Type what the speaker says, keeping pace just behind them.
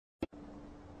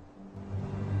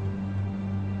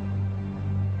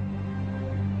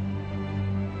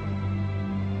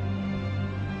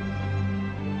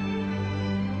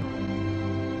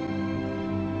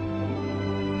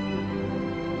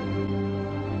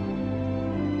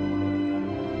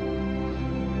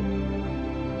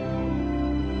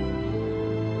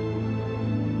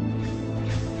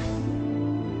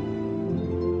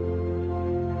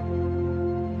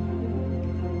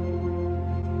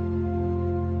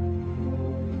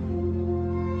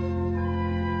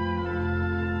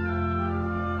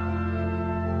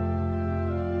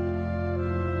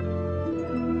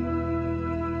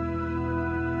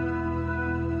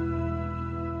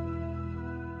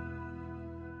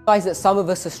realize that some of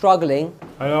us are struggling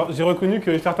Alors, j'ai reconnu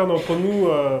que certains d'entre nous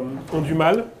ont du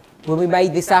mal when we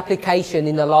made this application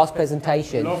in the last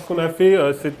presentation. lorsqu'on a fait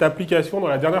cette application dans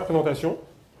la dernière présentation.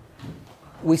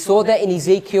 We saw that in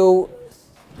Ezekiel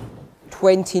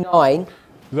 29,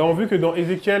 Nous avons vu que dans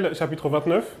Ézéchiel chapitre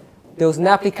 29, there was an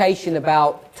application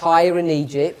about Tyre and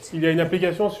Egypt, il y a une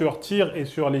application sur Tyr et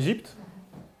sur l'Égypte.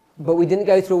 but we didn't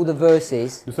go through all the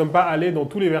verses Nous ne sommes pas allés dans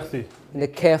tous les versets in a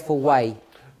careful way.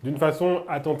 d'une façon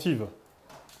attentive.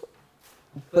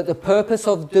 But the purpose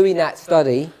of doing that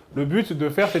study Le but de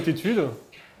faire cette étude,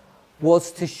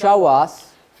 was to show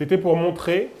us c'était pour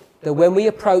montrer that when we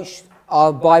approach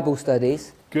our Bible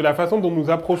studies, que la façon dont nous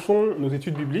approchons nos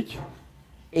études bibliques,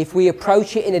 if we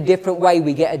approach it in a different way,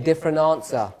 we get a different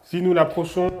answer. si nous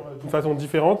l'approchons d'une façon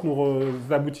différente, nous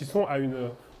aboutissons à une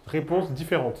réponse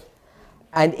différente.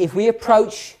 And if we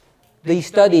approach these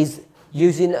studies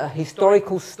using a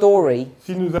historical story,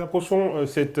 Si nous approchons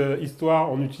cette histoire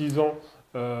en utilisant...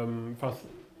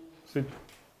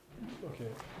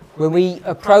 when we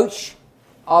approach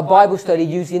our Bible study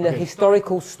using a Okay.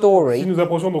 historical Si story nous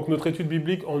approchons donc notre étude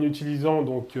biblique en utilisant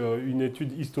donc une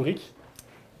étude historique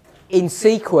in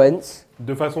sequence,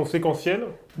 de façon séquentielle,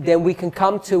 then we can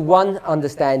come to one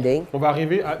understanding. on va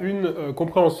arriver à une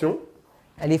compréhension.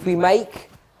 And if we make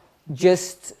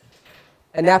just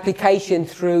an application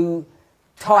through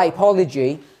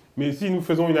typology, Mais si nous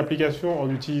faisons une application en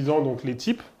utilisant donc les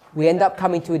types, we end up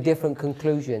coming to a different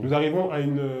conclusion. nous arrivons à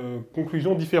une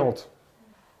conclusion différente.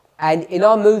 And in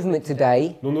our movement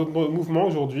today, Dans notre mouvement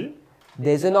aujourd'hui,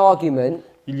 there's an argument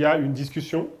il y a une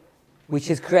discussion which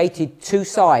has created two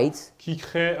sides, qui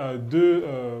crée deux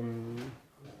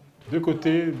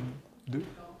côtés,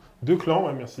 deux clans,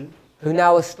 ouais, merci, who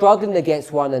now are struggling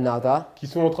against one another qui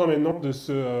sont en train maintenant de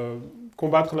se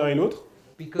combattre l'un et l'autre,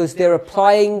 because they're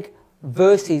applying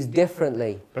verses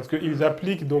differently. parce qu'ils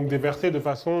appliquent donc des versets de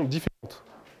façon différente.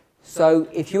 So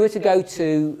if you were to go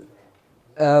to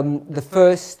the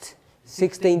first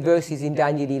 16 verses in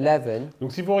Daniel 11,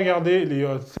 Donc si vous regardez les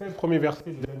 16 premiers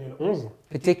versets de Daniel 11,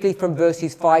 particularly from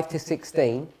verses 5 to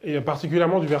 16, et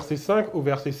particulièrement du verset 5 au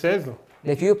verset 16, and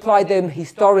if you apply them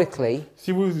historically,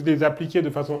 si vous les appliquez de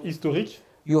façon historique,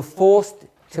 you're forced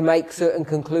to make certain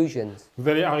conclusions. vous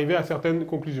allez arriver à certaines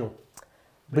conclusions.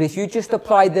 But if you just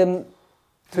apply them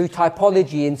through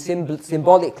typology and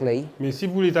symbolically, Mais si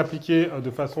vous les appliquez de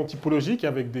façon typologique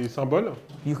avec des symboles,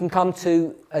 you can come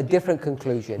to a different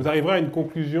conclusion. vous arriverez à une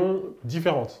conclusion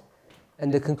différente. And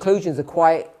the conclusions are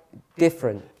quite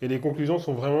different. Et les conclusions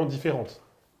sont vraiment différentes.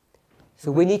 So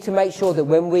we need to make sure that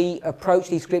when we approach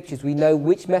these scriptures, we know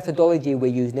which methodology we're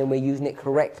using and we're using it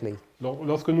correctly.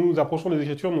 Lorsque nous approchons des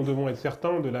Écritures, nous devons être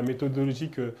certains de la méthodologie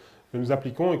que nous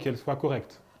appliquons et qu'elle soit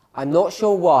correcte. I'm not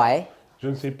sure why, Je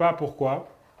ne sais pas pourquoi,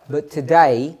 but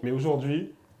today, mais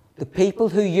aujourd'hui, the people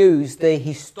who use the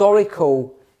historical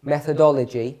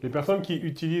methodology, les personnes qui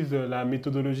utilisent la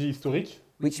méthodologie historique,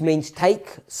 which means take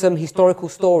some historical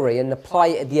story and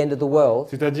apply it at the end of the world,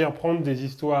 c'est-à-dire prendre des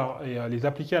histoires et les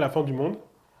appliquer à la fin du monde,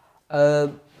 are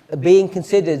being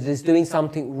considered as doing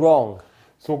something wrong.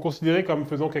 sont considérés comme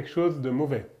faisant quelque chose de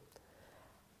mauvais.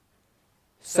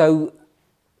 So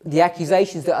the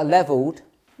accusations that are leveled,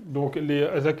 Donc les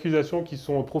accusations qui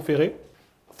sont proférées,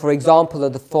 for example, are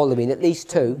the following, at least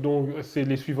two, donc c'est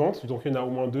les suivantes, donc il y en a au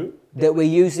moins deux. that we're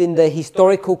using the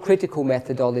historical critical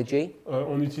methodology,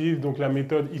 On utilise donc la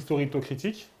méthode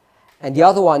historito-critique, and the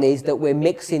other one is that we're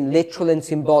mixing literal and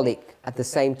symbolic at the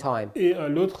same time. et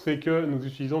l'autre c'est que nous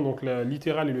utilisons donc le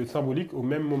littéral et le symbolique au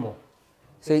même moment.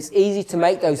 So it's easy to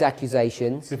make those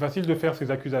accusations, C'est facile de faire ces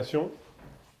accusations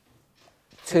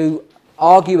to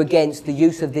argue against the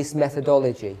use of this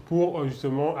methodology. pour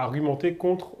justement argumenter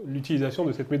contre l'utilisation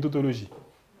de cette méthodologie.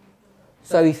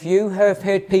 So if you have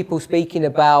heard people speaking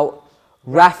about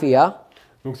raphia,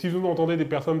 Donc si vous entendez des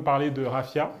personnes parler de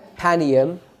raphia,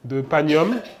 panium, de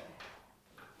panium,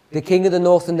 the king of the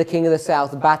north and the king of the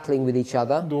south battling with each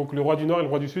other, donc le roi du Nord et le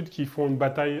roi du Sud qui font une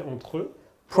bataille entre eux,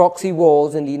 proxy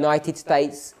wars in the United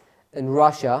States and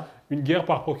Russia, une guerre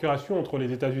par procuration entre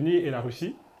les États-Unis et la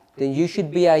Russie, then you should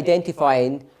be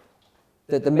identifying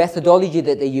that the methodology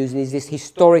that they're using is this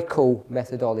historical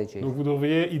methodology. donc vous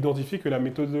devriez identifier que la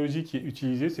méthodologie qui est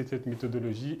utilisée, c'est cette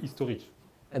méthodologie historique.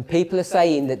 And people are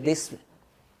saying that this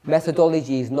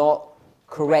methodology is not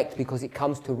correct because it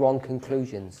comes to wrong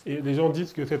conclusions. Et les gens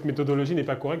disent que cette méthodologie n'est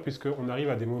pas correcte puisqu'on arrive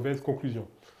à des mauvaises conclusions.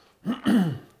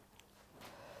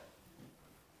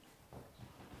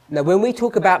 Now, when we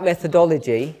talk about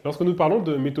methodology, Lorsque nous parlons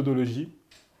de méthodologie,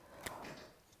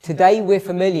 today we're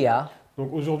familiar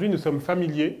donc aujourd'hui nous sommes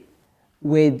familiers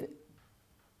with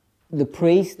the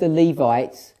priests, the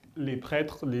Levites, les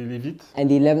prêtres, les lévites, and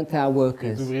the 11th hour les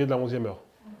workers. ouvriers de la 11e heure.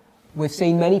 We've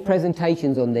seen many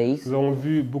presentations on these, Nous avons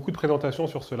vu beaucoup de présentations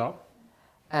sur cela.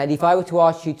 and if I were to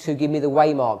ask you to give me the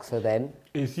waymarks for them,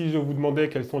 Et si je vous demandais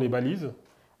quelles sont les balises,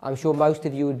 I'm sure most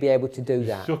of you would be able to do je suis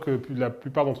that. sûr que la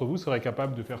plupart d'entre vous seraient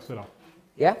capables de faire cela.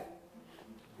 Yeah?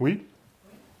 Oui?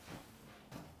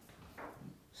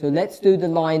 So let's do the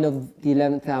line of the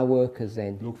 11th hour workers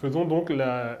then. Donc faisons donc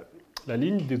la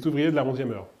ligne des ouvriers de la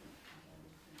 11e heure.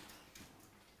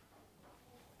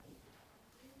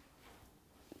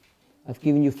 I've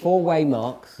given you 4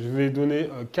 waymarks. Je vais donner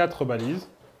 4 balises.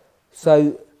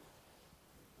 So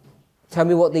tell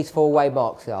me what these 4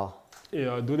 waymarks are Et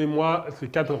donnez-moi ces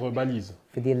 4 balises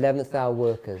for the 11th hour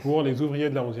workers. pour les ouvriers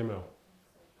de la 11e heure.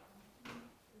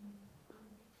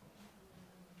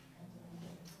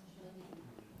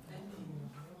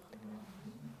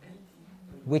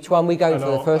 Which one we going for?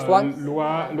 The Alors, first one?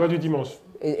 loi du dimanche,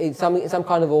 In some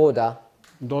kind of order,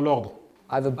 dans l'ordre.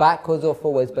 either backwards or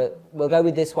forwards, but we'll go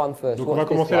with this one first. Donc on va What's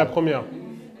this commencer la one? première.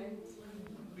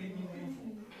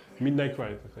 Midnight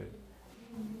Cry, ça fait.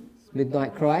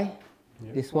 Midnight Cry.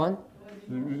 Yeah. This one.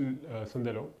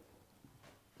 Sandalo.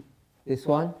 This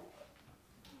one.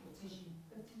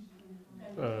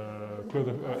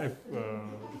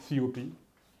 COP.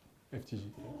 FTJ.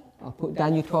 I'll put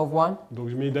Daniel 12:1. Donc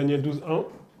je mets Daniel 12.1,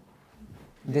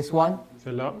 This one.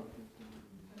 celle-là.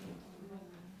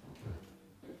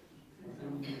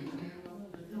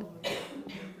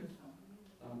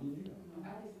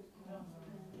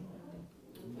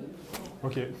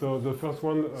 Okay, so the first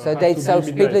one So has to so be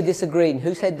people are midnight. disagreeing.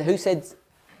 Who said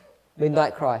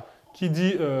Midnight Cry? Qui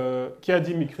a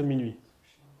dit cri de minuit?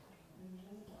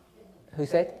 Who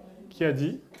said? Qui a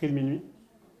dit cri de minuit?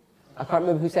 I can't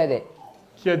remember who said it.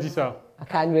 Qui a dit ça? I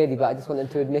can really, but I just want them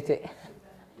to admit it.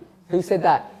 Who said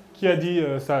that? Qui a dit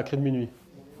ça, cri de minuit?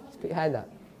 Just put your hand up.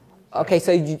 Okay,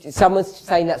 so someone's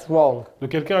saying that's wrong. Donc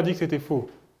quelqu'un a dit que c'était faux.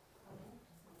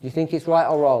 Do you think it's right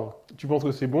or wrong? Tu penses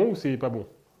que c'est bon ou c'est pas bon?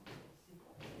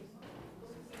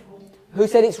 Who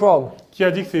said it's wrong? Qui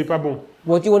a dit que c'est pas bon?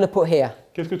 What do you want to put here?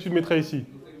 Qu'est-ce que tu mettrais ici?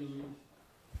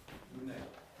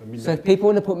 So Midnight. people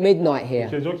want to put midnight Il y a here.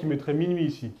 des gens qui mettraient minuit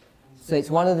ici. So it's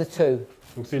one of the two.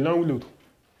 Donc c'est l'un ou l'autre.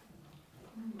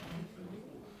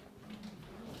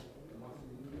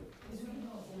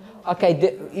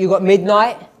 Okay, you got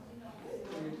midnight.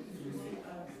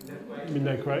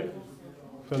 Midnight Cry,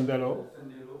 Sandalo,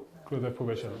 Close of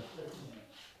Probation.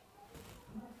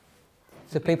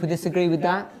 So people disagree with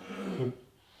that?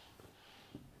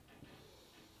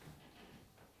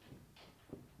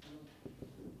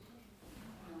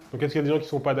 Donc est-ce qu'il y a des gens qui ne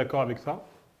sont pas d'accord avec ça?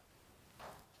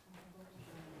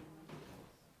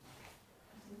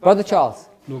 Brother Charles,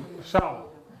 Donc Charles,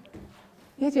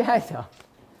 you had your hand up.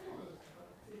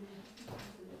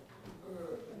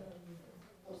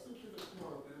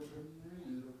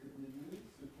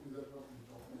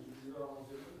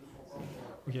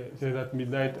 okay, say that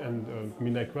midnight and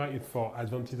midnight cry is for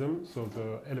Adventism, so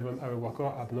the 11-hour worker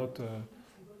are not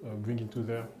bringing to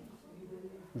their,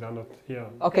 they are not here.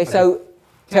 Okay, so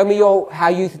tell me how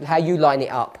you line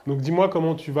it up. Donc dis-moi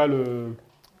comment tu vas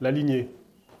l'aligner.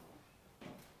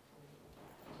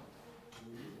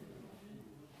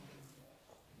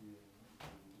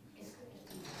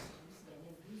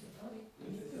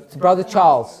 So Brother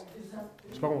Charles,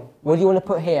 Je sais pas comment. what do you want to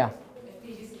put here?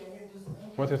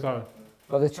 Ouais, c'est ça.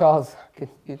 Brother Charles,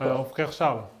 you've Alors frère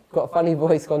Charles, got a funny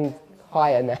voice gone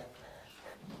higher now.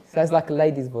 Sounds like a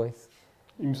lady's voice.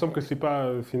 il me semble que c'est pas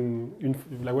c'est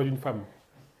la voix d'une femme.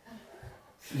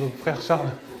 Donc frère Charles,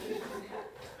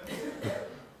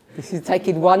 This is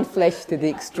taking one flesh to the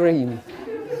extreme.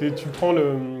 tu prends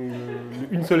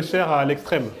une seule chair à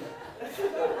l'extrême.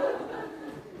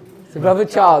 So Brother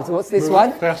Charles, what's this Donc,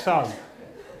 one? frère Charles.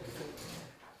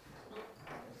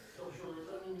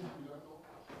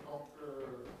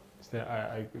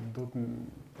 I don't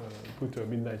put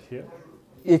midnight here.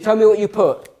 You tell me what you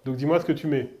put. Donc dis-moi ce que tu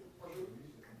mets.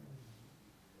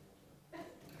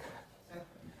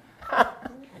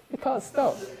 You can't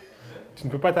stop. Tu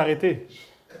ne peux pas t'arrêter.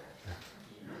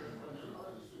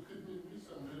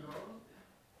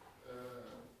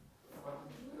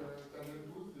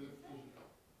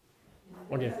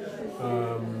 Ok.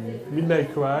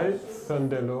 Midnight Cry,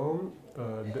 Sunday Alone,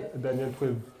 Daniel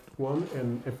 12:1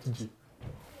 and FTG.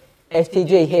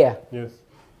 FTG here. Yes.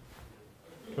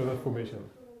 Closer formation.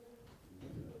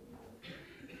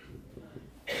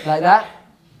 Like that?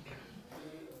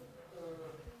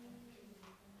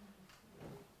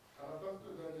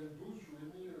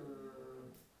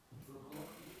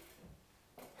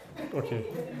 Okay.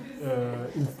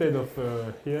 Instead of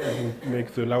here, you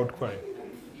make the loud cry.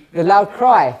 The loud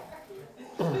cry.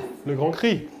 Le grand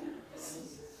cri.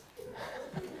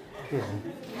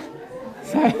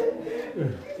 So,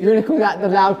 you're going to call that the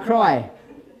loud cry?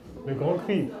 Le grand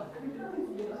cri.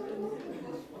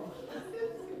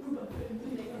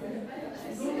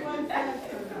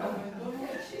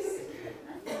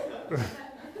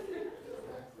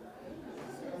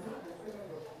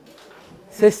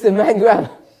 Sister Manuela,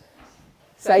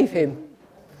 save him.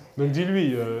 Donc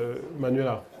dis-lui,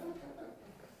 Manuela,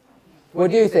 What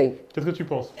do you think? qu'est-ce que tu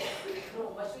penses?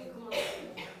 Non, moi je vais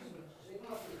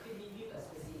commencer très minutes parce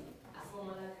que c'est à ce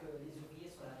moment-là que les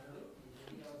ouvriers sont labourés,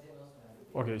 les ouvriers sont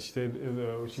labourés. Okay, she said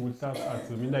she will start at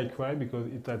the midnight cry because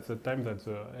it's at the time that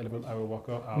the 11-hour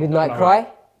worker are Midnight allowed. cry?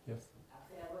 Yes.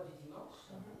 Après la loi du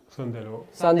dimanche, Sunday law.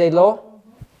 Sunday law?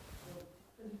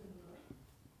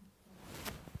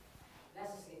 là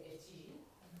ce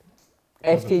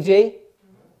serait FTJ. FTG?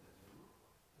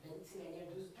 C'est Daniel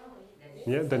 12 points,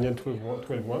 oui. Yeah, Daniel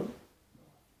 12:1.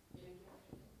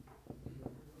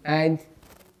 And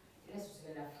Et là ce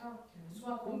serait la fin.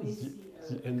 Soit on met,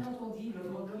 The end. quand on dit le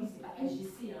grand cri, c'est pas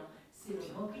LGC, hein, c'est le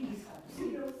grand cri qui sera poussé.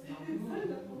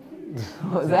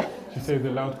 what was that? She said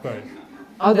the loud cry.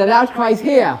 Oh, the loud cry's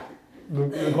here.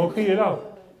 Donc le grand cri est là.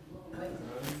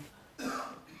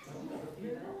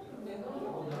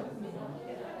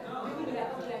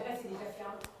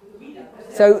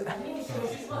 So,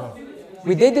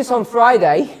 we did this on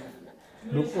Friday.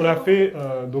 Donc on l'a fait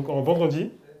donc en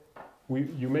vendredi.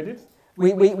 You made it.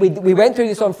 We went through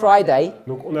this on Friday,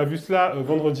 Donc on a vu cela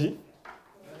vendredi.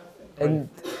 and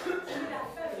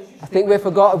I think we've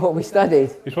forgotten what we studied.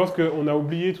 Et je pense qu'on a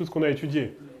oublié tout ce qu'on a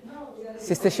étudié.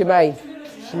 Sister Shemaine,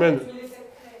 Chimène,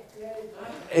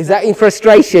 is that in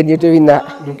frustration you're doing that?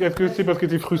 donc est-ce que c'est parce que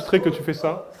tu es frustré que tu fais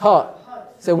ça? Hot.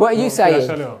 So what are Non, you c'est la saying?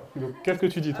 chaleur. Donc qu'est-ce que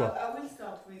tu dis toi? I will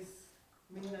start with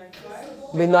Midnight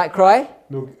Cry. Midnight cry?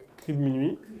 Donc cri de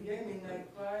minuit, Yeah, Midnight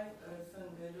Cry,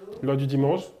 Sunday Law, l'heure du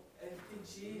dimanche,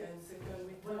 FTG, and Second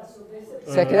Midnight.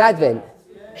 Second Advent?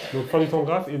 donc fin du temps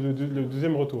grave et le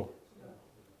deuxième retour.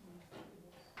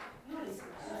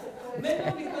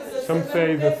 Some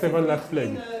say the seven last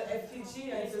plague.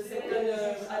 FTG and the Second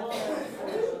Advent.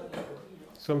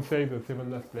 Some say the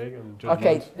seven last plague and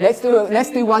Okay, judgment. let's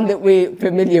do one that we're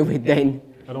familiar with then,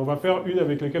 Alors on va faire une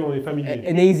avec laquelle on est familier,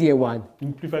 an easier one,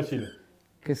 une plus facile.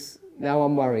 because now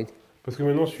I'm worried. Parce que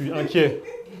maintenant je suis inquiet.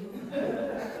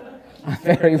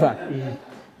 Very well.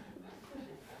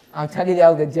 I'm telling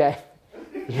Elder Jeff.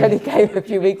 He only came a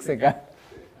few weeks ago.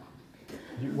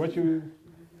 What you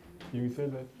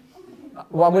said that?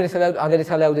 Well, I'm going to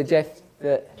tell Elder Jeff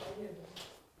that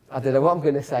I don't know what I'm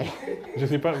going to say. Je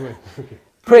sais pas, ouais. ok.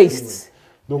 Priests.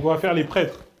 Donc on va faire les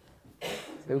prêtres.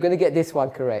 So we're going to get this one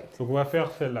correct. Donc on va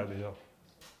faire celle-là déjà.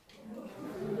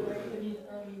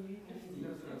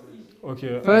 Ok.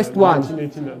 First one.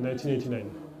 1989.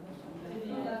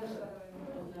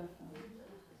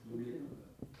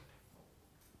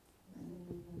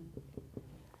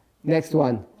 Next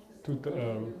one.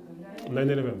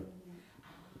 9/11.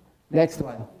 Next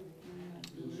one.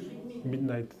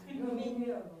 Midnight.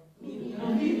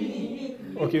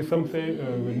 Okay, some say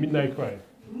midnight cry.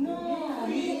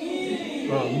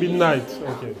 Midnight.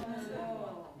 Okay.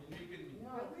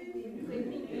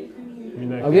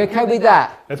 Midnight Are we cry. okay with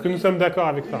that? Est-ce que nous sommes d'accord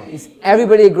avec ça? Does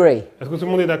everybody agree? Est-ce que tout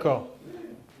le monde est d'accord?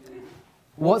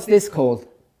 What's this called?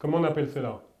 Comment on appelle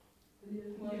cela?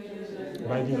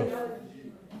 Binding off.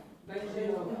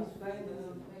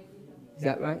 Is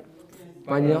that right?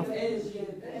 Binding off?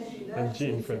 NG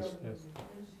in French, yes.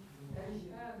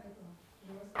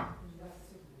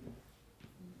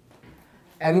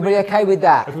 Everybody okay with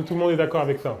that? Est-ce que tout le monde est d'accord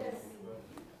avec ça?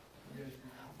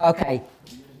 Okay.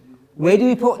 Where do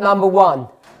we put number one?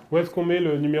 Où est-ce qu'on met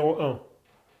le numéro 1?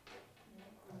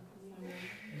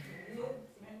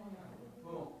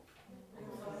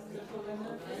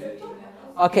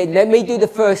 Okay, let me do the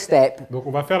first step. Donc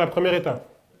on va faire la première étape.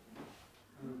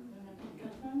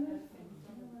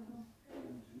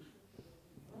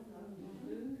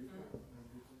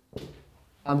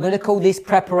 I'm going to call this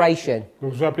preparation.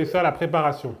 Donc je vais appeler ça la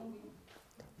préparation.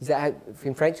 Is that how,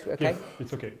 in French? Okay. Yes,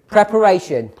 it's okay.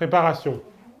 Preparation. Préparation.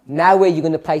 Now where you're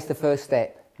going to place the first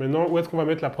step. Maintenant, où est-ce qu'on va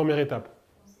mettre la première étape?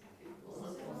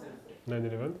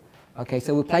 9/11. Okay,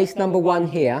 so we'll place number one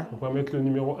here. Donc on va mettre le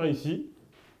numéro 1 ici.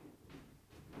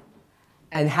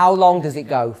 And how long does it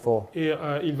go for? Et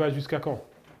il va jusqu'à quand?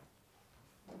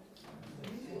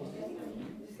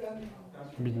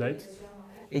 Midnight.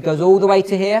 It goes all the way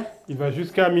to here. Il va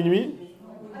jusqu'à minuit.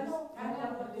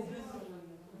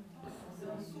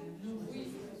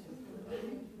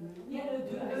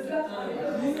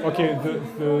 Okay,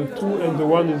 the two and the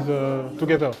one is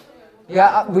together.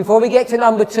 Yeah, before we get to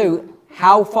number 2,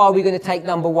 how far are we going to take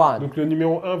number 1? Donc le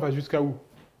numéro 1 va jusqu'à où?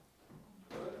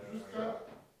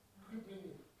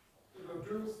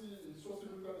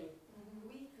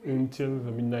 Until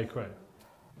the midnight cry.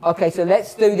 Okay, so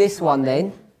let's do this one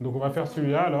then. Donc on va faire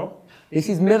celui-là alors. This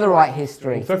is Millerite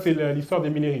history. Donc ça c'est l'histoire des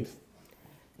Millerites.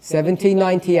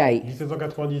 1798,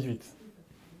 1798,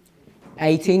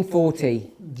 1840,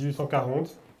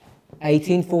 1840,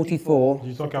 1844,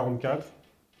 1844,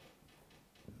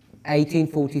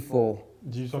 1844,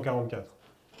 1844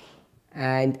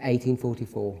 and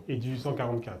 1844. et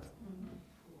 1844.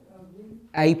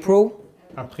 April,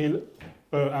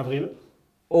 Avril,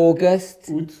 August,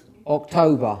 août,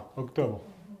 October. octobre.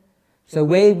 So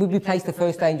where would we place the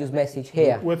first angel's message?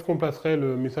 Here. Où est-ce qu'on placerait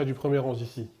le message du premier ange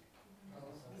ici?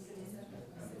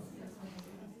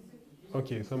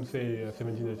 Ok, some say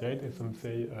 1788 and some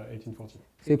say 1840.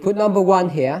 So we put number 1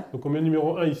 here. Donc on met le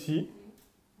numéro 1 ici.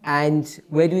 And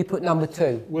where do we put number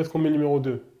 2? Où est-ce qu'on met le numéro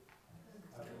 2?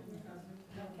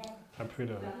 Après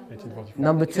le 1844.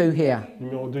 Number 2 here.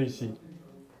 Numéro 2 ici.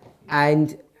 And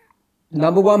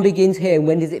number 1 begins here. And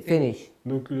when does it finish?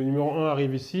 Donc le numéro 1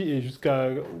 arrive ici et jusqu'à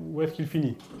où est-ce qu'il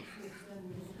finit?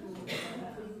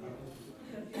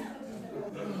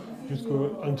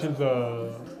 Until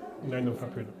the 9 of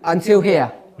April. Until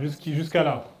here. Jusqu'à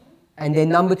là. And then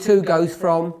number 2 goes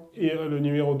from Et le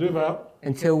numéro 2 va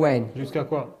until when? jusqu'à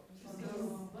quoi?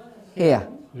 Here.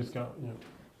 Jusqu'à...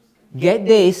 Get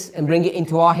this and bring it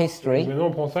into our history. Maintenant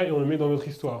on prend ça et on le met dans notre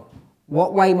histoire.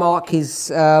 What waymark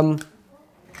is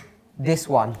this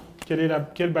one?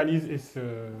 Quelle balise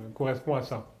correspond à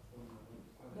ça?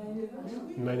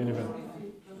 9/11.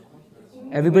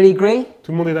 Everybody agree?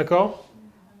 Tout le monde est d'accord?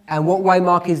 And what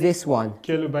waymark is this one?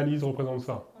 Quelle balise représente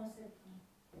ça?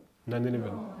 9/11.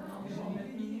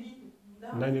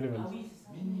 9/11.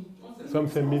 Some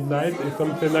say midnight et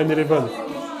some say 9/11.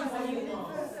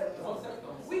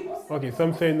 Ok,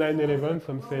 some say 9/11,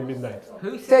 some say midnight.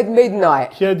 Who said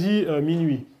midnight? Qui a dit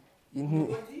minuit?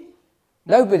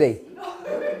 Nobody.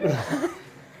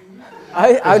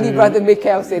 Only Brother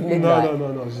Mikhail said Non, midnight.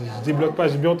 non, je débloque pas,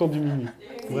 j'ai bien entendu minuit.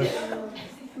 Bref.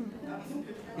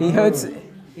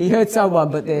 He heard someone,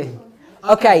 but the...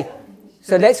 Okay,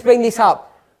 so let's bring this up.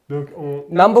 Donc,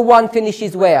 Number 1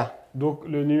 finishes where? donc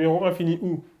le numéro 1 finit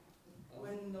où?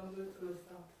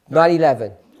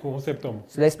 9/11. En septembre.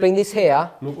 So let's bring this here.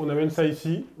 Donc on amène ça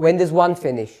ici. When does 1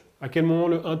 finish? À quel moment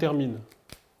le 1 termine?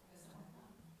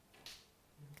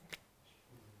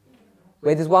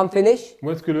 Where does 1 finish?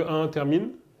 Où est-ce que le 1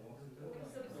 termine?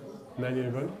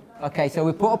 9/11. Okay, so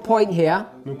we put a point here.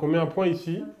 Donc on met un point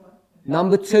ici.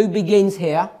 Number 2 begins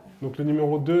here Donc le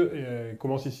numéro 2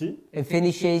 commence ici. and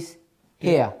finishes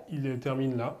here. Il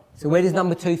termine là. So where does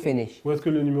number 2 finish? Où est-ce que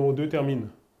le numéro 2 termine?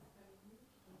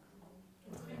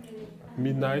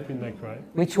 Midnight Cry.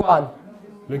 Which one?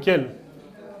 Lequel?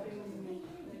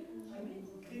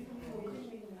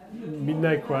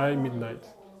 Midnight Cry, Midnight.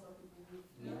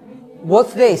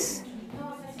 What's this?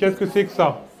 Qu'est-ce que c'est que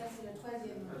ça?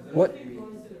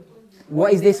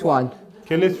 What is this one?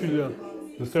 Quel est celui-là?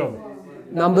 Le third.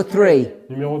 Number 3.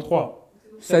 Numéro 3.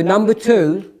 So number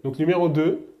 2 Donc numéro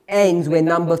 2, ends when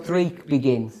number 3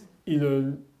 begins.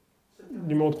 le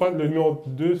numéro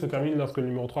 2 se termine lorsque le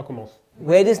numéro 3 commence.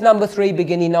 Where does number 3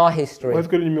 begin in our history? Où est-ce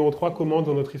que le numéro 3 commence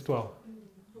dans notre histoire?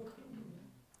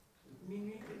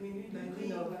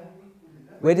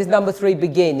 Where does number 3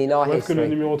 begin in our Où est-ce que le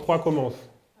history? numéro 3 commence?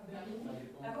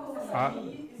 À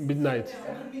midnight.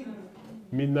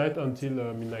 Midnight until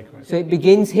midnight. Right? So it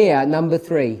begins here, number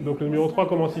 3. Donc le numéro 3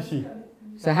 commence ici.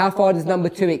 So how far does number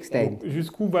 2 extend? Donc,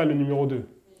 jusqu'où va le numéro 2?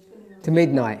 To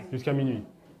midnight. Jusqu'à minuit.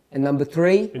 And number 3,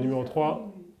 Et le numéro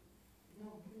 3,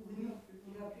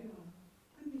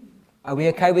 are we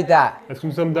okay with that? est-ce que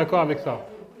nous sommes d'accord avec ça?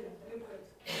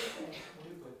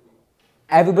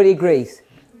 Everybody agrees.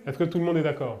 Est-ce que tout le monde est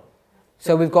d'accord?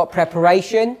 So we've got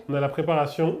preparation, On a la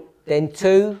préparation, then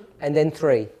 2, and then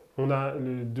 3. on a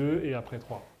le 2 et après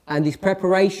 3. And this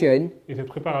preparation Et cette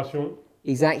préparation,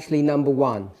 is actually number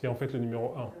 1, c'est en fait le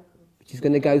numéro 1, which is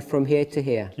going to go from here to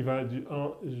here. qui va du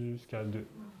 1 jusqu'à 2.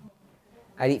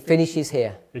 And it finishes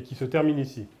here. Et qui se termine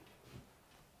ici.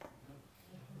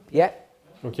 Yeah?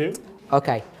 Ok?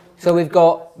 Okay. So we've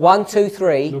got 1, 2,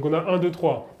 3, Donc on a 1, 2,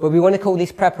 3. but we want to call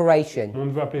this preparation. On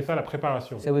veut appeler ça la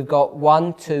préparation. So we've got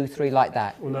 1, 2, 3 like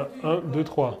that. On a 1, 2,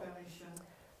 3.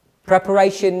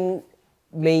 Preparation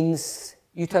means,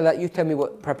 you tell me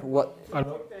what,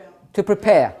 Alors, to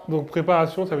prepare. donc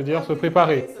préparation, ça veut dire se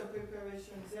préparer.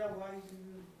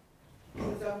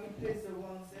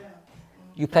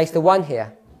 You place the 1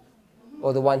 here,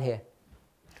 or the 1 here.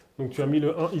 Donc tu as mis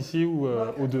le 1 ici ou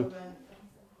au 2?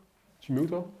 Tu mets où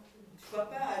toi? Je vois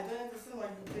pas, I don't understand why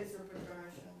you place the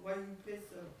preparation. Why you place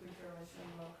the preparation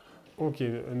marker. Ok,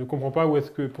 elle ne comprend pas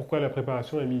pourquoi la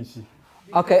préparation est mise ici.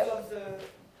 Okay.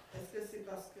 Est-ce que c'est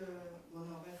parce que mon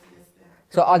horaire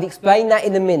c'est So I'll explain that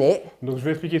in a minute, Donc je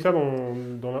vais expliquer ça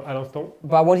à l'instant,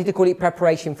 but I wanted to call it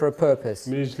preparation for a purpose.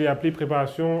 mais je l'ai appelé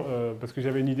préparation parce que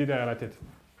j'avais une idée derrière la tête.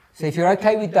 So if you're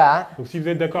okay with that, Donc si vous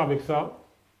êtes d'accord avec ça,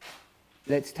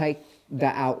 let's take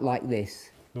that out like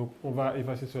this. donc on va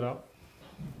effacer cela.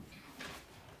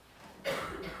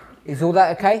 Is all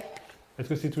that okay? Est-ce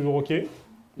que c'est toujours ok?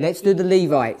 Let's do the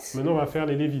Levites. Maintenant on va faire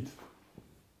les Lévites.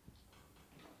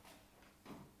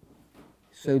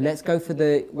 So let's go for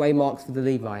the waymarks for the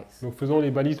Levites. Donc faisons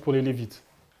les balises pour les Lévites.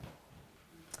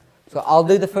 So I'll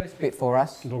do the first bit for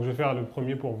us. Donc je vais faire le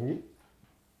premier pour vous.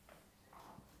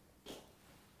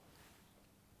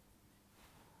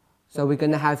 So we're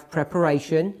going to have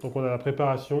preparation. Donc on a la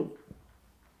préparation.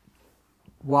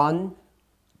 1,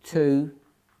 2,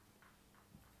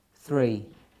 3.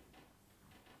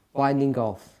 Binding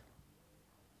off.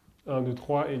 1, 2,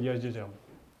 3 et liage des germes.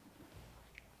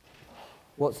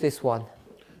 What's this one?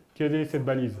 Quelle est cette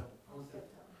balise?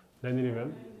 9/11.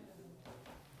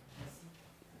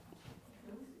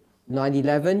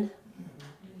 9/11.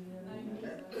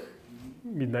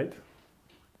 Midnight.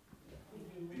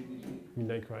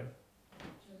 Midnight Cry.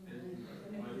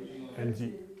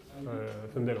 LG.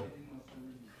 Sunday Law.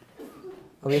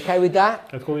 Are we okay with that?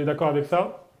 Est-ce qu'on est d'accord avec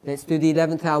ça? Let's do the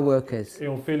 11th hour workers. Et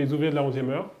on fait les ouvriers de la 11e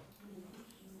heure.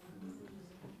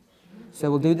 So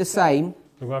we'll do the same.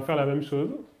 Donc on va faire la même chose.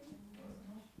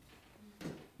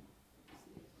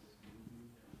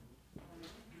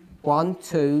 1,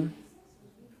 2,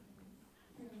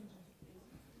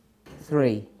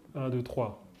 3. 1, 2,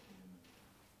 3.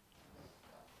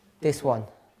 This one.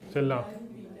 Celle-là.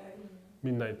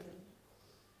 Midnight.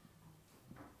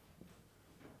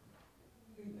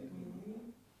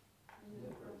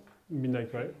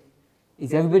 Midnight, right?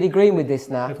 Is everybody agreeing with this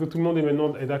now? Est-ce que tout le monde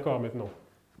est d'accord maintenant?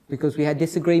 Because we had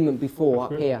disagreement before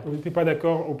Parce up que here. on n'était pas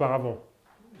d'accord auparavant.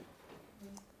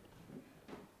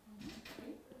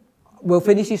 We'll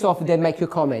finish this off and then make your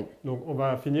comment. Donc on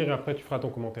va finir et après tu feras ton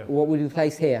commentaire. What will we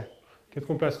place here? Qu'est-ce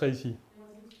qu'on placerait ici?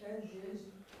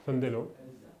 Sunday Law.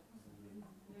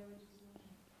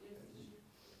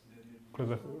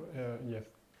 Close yes.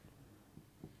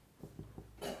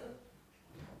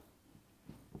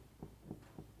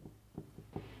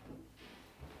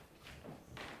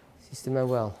 Sister Manuel.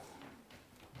 Moi,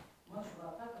 je ne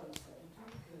vois pas comme ça du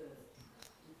tout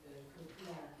que les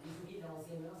ouvriers de la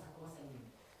 11e heure, ça commence à minuit.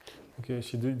 Okay,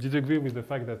 she disagree with the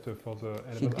fact that for the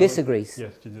She 11 disagrees.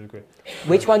 Yes, she disagrees.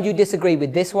 Which one do you disagree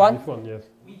with? This one? This one, yes.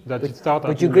 That it start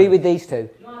Would at you agree midnight. with these two?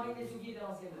 Non, avec les ouvriers de la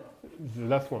 11e heure. The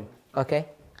last one. Okay.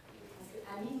 Parce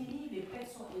qu'à minuit, les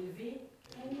prêtres sont élevés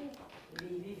pour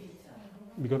les Lévites.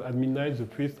 Because at midnight the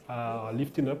priests are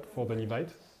lifting up for the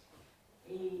Levites.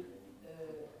 Et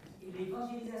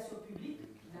l'évangélisation publique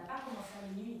n'a pas commencé à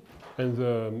minuit. And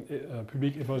the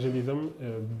public evangelism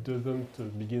doesn't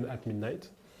begin at midnight.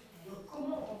 Donc,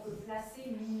 comment on peut placer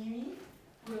minuit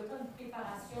pour le temps de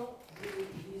préparation des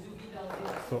ouvriers de la 11e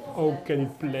heure? So how can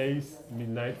it place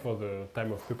midnight for the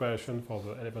time of preparation for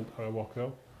the 11th hour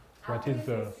worker? What Après is the...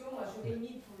 réflexion, moi, j'aurais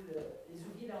mis pour les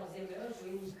ouvriers de la 11e heure,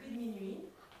 j'aurais mis prix de minuit,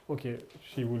 Okay,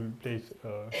 she will place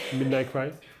midnight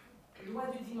cry, loi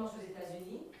du dimanche aux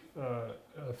États-Unis,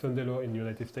 Sunday law in the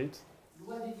United States,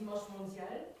 loi du dimanche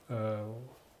mondial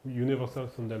universal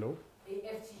Sunday law, et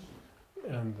FTJ.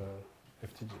 and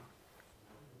FTG.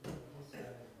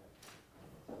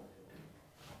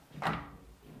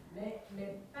 Mais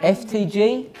pas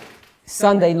FTG,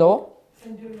 Sunday law.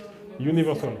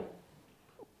 Universal.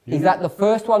 Is that the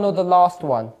first one or the last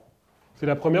one? C'est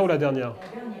la première ou la dernière?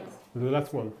 la dernière. The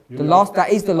last one. The last,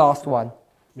 that is the last one.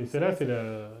 Mais celle-là, c'est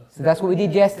la... So that's what we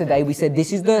did yesterday. We said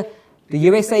this is the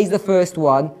USA is the first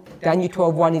one, Daniel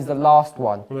 12:1 is the last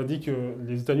one. On a dit que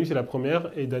les États-Unis, c'est la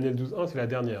première et Daniel 12.1, c'est la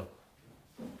dernière.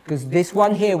 Because this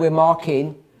one here we're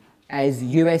marking as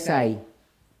USA.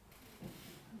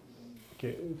 Ok,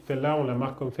 celle-là, on la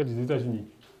marque comme celle des États-Unis.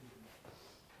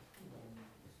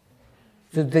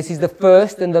 So this is the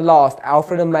first and the last,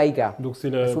 Alpha and Omega. Donc c'est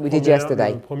That's what we did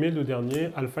yesterday. le premier, le dernier,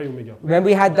 alpha et oméga. Remember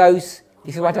we had those,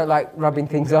 this is why I don't like rubbing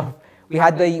things off. We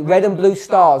had the red and blue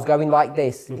stars going like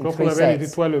this Donc in lorsqu'on 3 avait les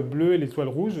sets. étoiles bleues et les étoiles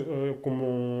rouges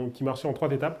qui marchaient en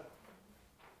 3 étapes,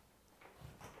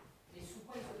 Et sous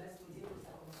quoi il faudrait se poser que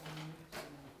ça commence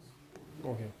à minuit?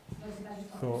 okay. Non, c'est pas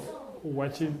juste So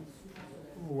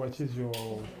what is your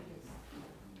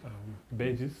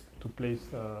basis to place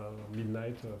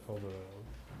midnight for the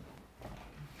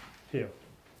here?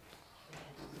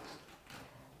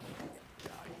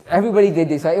 Everybody did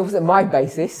this. It wasn't my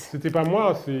basis. C'était pas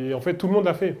moi, c'est en fait tout le monde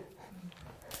l'a fait.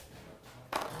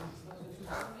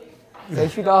 So you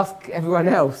should ask everyone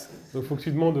else. Donc il faut que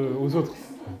tu demandes aux autres.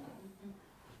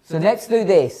 So let's do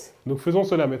this. Donc faisons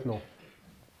cela maintenant.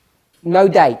 No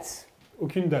dates.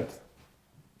 Aucune date.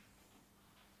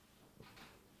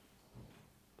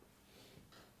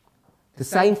 The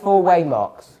same 4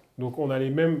 waymarks. Donc on a les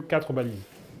mêmes 4 balises.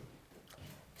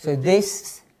 So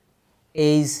this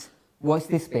is, what's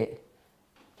this bit?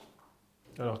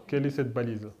 Alors quelle est cette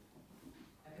balise?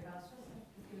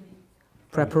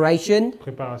 Preparation,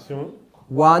 Préparation.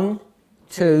 1,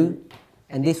 2,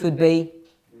 and this would be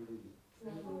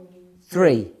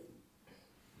 3.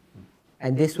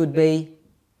 And this would be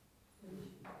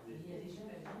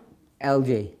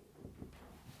LG.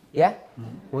 Yeah?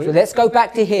 Oui. So let's go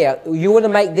back to here. You want to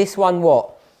make this one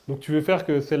what? Donc tu veux faire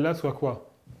que celle-là soit quoi?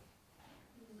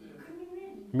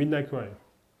 Midnight Cry.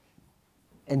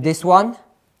 And this one?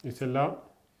 Et celle-là?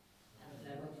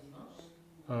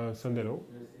 Sunday Law.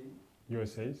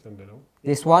 USA, Sunday Law.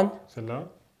 This one? Celle-là?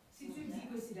 Si tu dis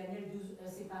que c'est Daniel 12,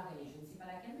 c'est pareil, je ne sais pas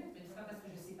laquelle mettre, mais ce n'est pas parce que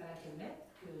je ne sais pas laquelle mettre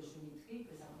que je mettrai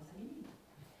que ça prend 5 minutes.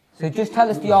 So just tell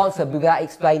us the answer without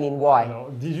explaining why. Alors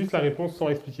dis juste la réponse sans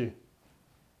expliquer.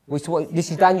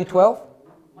 This is Daniel 12?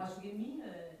 Moi, je lui ai mis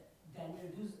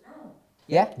Daniel 12, 1.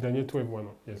 Yeah? Daniel 12, 1.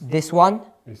 Yes. This one?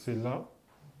 Et celle-là?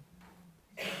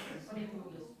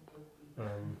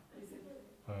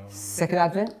 Second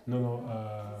Advent? Non, non.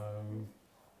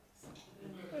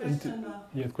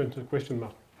 Yes, question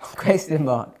mark. Question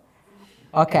mark.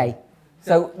 Okay.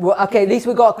 So, okay, at least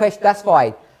we've got a question. That's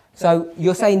fine. So,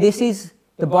 you're saying this is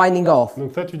the binding off,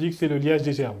 Donc ça, tu dis que c'est le liage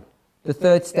des gerbes. the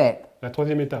third step. La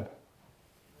 3e étape.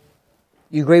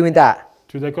 You agree with that?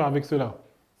 Tu es d'accord avec cela?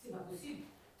 C'est pas possible.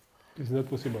 It's not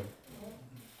possible.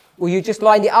 Well, you just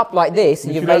lined it up like this, and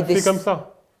Mais you've tu l'as made fait this. comme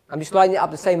ça. I'm just lining it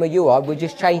up the same way you are. We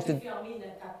just changed the. Fermé,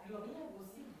 n'a plus rien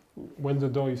possible. When the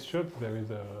door is shut, there is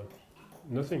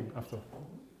nothing after.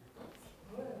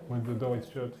 When the door is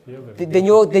shut here, there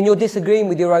is Then you're disagreeing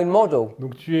with your own model.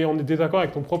 Donc tu es en désaccord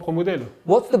avec ton propre modèle.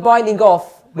 What's the binding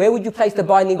off? Where would you place the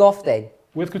binding off then?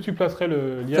 Où est-ce que tu placerais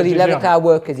le For liage the des 11th gerbes? hour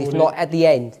workers, it's Pour not at the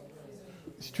end.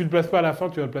 Si tu ne le places pas à la fin,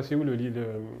 tu vas le placer où le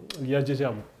liage des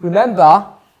gerbes? Remember,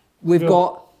 we've Sure.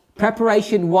 got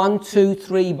preparation 1, 2,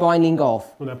 3 binding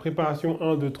off. On a préparation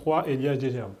 1, 2, 3 et liage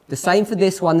des gerbes. The same for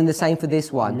this one and the same for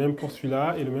this Le one. même pour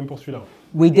celui-là et le même pour celui-là.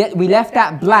 We left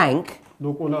that blank,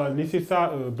 Donc on a laissé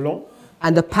ça blanc.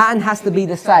 and the pattern has to be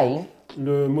the same.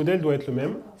 Le modèle doit être le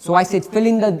même. So I said fill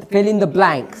in the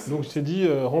blanks. Donc je t'ai dit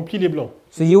remplis les blancs.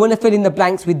 So you want to fill in the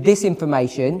blanks with this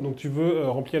information, Donc tu veux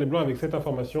remplir les blancs avec cette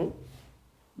information.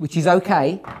 which is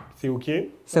okay. C'est OK.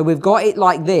 So we've got it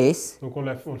like this. Donc on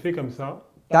le fait comme ça.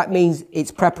 That means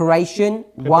it's preparation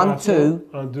 1, Préparation, 2,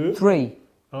 1, 2, 3.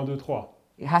 1, 2, 3.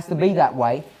 It has to be that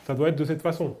way Ça doit être de cette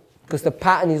façon. because the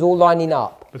pattern is all lining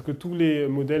up. Parce que tous les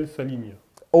modèles s'alignent.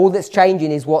 All that's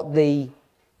changing is what the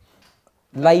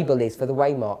label is for the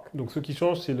waymark. Donc ce qui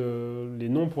change, c'est les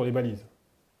noms pour les balises.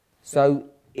 So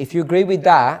if you agree with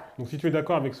that, Donc si tu es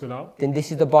d'accord avec cela, then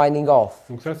this is the binding off.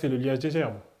 donc ça c'est le liage des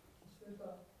gerbes.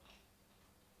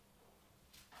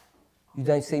 You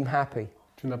don't seem happy.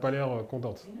 Tu n'as pas l'air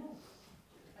contente. Mais non.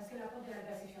 Parce que la porte de la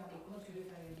glace est fermée. Comment tu veux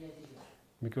faire le liage des gerbes?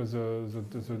 Because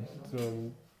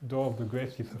the door of the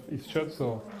grace is shut,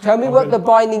 so... Tell me what the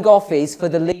binding off is for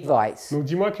the Levites. Donc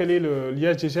dis-moi quel est le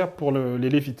liage des gerbes pour les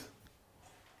Lévites.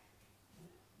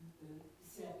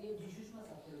 C'est la période du jugement,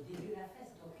 c'est entre le début et la fin,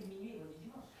 c'est entre minuit et le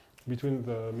dimanche. Between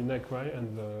the midnight cry and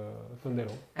the Sunday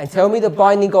law. And tell me the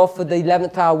binding off for the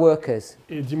 11th hour workers.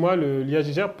 Et dis-moi le liage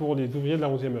des gerbes pour les ouvriers de la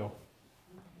 11e heure.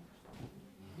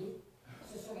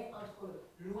 Ce serait entre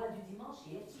loi du dimanche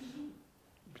et FTJ.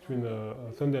 Between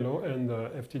Sunday law and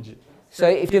FTG. So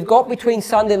if you've got between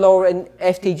Sunday law and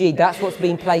FTG, that's what's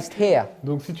been placed here.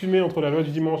 Donc si tu mets entre la loi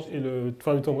du dimanche et le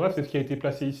fin du temps de grâce, c'est ce qui a été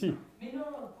placé ici. Mais non,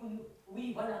 pour nous,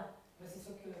 oui, voilà. C'est ce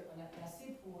qu'on a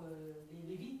placé pour les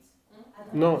Lévites. Attends.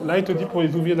 Non, là il te dit pour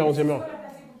les ouvriers de la 11e heure. On a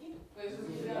placé pour qui?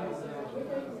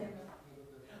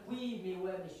 Oui, mais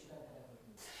ouais, mais je suis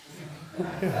pas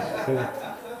d'accord.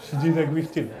 She disagree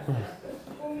still.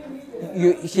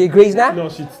 She agrees now? No,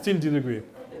 she still disagree.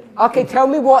 Okay, tell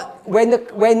me when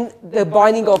the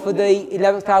binding off for the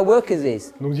 11th hour workers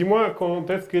is. Donc dis-moi quand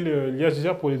est-ce que le liage des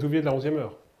gerbes pour les ouvriers de la 11e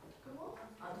heure.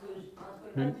 Entre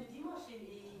le dimanche et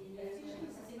FTJ, ça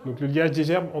c'est Donc le liage des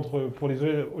gerbes pour les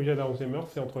ouvriers de la 11e heure,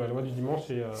 c'est entre la loi du dimanche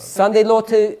et Sunday law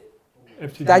to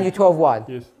FTG. Daniel 12:1.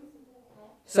 Yes.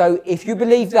 So if you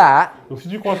believe that, Donc si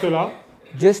tu crois cela,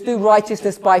 just do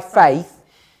righteousness by faith.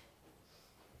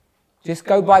 Just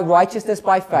go by righteousness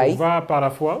by on faith. va par la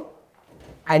foi.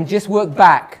 and just work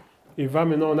back. et va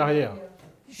maintenant en arrière.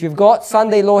 You've got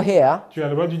Sunday law here, Tu as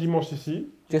la loi du dimanche ici,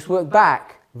 just work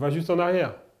back. va juste en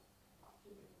arrière.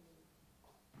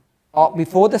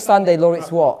 Before the Sunday law,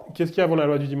 it's what? Qu'est-ce qu'il y a avant la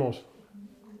loi du dimanche?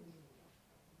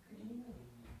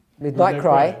 Midnight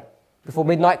cry. Before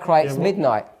midnight cry, it's avant,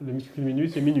 midnight. Le cri de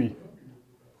minuit, c'est minuit.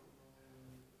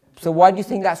 So why do you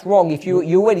think that's wrong? If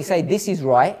you already say this is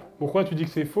right, Pourquoi tu dis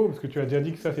que c'est faux? Parce que tu as déjà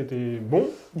dit que ça c'était bon.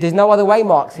 there's no other way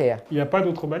marks here. Il n'y a pas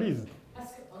d'autre balise. Parce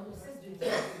qu'on ne cesse de dire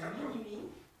que minuit,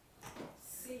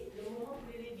 c'est le moment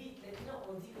pour les Lévites. Maintenant,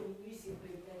 on dit que minuit, c'est pour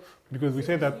les Lévites. Because we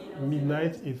say that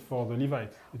midnight is for the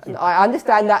Levites. I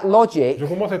understand that logic. Je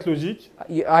comprends cette logique.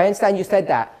 I understand you said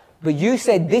that. But you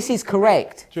said this is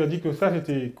correct. Tu as dit que ça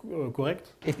c'était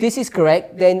correct. If this is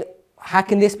correct, then how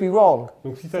can this be wrong?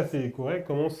 Donc si ça c'est correct,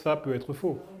 comment ça peut être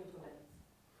faux?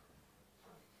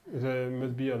 There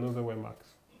must be another way, Max.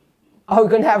 Oh, we're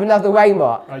going to have another way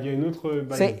mark. Ah, il y a une autre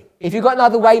balise. So if you've got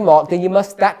another way mark, then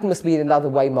that must be another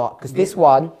way mark, because this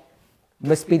one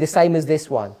must be the same as this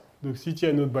one. Donc si tu as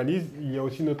une autre balise, il y a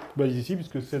aussi une autre balise ici,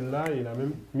 puisque celle-là est la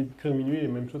même, cri de minuit est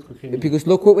la même chose que cri de minuit. Because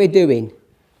look what we're doing.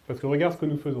 Parce que regarde ce que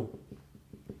nous faisons.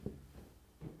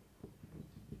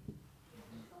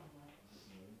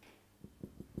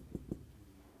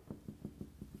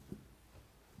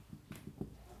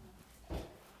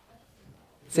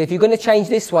 So if you're going to change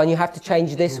this one, you have to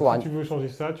change this Donc, one. si tu veux changer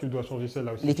ça, tu dois changer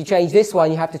celle-là aussi. And if you change this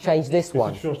one, you have to change this Et si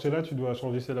one. tu changes celle-là, tu dois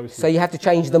changer celle-là aussi. So you have to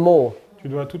change them all. Tu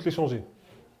dois toutes les changer.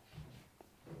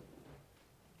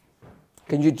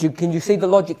 Can you see the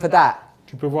logic for that?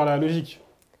 Tu peux voir la logique.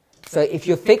 So if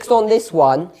you're fixed on this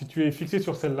one, Si tu es fixé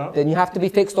sur celle-là, then you have to be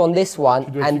fixed on this one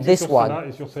tu dois être and fixé this sur one. celle-là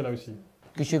et sur celle-là aussi.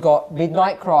 Because you've got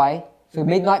midnight cry. So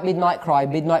midnight, midnight cry,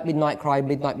 midnight, midnight cry,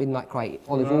 midnight, midnight cry. It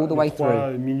follows all the Les way trois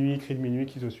through. minuit, cri de minuit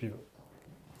qui se suivent.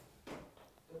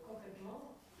 Donc concrètement,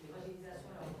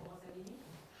 l'évangélisation, elle commence à minuit.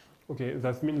 Okay,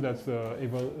 that means that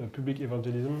public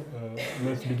evangelism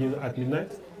must begin at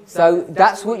midnight. So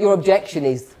that's what your objection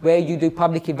is, where you do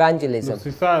public evangelism. Donc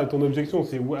c'est ça ton objection,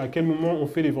 c'est à quel moment on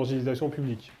fait l'évangélisation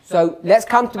publique. So let's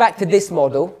come back to this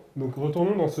model. Donc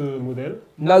retournons dans ce modèle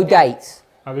No dates.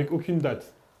 avec aucune date.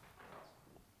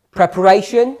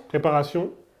 Preparation, Préparation,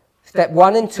 step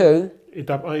 1 and 2,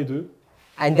 étape 1 et 2,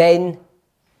 and then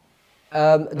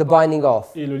the binding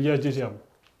off. et le liage des gerbes.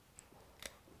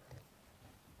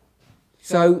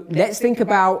 So let's think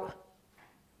about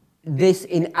this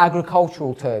in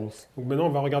agricultural terms. Donc maintenant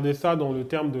on va regarder ça dans le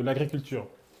terme de l'agriculture.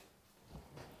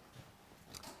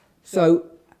 So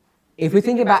if we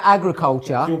think about Si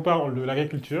agriculture, on parle de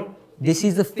l'agriculture, this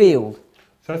is the field.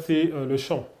 ça c'est le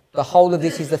champ. The whole of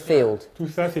this is the field. Tout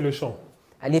ça c'est le champ.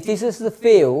 And if this is the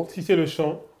field, Si c'est le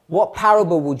champ, what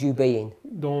parable would you be in?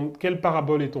 dans quelle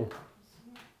parabole est-on?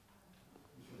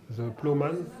 The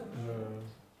plowman,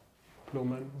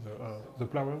 the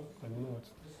plower, I don't know what.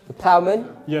 The plowman?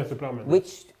 Yes, the plowman.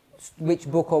 Which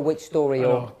book or which story? Or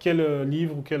Alors, quel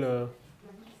livre ou quel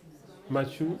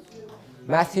Matthew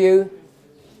Matthew?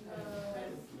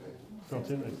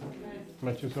 13, I think.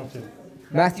 Matthew 13.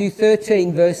 Matthew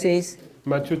 13 verses.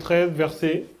 Matthieu 13,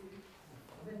 verset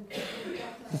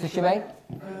Mr. Shemaine?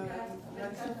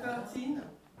 Matthew 13,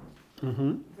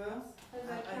 mhm, verse,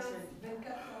 I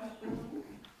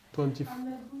 20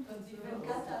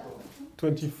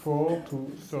 24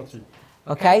 to 30.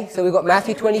 Okay, so we've got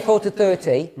Matthew 24 to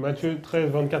 30, Matthieu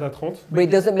 13, 24 à 30. but it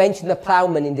doesn't mention the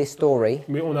plowman in this story.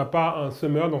 Mais on n'a pas un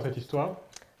semeur dans cette histoire.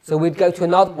 So we'd go to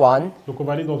another one, Donc on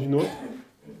va aller dans une autre.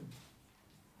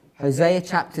 Hosea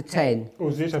chapter 10.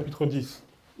 Osée chapitre 10.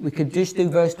 We could just do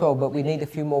verse 12, but we need a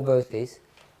few more verses.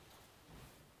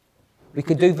 We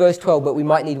could do verse 12, but we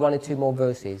might need one or two more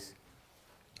verses.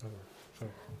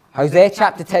 Hosea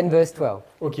chapter 10, verse 12.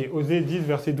 Ok, Osée 10,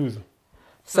 verset 12.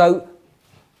 So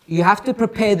you have to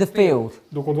prepare the field.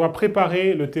 Donc on doit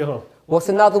préparer le terrain. What's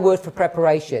another word for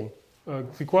preparation?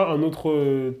 C'est quoi un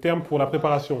autre terme pour la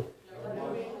préparation?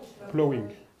 Plowing.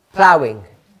 Plowing.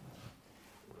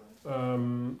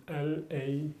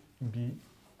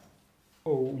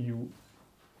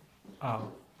 L-A-B-O-U-R.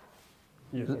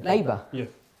 Yes. Labour. Yes.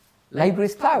 Labour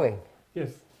is plowing. Yes.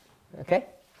 Okay?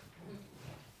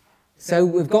 So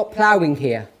we've got plowing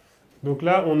here. Donc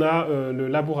là, on a le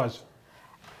labourage.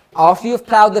 After you've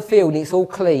ploughed the field and it's all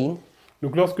clean,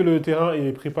 Donc lorsque le terrain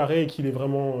est préparé et qu'il est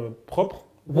vraiment propre,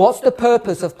 what's the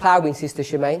purpose of ploughing, Sister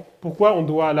Shemaine? pourquoi on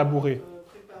doit labourer?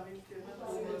 préparer le terrain,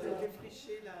 c'est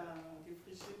défricher,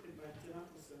 préparer le terrain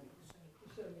pour semer.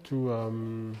 To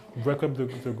break up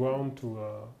the ground,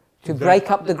 To break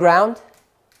up the ground?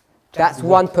 That's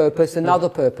one purpose. Another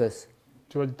purpose.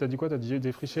 Tu as dit quoi? Tu as dit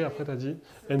défricher, après tu as dit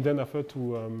and then after to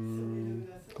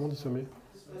comment on dit semer?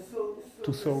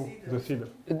 To sow the seed.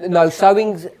 No,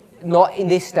 sowing's not in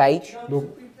this stage. Donc,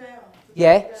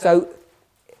 Yeah, so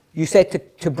you said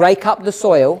to break up the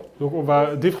soil, donc on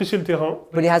va défricher le terrain.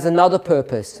 but it has another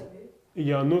purpose. Et il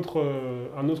y a un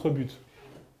autre but.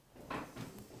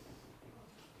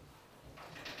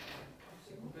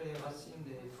 C'est couper les racines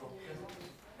des forts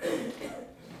présentes.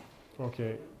 Ok.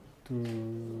 To...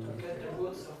 Cut the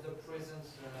roots of the present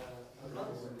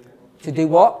plants. To do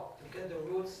what? To cut the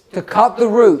roots To cut the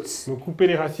roots. Donc couper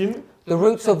les racines. The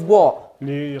roots of what?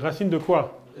 Les racines de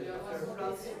quoi?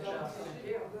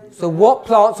 So what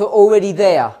plants are already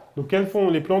there? Donc quelles sont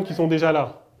les plantes qui sont déjà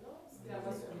là?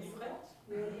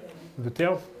 The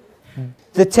tares.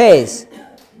 The tares. S'il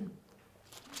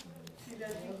a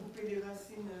dit couper les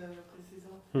racines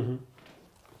précédentes.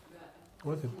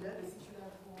 Ouais, c'est...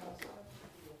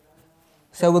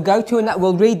 So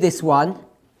we'll read this one.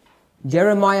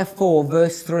 Jeremiah 4,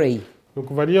 verse 3. Donc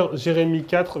on va lire Jérémie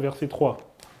 4, verset 3.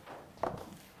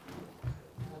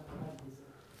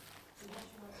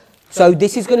 So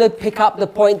this is going to pick up the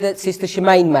point that Sister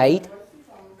Shemaine made,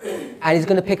 and it's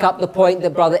going to pick up the point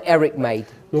that Brother Eric made.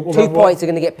 Donc on Two va voir, points are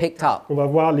going to get picked up. on va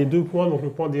voir les deux points, donc le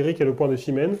point d'Éric et le point de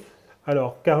Chimène.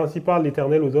 Alors, car ainsi parle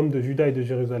l'Éternel aux hommes de Juda et de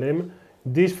Jérusalem,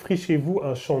 défrichez-vous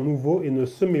un champ nouveau et ne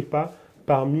semez pas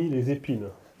parmi les épines.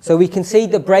 So we can see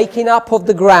the breaking up of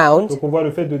the ground, Donc on voit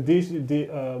le fait de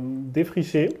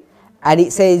défricher. and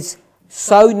it says,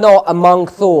 sow not among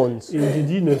thorns. Et il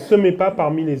dit ne semez pas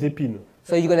parmi les épines.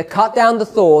 So you're going to cut down the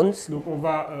thorns, Donc on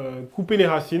va couper les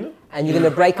racines, and you're going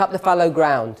to break up the fallow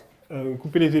ground.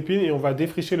 couper les épines et on va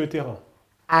défricher le terrain.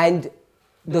 And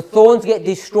the thorns get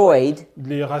destroyed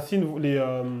Les racines, les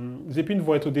épines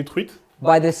vont être détruites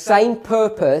by the same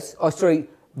purpose, or sorry,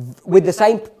 with the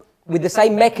same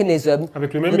mechanism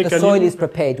avec le même that the soil is mécanisme,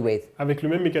 prepared with. avec le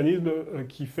même mécanisme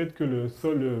qui fait que le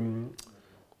sol,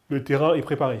 le terrain est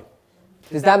préparé.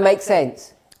 Does that make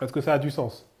sense? Est-ce que ça a du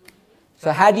sens? So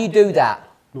how do you do that?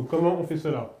 Donc comment on fait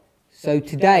cela? So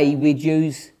today we'd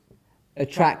use a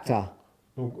tractor.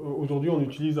 Donc aujourd'hui on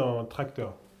utilise un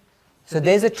tracteur. So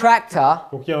there's a tractor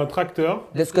Donc il y a un tracteur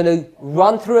that's going to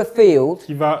run through a field,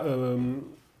 qui va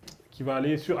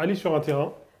aller sur un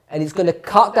terrain. and it's going to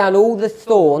cut down all the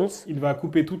thorns Il va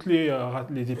couper toutes les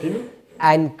épines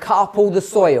and cut up all the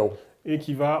soil. et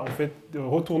qui va en fait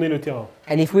retourner le terrain.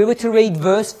 And if we were to read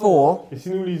verse 4, Et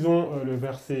si nous lisons le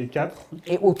verset 4,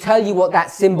 it will tell you what that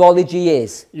symbology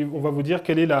is. on va vous dire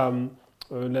quelle est la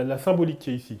symbolique qui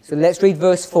est ici. So let's read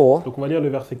verse 4. Donc on va lire le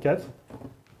verset 4.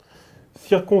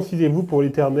 Circoncisez-vous pour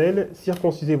l'Éternel,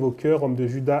 circoncisez vos cœurs, hommes de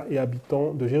Juda et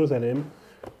habitants de Jérusalem,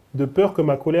 de peur que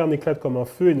ma colère n'éclate comme un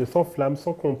feu et ne s'enflamme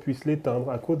sans qu'on puisse l'éteindre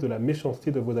à cause de la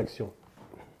méchanceté de vos actions.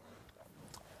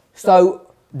 So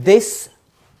this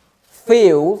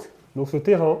field, Donc ce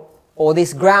terrain, or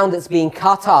this ground that's being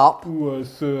cut up, ou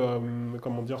ce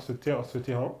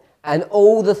terrain, and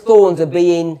all the thorns are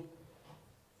being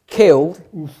killed,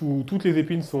 où toutes les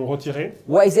épines sont retirées,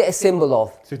 what is it a symbol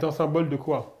of? c'est un symbole de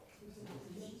quoi?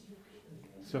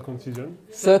 Circoncision.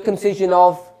 Circumcision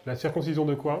of La circoncision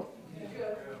de quoi?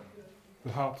 The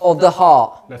heart. of the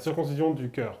heart. La circoncision du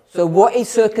cœur. So what is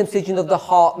circumcision of the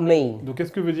heart mean? Donc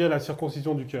qu'est-ce que veut dire la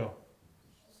circoncision du cœur?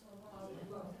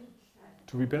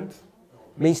 To repent,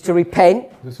 Means to repent,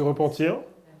 de se repentir,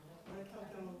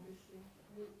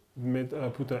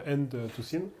 put an end to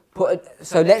sin.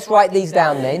 so let's write these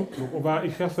down then. Donc on va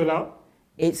écrire cela,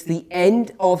 It's the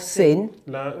end of sin,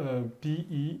 la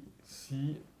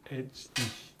P-I-C-H-E.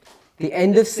 the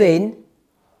end of sin,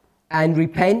 and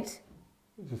repent.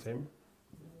 The same.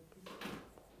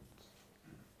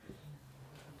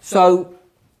 So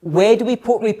where do we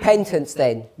put repentance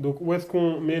then? Donc où est-ce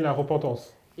qu'on met la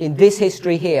repentance? In this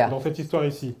history here. Dans cette histoire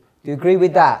ici. Do you agree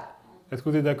with that? Est-ce que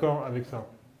vous êtes d'accord avec ça?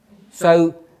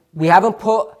 So we haven't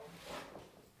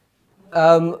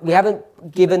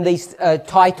given these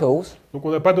titles, Donc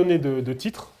on n'a pas donné de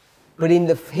titre, but in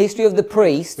the history of the mais dans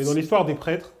priests, l'histoire des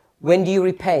prêtres, when do you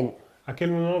repent? à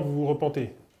quel moment vous vous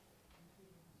repentez?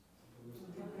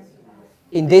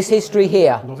 In this history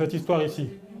here, Dans cette histoire ici.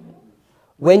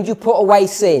 when do you put away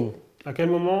sin? À quel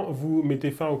moment vous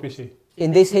mettez fin au péché?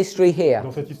 In this history here.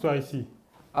 Dans cette histoire ici.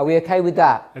 Are we okay with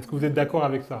that? Est-ce que vous êtes d'accord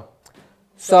avec ça?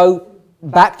 So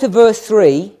back to verse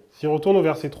 3, Si on retourne au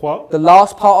verset 3, the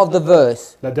last part of the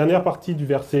verse. la dernière partie du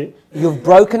verset, You've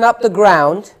broken up the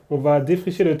ground, on va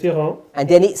défricher le terrain and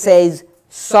then it says,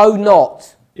 sow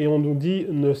not. et on nous dit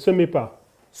ne semez pas.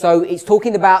 So it's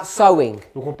talking about sowing.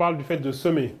 Donc on parle du fait de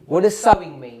semer. What does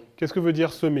sowing mean? Qu'est-ce que veut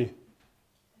dire semer?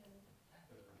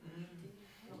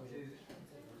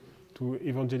 To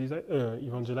evangelize?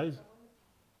 Evangelize?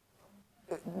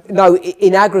 No,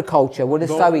 in agriculture, what does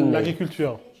Dans sowing mean?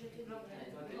 l'agriculture.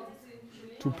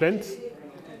 To plant.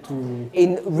 To,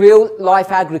 In real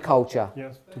life agriculture.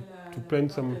 yes, to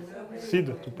plant some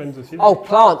seed. To plant the seed. Oh,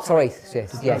 plant, sorry.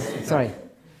 Yes, sorry.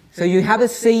 So you have a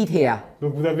seed here,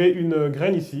 Donc vous avez une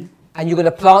graine ici. and you're going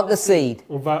to plant the seed.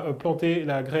 On va planter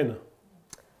la graine.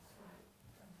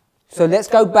 So let's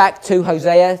go back to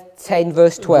Hosea 10,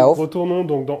 verse 12. Retournons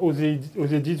donc dans Osée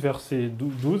 10, verset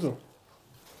 12.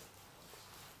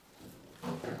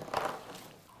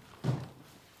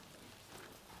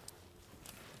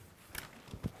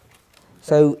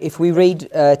 So if we read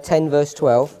 10, verse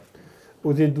 12.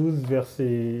 Osée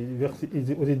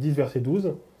 10, verset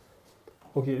 12.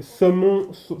 Ok.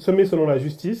 Semez selon la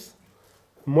justice,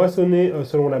 moissonnez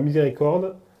selon la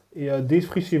miséricorde, et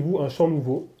défrichez-vous un champ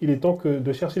nouveau. Il est temps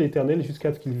de chercher l'Éternel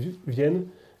jusqu'à ce qu'il vienne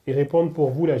et répande pour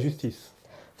vous la justice.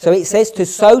 So it says to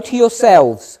sow to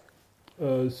yourselves.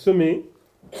 Semer.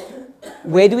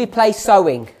 Where do we place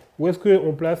sowing? Où est-ce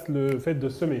qu'on place le fait de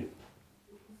semer?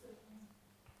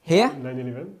 Here?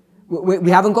 9/11.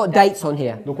 We haven't got dates on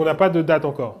here. Donc on n'a pas de date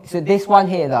encore. So this one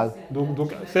here, though.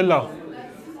 Donc celle-là.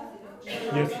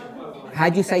 Yes. How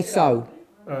do you say sow?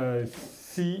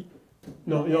 Si.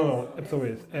 Non,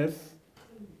 sorry.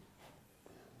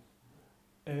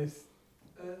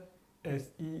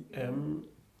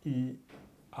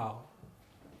 S-I-M-I-R.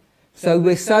 So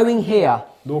we're sowing here.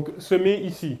 Donc semer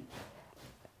ici.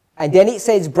 And then it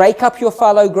says break up your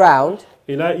fallow ground.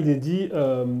 Et là il est dit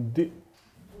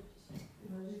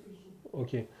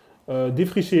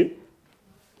défricher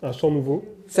un champ nouveau.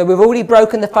 So we've already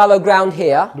broken the fallow ground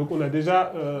here. Donc on a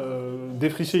déjà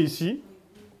défriché ici.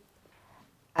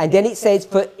 And then it says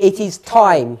for it is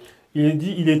time. Il est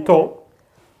dit il est temps.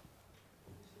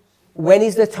 When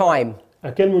is the time?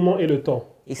 À quel moment est le temps?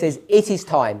 It says it is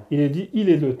time. Il est dit il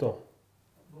est le temps.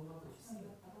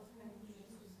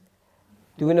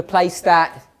 Do we want to place that?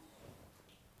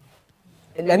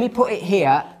 Let me put it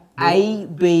here. A,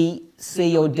 B,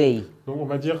 C or D. Donc on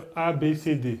va dire A, B,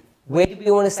 C, D. Where do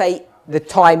we want to say the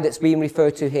time that's being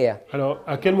referred to here? Alors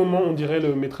à quel moment on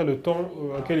mettrait le temps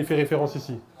auquel il fait référence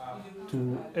ici? To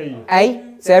A. A?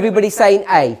 So everybody's saying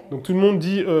A. Donc tout le monde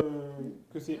dit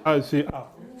que c'est A.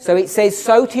 So it says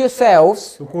sow to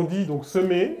yourselves, Donc on dit donc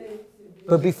semer,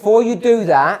 but before you do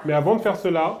that, mais avant de faire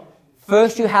cela,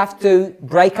 first you have to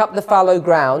break up the fallow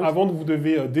ground. avant vous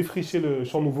devez défricher le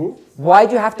champ nouveau. Why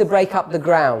do you have to break up the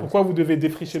ground? Pourquoi vous devez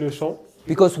défricher le champ?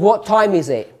 Because what time is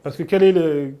it? Parce que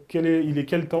il est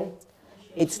quel temps?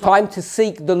 It's time to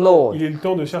seek the Lord. Il est le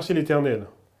temps de chercher l'Éternel.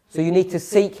 So you need to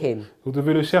seek him. Vous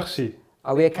devez le chercher.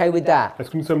 Are we okay with that?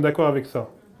 Est-ce que nous sommes d'accord avec ça?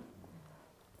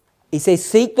 It says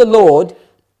seek the Lord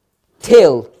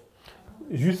till.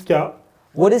 Jusqu'à.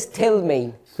 What does till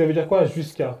mean? Ça veut dire quoi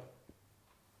jusqu'à?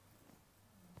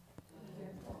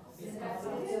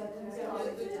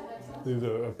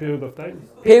 A period of time.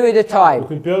 Period of time.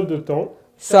 Donc une période de temps.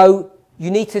 So you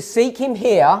need to seek him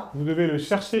here. Vous devez le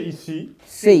chercher ici.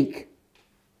 Seek.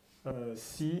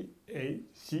 C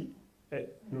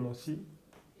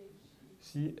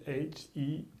H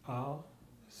E R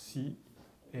C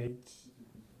H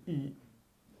E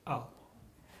R.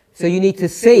 So you need to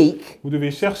seek Vous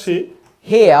devez chercher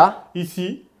here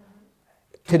ici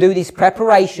to do this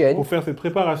preparation pour faire cette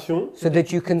préparation so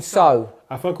that you can sow.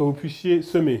 afin que vous puissiez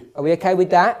semer. Are we okay with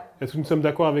that? Est-ce que nous sommes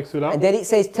d'accord avec cela? And then it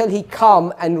says till he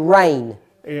come and rain.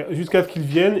 Et jusqu'à ce qu'il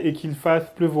vienne et qu'il fasse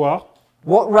pleuvoir.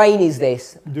 What rain is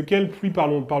this? De quelle pluie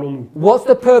parlons-nous? What's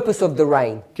the purpose of the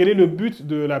rain? Quel est le but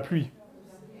de la pluie?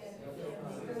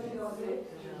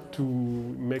 To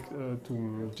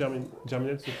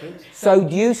germinate the plants. So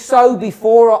do you sow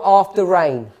before or after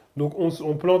rain? Donc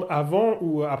on plante avant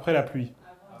ou après la pluie?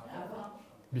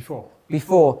 Before.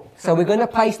 Before. So we're going to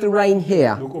place the rain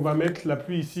here. Donc on va mettre la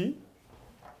pluie ici.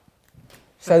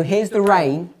 So here's the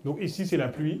rain. Donc ici c'est la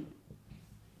pluie.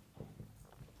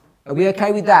 Are we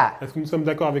okay with that? Est-ce que nous sommes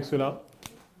d'accord avec cela?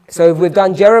 So we've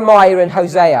done Jeremiah and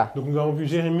Hosea. Donc nous avons vu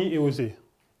Jérémie et Osée.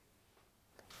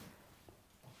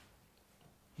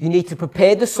 You need to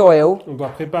prepare the soil On doit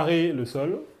préparer le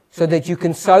sol so that you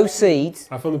can sow seeds.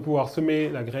 afin de pouvoir semer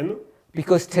la graine.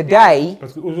 Because today,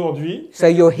 Parce qu'aujourd'hui, so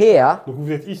you're here, donc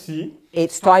vous êtes ici,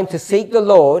 it's time to seek the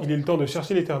Lord. il est le temps de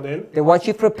chercher l'Éternel Then once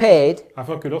you've prepared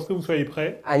afin que lorsque vous soyez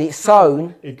prêts and it's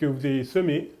sown, et que vous ayez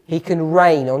semé, he can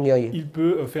rain on you. il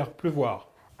peut faire pleuvoir.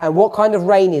 And what kind of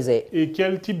rain is it? Et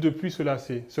quel type de pluie cela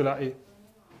est?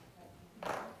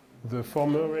 The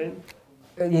former rain?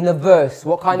 In the verse,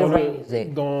 what kind of rain is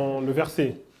it? Dans le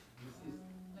verset.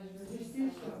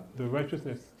 The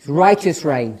righteousness. It's righteous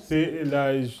rain. C'est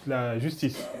la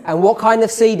justice. And what kind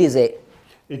of seed is it?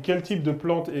 Et quel type de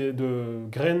plante et de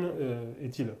graines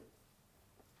est-il?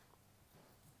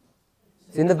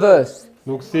 It's in the verse.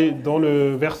 Donc c'est dans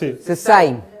le verset. It's the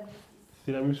same.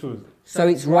 C'est la même chose. So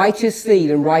it's righteous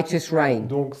seed and righteous rain.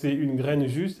 Donc c'est une graine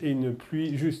juste et une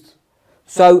pluie juste.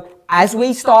 So as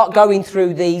we start going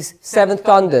through these 7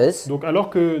 thunders Donc alors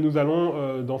que nous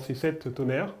allons dans ces 7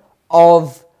 tonnerres,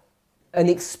 of an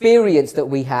experience that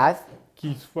we have,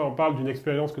 qui soit on parle d'une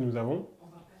expérience que nous avons,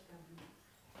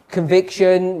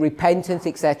 conviction, repentance,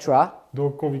 etc.,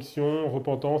 donc conviction,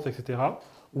 repentance, etc.,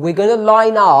 we're going to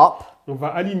line up on va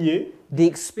aligner the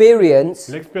experience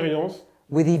l'expérience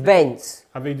with events,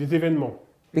 avec des événements.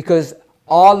 because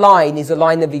our line is a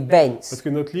line of events. Parce que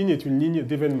notre ligne est une ligne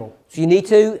d'événements. So you need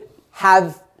to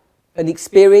have an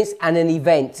experience and an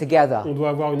event together. On doit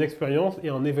avoir une expérience et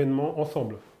un événement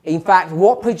ensemble. In fact,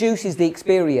 what produces the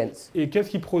experience? Et qu'est-ce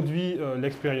qui produit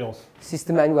l'expérience?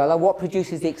 Sister Manuela, what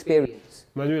produces the experience?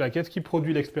 Manuela, qu'est-ce qui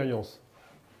produit l'expérience?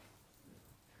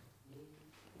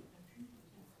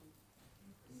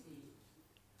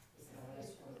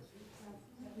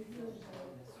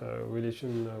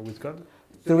 Relation with God.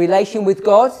 The relation with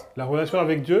God? La relation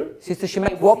avec Dieu, Sister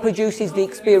Shemaine, what produces the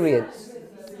experience?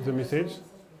 the message,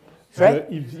 Sorry?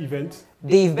 the event,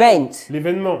 The event.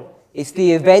 l'événement. It's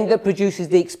the event that produces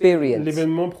the experience.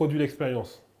 L'événement produit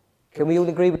l'expérience. Can we all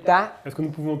agree with that? Est-ce que nous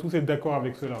pouvons tous être d'accord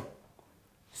avec cela?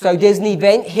 So there's an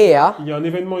event here, Il y a un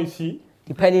événement ici,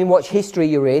 depending on what history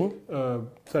you're in,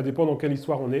 ça dépend dans quelle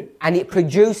histoire on est. and it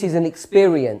produces an Il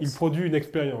experience. produit une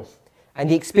expérience. And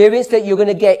the experience that you're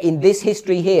going to get in this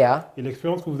history here Et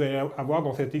l'expérience que vous allez avoir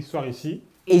dans cette histoire ici,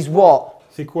 is what?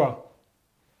 c'est quoi?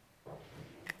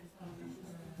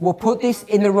 We'll put this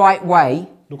in the right way.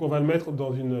 Donc on va le mettre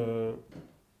dans une...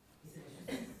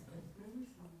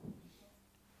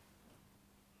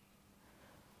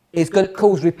 It's going to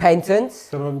cause repentance,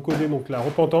 ça va vous causer donc la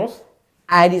repentance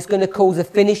and it's going to cause a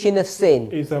finishing of sin.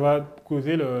 et ça va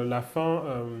causer la fin,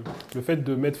 le fait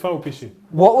de mettre fin au péché.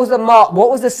 What was the mark? What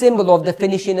was the symbol of the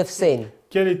finishing of sin?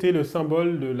 Quel était le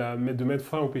symbole de mettre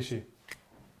fin au péché?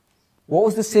 What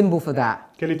was the symbol for that?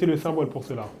 Quel était le symbole pour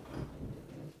cela?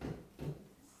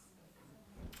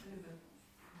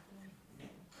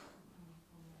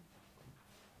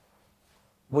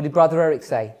 What did Brother Eric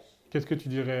say? Qu'est-ce que tu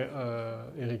dirais,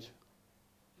 Eric?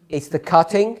 It's the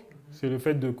cutting C'est le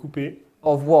fait de couper.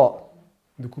 of what?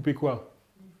 De couper quoi?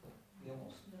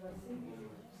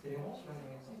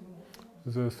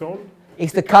 The thorn?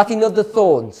 It's the cutting of the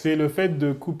thorns, C'est le fait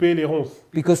de couper les ronces.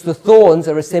 because the thorns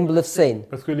are a symbol of sin.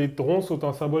 Parce que les ronces sont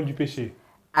un symbole du péché.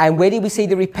 And where did we see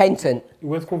the repentant?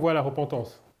 Où est-ce qu'on voit la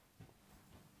repentance?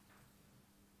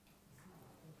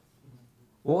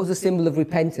 What was the symbol of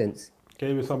repentance?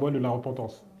 Quel est le symbole de la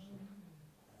repentance?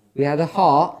 We had a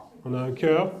heart, On a un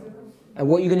cœur. and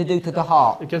what are you going to do to the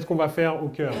heart? Et qu'est-ce qu'on va faire au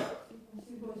cœur?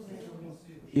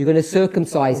 You're going to On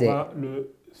circumcise it, va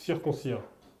le circoncire.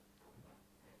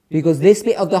 because this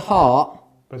bit of the heart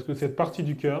Parce que cette partie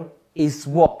du cœur, is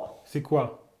what? c'est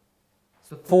quoi? It's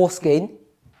the foreskin,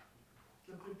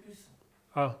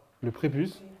 Ah, le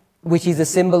prépuce, which is a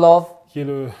symbol of qui est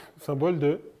le symbole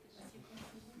de...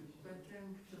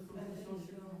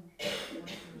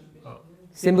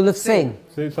 sin.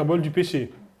 C'est le symbole du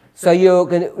péché. So you're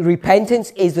going to,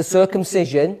 repentance is the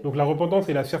circumcision, Donc la repentance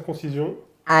est la circoncision.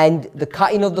 and the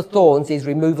cutting of the thorns is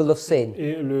removal of sin.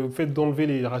 Et le fait d'enlever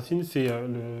les racines, c'est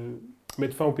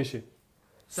mettre fin au péché.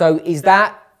 So is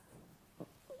that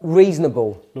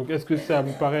reasonable? Donc est-ce que ça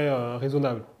vous paraît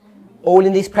raisonnable? All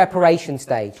in this preparation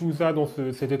stage. Tout ça dans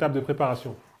cette étape de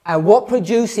préparation. And what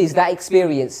produces that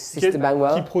experience, Sister Qui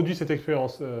Manuel? produit cette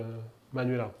expérience,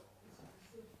 Manuela?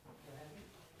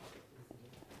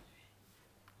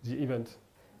 The event.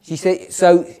 She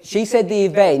said the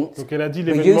event, Donc elle a dit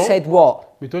but you l'événement, said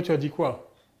what? mais toi tu as dit quoi?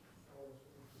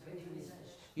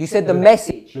 You said the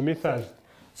message. Le message.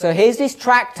 So here's this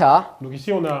tractor, Donc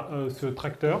ici on a ce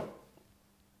tracteur.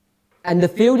 and the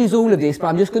field is all of this, but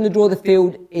I'm just going to draw the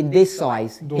field in this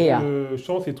size, Donc here. le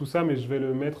champ c'est tout ça, mais je vais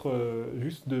le mettre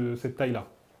juste de cette taille-là.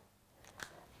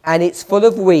 And it's full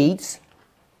of weeds,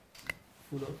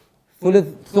 Full of. full of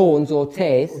thorns or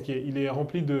tares, Ok, il est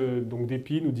rempli donc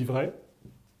d'épines ou d'ivraies.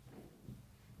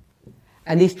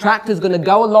 and this tractor's going to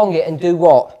go along it and do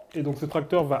what? Et donc ce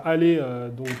tracteur va aller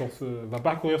va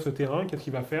parcourir ce terrain. Qu'est-ce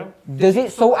qu'il va faire? Does it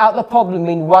sort out the problem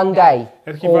in one day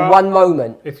Est-ce qu'il or va- one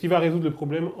moment Est-ce qu'il va résoudre le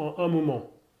problème en un moment,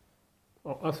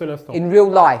 en un seul instant, in real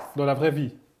life? dans la vraie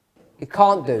vie? It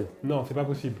can't do. Non, c'est pas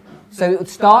possible. So it would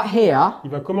start here,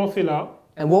 Il va commencer là,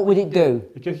 and what would it do?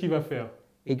 et qu'est-ce qu'il va faire?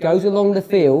 It goes along the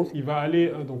field, Il va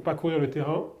aller donc parcourir le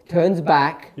terrain, turns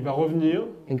back, il va revenir,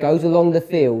 and goes along the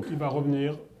field. il va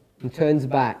revenir, and turns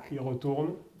back. il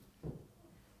retourne.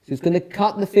 So it's going to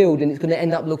cut the field and it's going to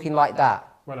end up looking like that.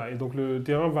 Voilà, et donc le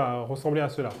terrain va ressembler à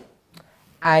cela.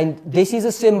 And this is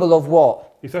a symbol of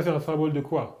what? Et ça, c'est un symbole de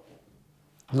quoi?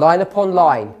 Line upon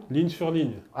line. Ligne sur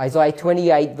ligne. Isaiah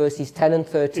 28 verses 10 and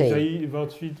 13. Ésaïe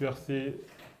 28, versets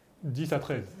 10 à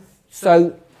 13.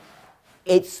 So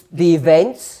it's the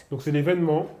events, Donc c'est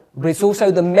l'événement, but it's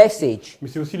also the message. mais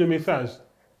c'est aussi le message.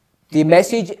 The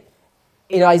message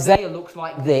in Isaiah looks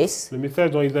like this, Le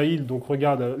message dans Ésaïe, donc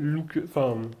regarde,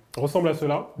 ressemble à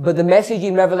cela. but the message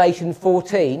in Revelation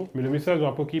 14, Mais le message dans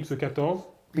Apocalypse 14,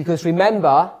 because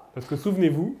remember, parce que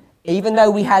souvenez-vous, even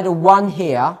though we had a 1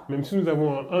 here, même si nous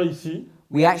avons un 1 ici,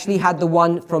 we actually had the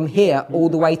 1 from here all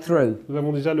the way through. nous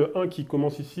avons déjà le 1 qui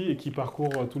commence ici et qui parcourt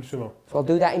tout le chemin. So I'll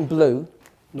do that in blue.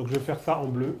 Donc je vais faire ça en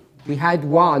bleu. We had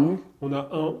 1 On a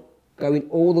 1 going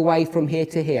all the way from here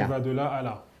to qui here, va de là à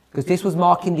là. because this was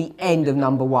marking the end of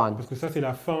number 1. Parce que ça, c'est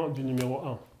la fin du numéro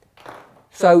 1.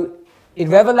 So in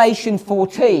Revelation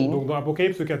 14, Donc dans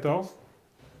Apocalypse 14,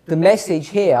 the message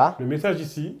here le message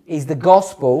ici, is the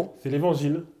gospel, c'est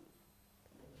l'évangile.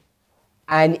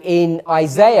 and in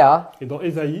Isaiah, Et dans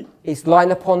Ésaïe, it's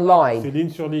line upon line. c'est ligne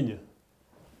sur ligne.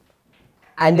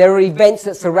 And there are events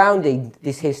that surrounding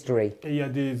this history. Et il y a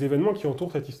des événements qui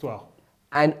entourent cette histoire.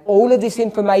 And all of this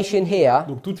information here,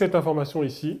 Donc toute cette information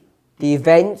ici, the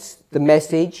events, the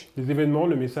message, les événements,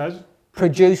 le message,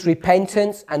 produce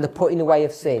repentance and the putting away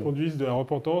of sin. produisent de la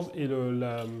repentance et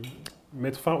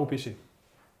mettre fin au péché.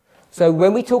 So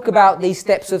when we talk about these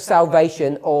steps of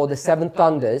salvation or the 7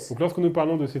 thunders, Donc lorsque nous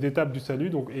parlons de cette étape du salut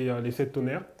et les 7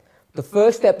 tonnerres, the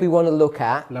first step we want to look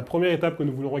at la première étape que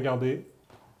nous voulons regarder,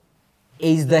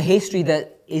 is the history that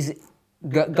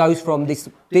goes from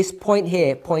this point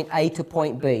here, point A to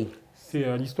point B.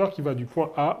 c'est l'histoire qui va du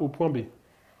point A au point B.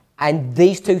 And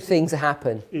these two things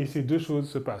happen. Et ces deux choses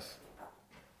se passent.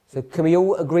 So can we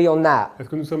all agree on that? Est-ce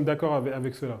que nous sommes d'accord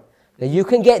avec cela? Now you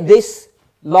can get this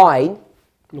line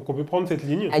Donc on peut prendre cette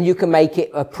ligne, and you can make it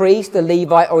a priest, a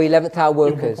Levite, or 11th hour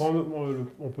et workers.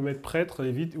 on peut mettre prêtre,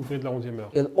 lévite, ouvrier de la 11e heure.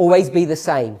 It'll always be the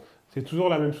same. C'est toujours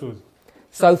la même chose.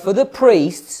 So for the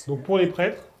priests, Donc pour les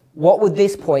prêtres, what would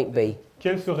this point be?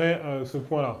 quel serait ce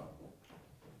point-là?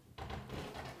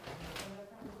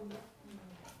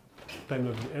 Time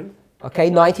of the end. Okay,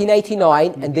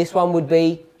 1989, and this one would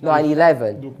be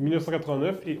 9/11. Donc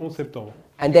 1989 et 11 septembre.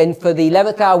 And then for the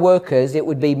 11th hour workers, it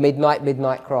would be midnight,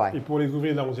 midnight cry. Et pour les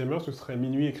ouvriers de la 11e heure, ce serait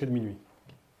minuit et cri de minuit.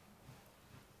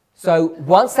 So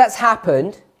once that's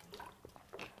happened,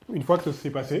 Une fois que ça s'est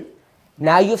passé,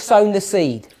 now you've sown the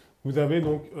seed. vous avez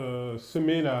donc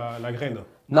semé la graine.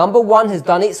 Number 1 has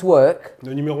done its work,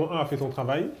 Le numéro 1 a fait son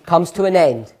travail, comes to an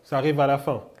end. ça arrive à la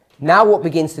fin. Now what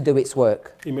begins to do its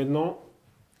work? Et maintenant,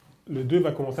 le 2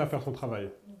 va commencer à faire son travail.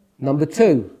 Number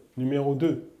 2. Numéro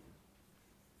 2.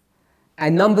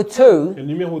 And number 2, Et le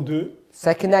numéro 2,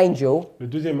 second angel, le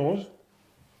deuxième ange,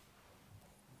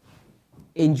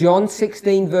 in John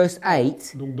 16 verse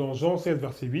 8, donc dans Jean 16,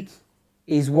 verset 8,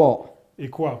 is what? et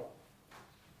quoi?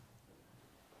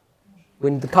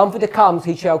 When the Comforter comes,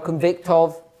 he shall convict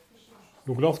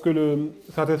Donc lorsque le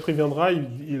Saint-Esprit viendra,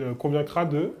 il convaincra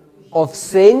de of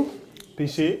sin.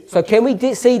 péché. So can we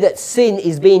see that sin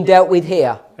is being dealt with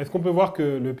here? Est-ce qu'on peut voir que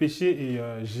le péché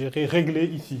est géré, réglé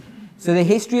ici? So the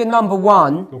history of number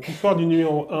 1 Donc l'histoire du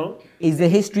numéro 1, is the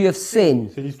history of sin,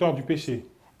 c'est l'histoire du péché.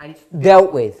 and it's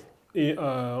dealt with. Et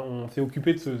on s'est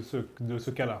occupé de ce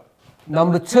cas-là.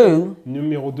 Number 2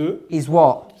 Numéro 2, is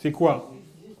what? c'est quoi?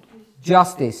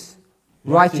 Justice,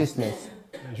 righteousness.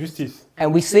 La justice.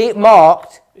 And we see it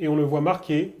marked Et on le voit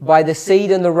marqué by the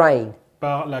seed and the rain.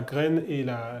 par la graine et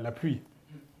la pluie.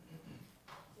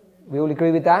 We all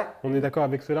agree with that? On est d'accord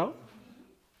avec cela?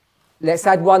 Let's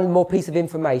add one more piece of On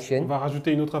information. va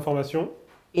rajouter une autre information.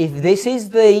 If this is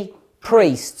the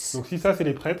priests, Donc si ça c'est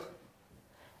les prêtres,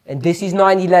 and this is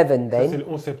 9/11 ça c'est then, le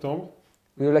 11 septembre,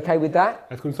 we all okay with that?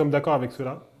 est-ce que nous sommes d'accord avec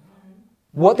cela?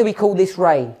 What do we call this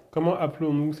rain? Comment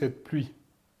appelons-nous cette pluie?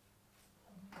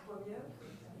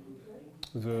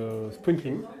 The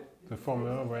sprinkling, the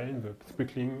former rain, the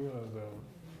sprinkling,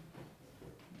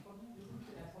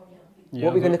 What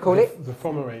are we gonna call it? The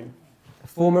former rain.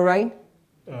 Former rain?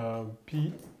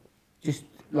 P, Just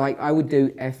like I would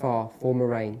do FR, former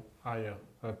rain. yeah,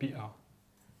 PR.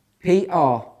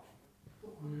 PR,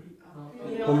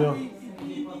 Combien?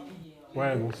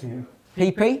 Ouais, donc c'est...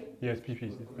 PP, Yes, PP,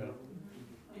 c'est super.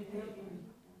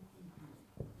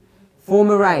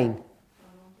 former rain.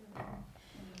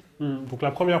 Donc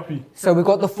la première pluie. So we've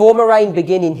got the former rain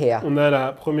beginning here, On a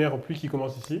la première pluie qui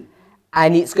commence ici.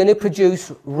 and it's going to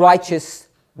produce righteous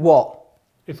what?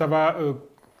 Et ça va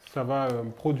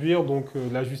produire donc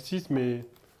la justice, mais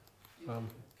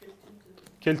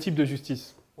Quel type de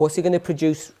justice? What's it going to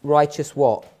produce? Righteous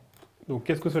what? Donc,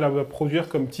 qu'est-ce que cela va produire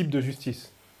comme type de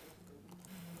justice?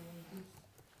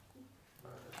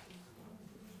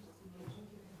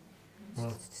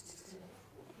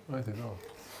 Ouais, c'est ça.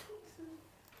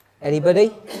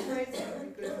 Anybody?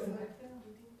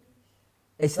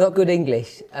 It's not good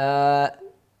English.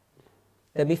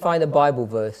 Let me find a Bible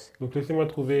verse. Donc, laissez-moi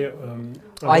trouver...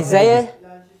 Isaiah.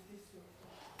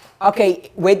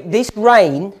 Okay, with this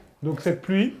rain, Donc, cette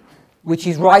pluie, which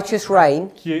is righteous rain,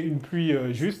 qui est une pluie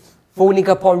juste, falling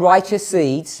upon righteous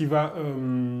seeds, qui va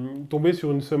tomber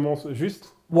sur une semence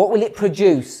juste, what will it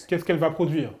produce? qu'est-ce qu'elle va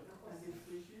produire?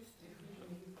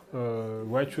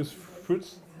 Righteous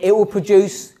fruits. It will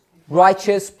produce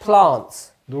righteous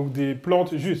plants. Donc, des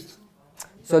plantes justes.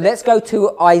 So let's go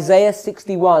to Isaiah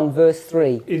 61, verse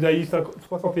 3. Ésaïe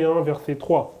 61, verset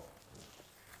 3.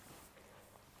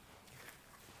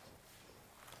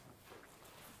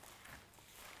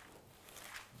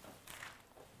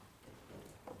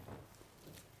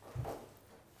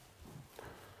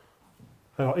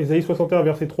 Alors, Ésaïe 61,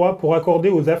 verset 3, pour accorder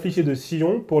aux affligés de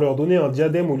Sion, pour leur donner un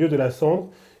diadème au lieu de la cendre,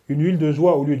 une huile de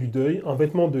joie au lieu du deuil, un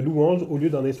vêtement de louange au lieu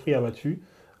d'un esprit abattu,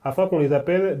 afin qu'on les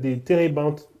appelle des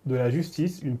térébintes de la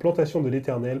justice, une plantation de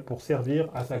l'Éternel pour servir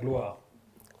à sa gloire.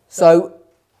 So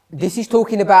this is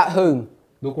talking about whom?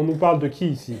 Donc, on nous parle de qui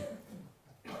ici?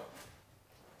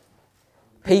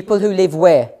 People who live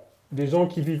where? Des gens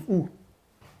qui vivent où?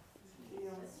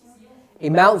 In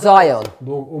Mount Zion.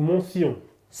 Donc, au mont Sion.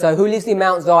 So who lives in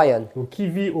Mount Zion? Donc, qui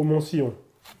vit au mont Sion?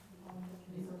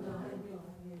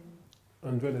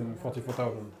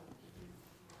 144,000.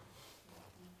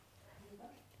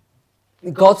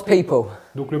 God's people.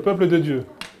 Donc, le peuple de Dieu.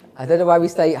 I don't know why we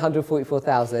say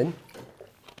 144,000.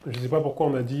 Je ne sais pas pourquoi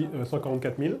on a dit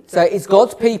 144 000. So it's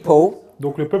God's people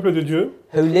Donc, le peuple de Dieu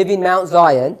who live in Mount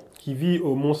Zion. qui vit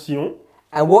au mont Sion.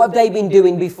 And what have they been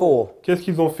doing before? Qu'est-ce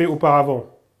qu'ils ont fait auparavant?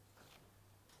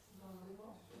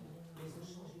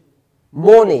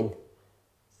 Mourning.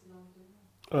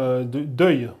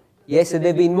 Deuil. Yes, so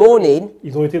they've been mourning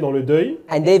Ils ont été dans le deuil.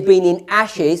 and they've been in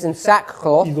ashes and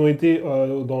sackcloth Ils ont été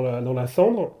dans la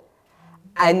cendre.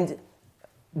 and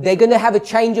they're going to have a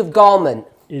change of garment.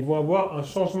 Et ils vont avoir un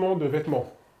changement de vêtements.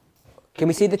 Can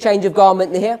we see the change of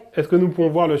garment here? Est-ce que nous pouvons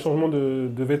voir le changement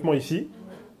de vêtements ici?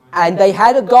 And they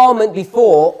had a garment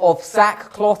before of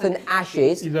sackcloth and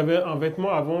ashes. Ils avaient un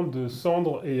vêtement avant de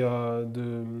cendre et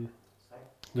de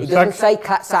It doesn't sac.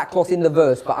 say sackcloth in the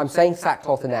verse, but I'm saying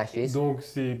sackcloth and ashes. Donc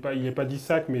il n'y a pas dit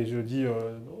sac, mais je dis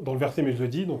dans le verset, mais je le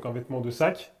dis, donc un vêtement de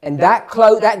sac. And that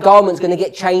garment's going to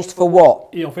get changed for what?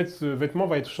 Et en fait, ce vêtement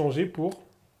va être changé pour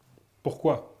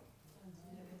pourquoi?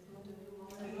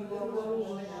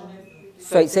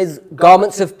 So it says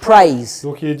garments of praise.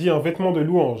 Donc il est dit un vêtement de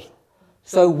louange.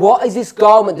 So what is this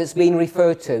garment that's being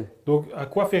referred to? Donc à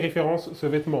quoi fait référence ce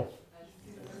vêtement?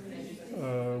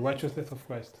 Righteousness of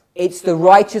Christ. It's the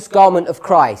righteous garment of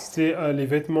Christ. C'est les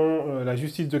vêtements, la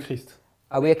justice de Christ.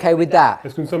 Are we okay with that?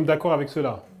 Est-ce que nous sommes d'accord avec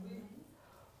cela?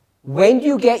 When do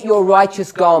you get your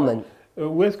righteous garment?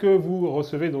 Où est-ce que vous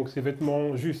recevez donc ces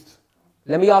vêtements justes?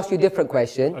 Let me ask you a different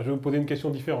question. Je vais vous poser une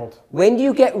question différente. When do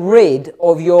you get rid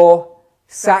of your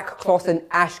sackcloth and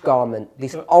ash garment,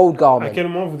 this old À garment? quel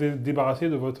moment vous êtes débarrassé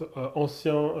de votre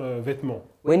ancien vêtement?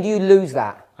 When do you lose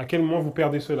that? À quel moment vous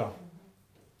perdez cela?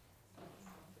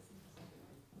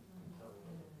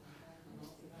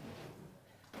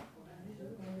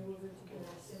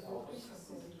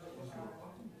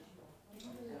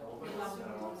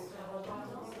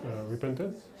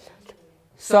 Repentance.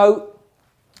 So,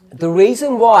 the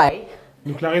reason why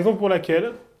Donc la raison pour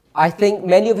laquelle I think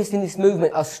many of us in this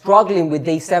movement are struggling with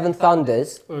these seven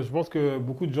thunders je pense que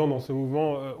beaucoup de gens dans ce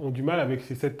mouvement ont du mal avec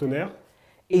ces 7 tonnerres,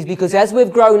 is because as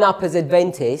we've grown up as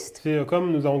Adventists c'est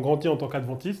comme nous avons grandi en tant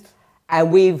qu'adventistes,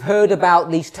 and we've heard about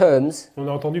these terms, on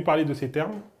a entendu parler de ces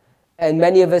termes, and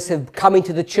many of us have come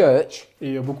into the church,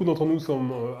 et beaucoup d'entre nous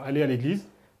sommes allés à l'église,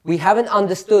 we haven't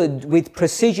understood with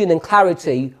precision and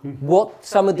clarity what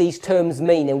some of these terms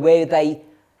mean and where they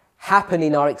happen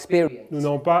in our experience. nous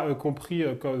n'avons pas compris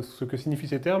ce que signifient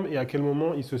ces termes et à quel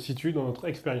moment ils se situent dans notre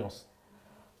expérience.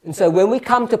 And so when we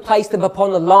come to place them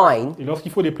upon a line, Et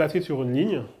lorsqu'il faut les placer sur une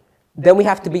ligne, then we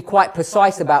have to be quite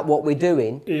precise about what we're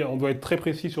doing et on doit être très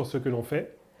précis sur ce que l'on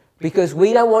fait, because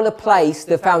we don't want to place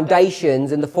the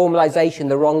foundations and the formalization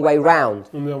the wrong way round.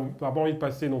 on n'a pas envie de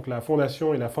passer donc la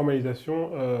fondation et la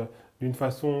formalisation d'une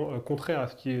façon contraire à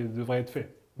ce qui devrait être fait.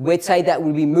 We'd say that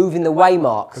we'd be moving the Parce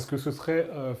waymarks. que ce serait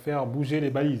faire bouger les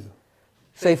balises.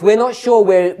 So if we're not sure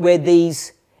where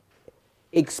these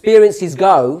experiences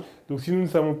go, Donc si nous ne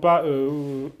savons pas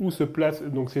où se placent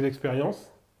donc ces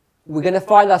expériences, we're going to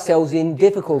find ourselves in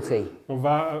difficulty. on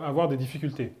va avoir des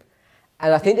difficultés.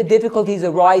 And I think the difficulties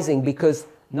are rising because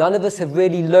none of us have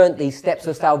really learnt these steps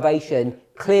of salvation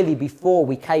clearly before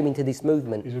we came into this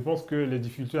movement. Et je pense que les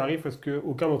difficultés arrivent parce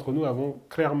qu'aucun d'entre nous avons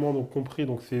clairement donc compris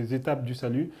donc, ces étapes du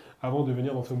salut avant de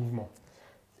venir dans ce mouvement.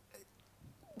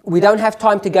 We don't have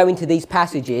time to go into these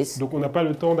passages, Donc on n'a pas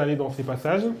le temps d'aller dans ces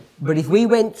passages. but if we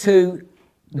went to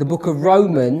the book of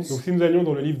Romans, Donc si nous allions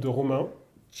dans le livre de Romains,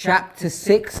 chapter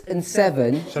 6 and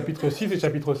 7, chapitre 6 et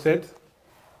chapitre 7,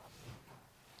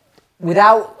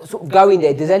 without sort of going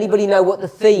there, does anybody know what the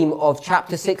theme of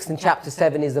chapter 6 and chapter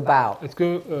 7 is about? est-ce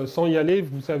que sans y aller,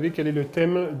 vous savez quel est le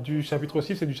thème du chapitre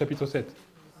 6 et du chapitre 7?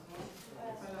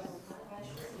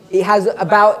 It has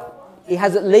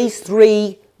at least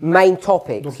 3 main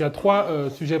topics. Donc il y a 3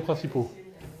 sujets principaux.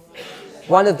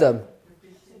 One of them,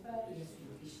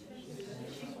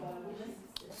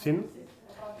 Sin,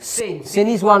 sin. Sin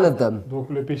is one of them. donc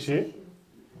le péché.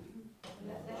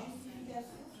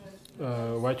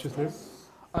 Righteousness.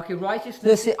 Okay,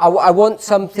 righteousness. I want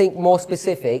something more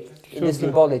specific in the Chose de-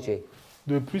 symbology.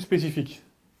 De plus spécifique.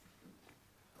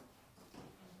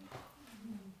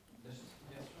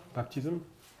 Baptism.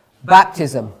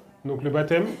 Baptism. Donc le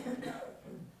baptême.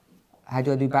 How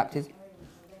do I do baptism?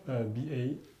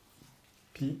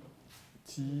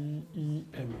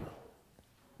 B-A-P-T-I-M.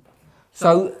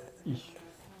 So I.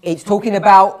 it's talking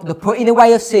about the putting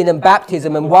away of sin and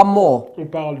baptism and one more, On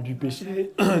parle du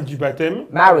péché, du baptême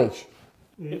marriage.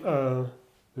 et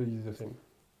the same.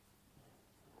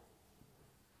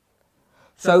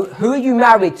 So who are you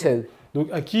married to Donc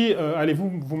à qui allez-vous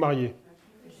vous marier?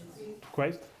 To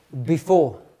Christ.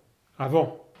 before?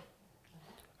 Avant.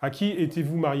 À qui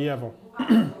étiez-vous marié avant?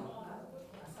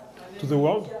 To the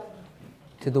world.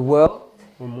 To the world,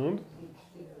 Au monde.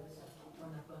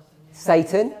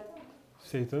 Satan.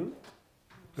 Satan.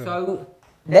 So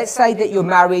let's say that you're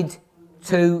married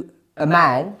to a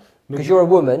man because Donc- you're a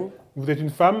woman, Vous êtes une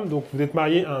femme, donc vous êtes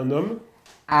marié à un homme.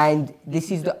 and this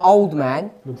is the old man,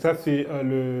 Donc ça c'est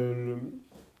le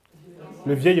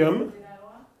vieil homme.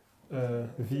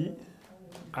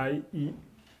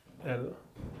 V-I-E-L.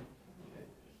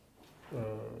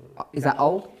 is that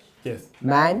old? Yes.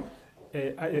 Man,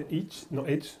 H, non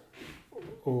H.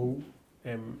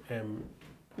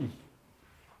 O-M-M-I.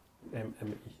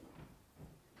 M-M-I.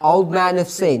 old man of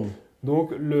sin.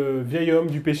 Donc le vieil homme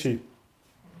du péché.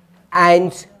 And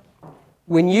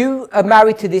when you are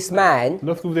married to this man,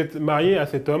 Lorsque vous êtes marié à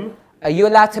cet homme, are you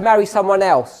allowed to marry someone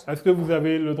else? est-ce que vous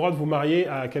avez le droit de vous marier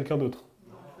à quelqu'un d'autre?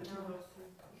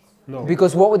 Non.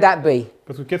 Because what would that be?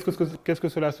 Parce que qu'est-ce que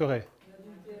cela serait?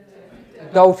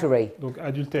 Adultery. Donc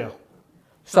adultère.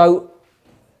 So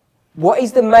what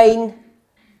is the main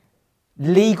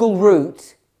legal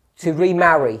route to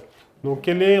remarry? Donc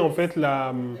quelle est en fait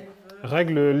la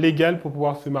règle légale pour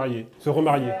pouvoir se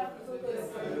remarier?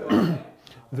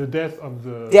 The death of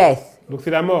the... Death. Donc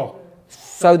c'est la mort.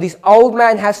 So this old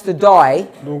man has to die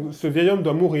Donc ce vieil homme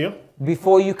doit mourir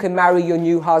before you can marry your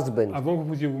new husband. avant que vous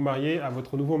puissiez vous marier à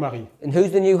votre nouveau mari. And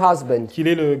who's the new husband? Qui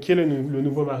est le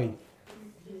nouveau mari?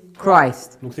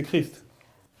 Christ. Donc c'est Christ.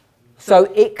 So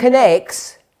it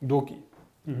connects Donc,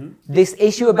 this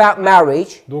issue about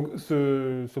marriage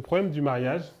ce problème du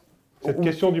mariage, cette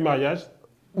question du mariage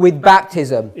with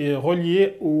baptism. est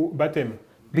relié au baptême.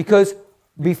 Because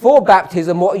before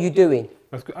baptism, what are you doing?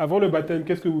 Parce qu'avant le baptême,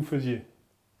 qu'est-ce que vous faisiez?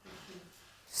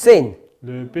 Sin.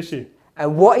 Le péché.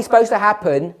 And what is supposed to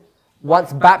happen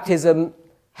once baptism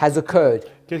has occurred?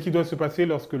 Qu'est-ce qui doit se passer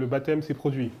lorsque le baptême s'est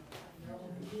produit?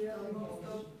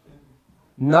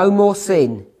 No more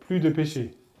sin. Plus de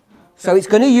péché. So it's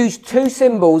going to use 2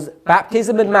 symbols,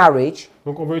 baptism and marriage.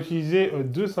 Donc on va utiliser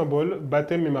 2 symboles,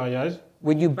 baptême et mariage.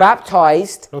 When you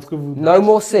baptized, Lorsque vous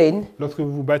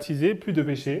vous baptisez, plus de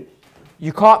péché.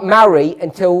 you can't marry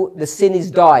until the sin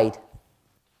is died.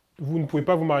 Vous ne pouvez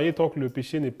pas vous marier tant que le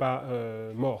péché n'est pas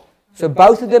mort. So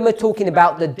both of them are talking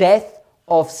about the death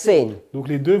of sin. Donc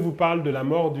les deux vous parlent de la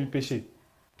mort du péché.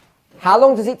 How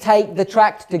long does it take the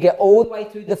tractor to get all the way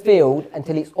through the field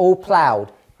until it's all plowed?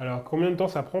 Alors combien de temps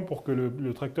ça prend pour que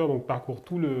le tracteur donc, parcourt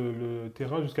tout le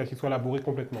terrain jusqu'à ce qu'il soit labouré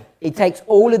complètement? It takes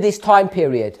all of this time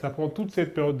period. Ça prend toute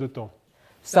cette période de temps.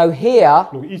 So here,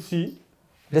 Donc ici,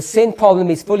 the sin problem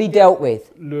is fully dealt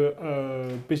with. le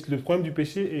problème du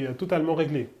péché est totalement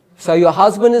réglé. So your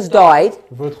husband has died,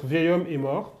 Votre vieil homme est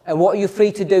mort. and what are you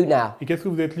free to do now? Et qu'est-ce que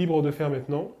vous êtes libre de faire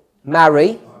maintenant?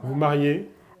 Marry. Vous mariez.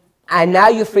 And now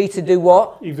you're free to do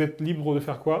what? Et vous êtes libre de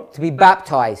faire quoi? To be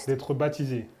baptized. D'être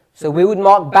baptisé. So we would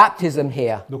mark baptism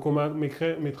here Donc on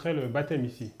mettrait le baptême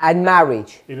ici and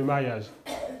marriage. et le mariage.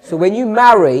 So when you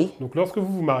marry, Donc lorsque vous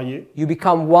vous mariez, you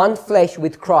become one flesh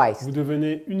with Christ. vous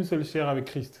devenez une seule chair avec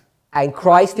Christ. And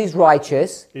Christ is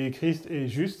righteous. Et Christ est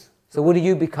juste. So what do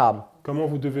you become? Comment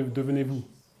devenez-vous?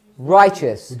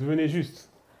 Righteous. Vous devenez juste.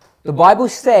 The Bible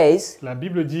says, La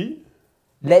Bible dit,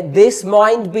 let this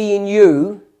mind be in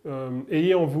you,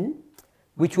 ayez en vous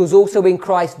which was also in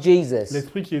Christ Jesus.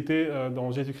 l'esprit qui était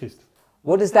dans Jésus-Christ.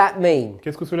 What does that mean?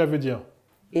 Qu'est-ce que cela veut dire?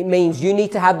 It means you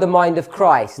need to have the mind of Vous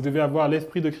Christ. devez avoir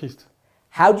l'esprit de Christ.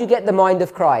 How do you get the mind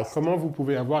of Christ? Comment vous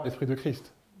pouvez avoir l'esprit de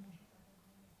Christ?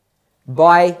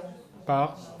 By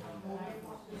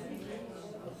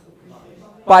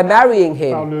marrying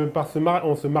him.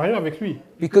 En se mariant avec lui.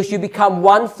 Because you become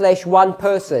one flesh, one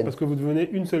person. Parce que vous devenez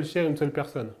une seule chair, une seule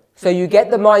personne. So you get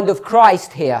the mind of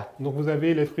Christ here. Donc vous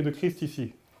avez l'esprit de Christ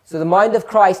ici. So the mind of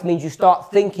Christ means you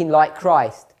start thinking like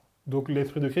Christ. Donc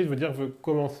l'esprit de Christ veut dire vous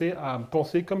commencez à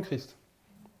penser comme Christ.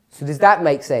 So does that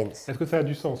make sense? Est-ce que ça a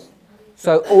du sens?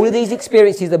 So all of these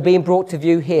experiences are being brought to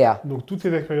view here. Donc toutes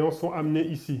ces expériences sont amenées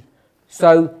ici.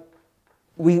 So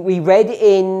we were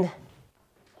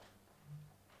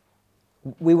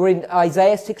in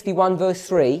Isaiah 61 verse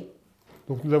 3.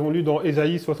 Donc nous avons lu dans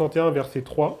Ésaïe 61 verset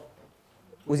 3.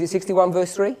 Was it 61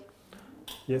 verse 3?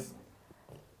 Yes.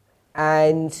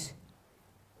 And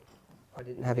I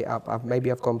didn't have it up.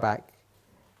 Maybe I've gone back.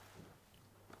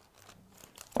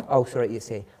 Oh, sorry, it's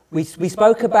here. We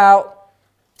spoke about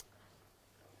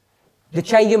the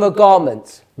changing of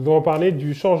garments. Nous allons parler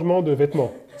du changement de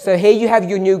vêtements. So here you have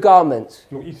your new garments.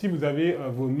 Donc ici vous avez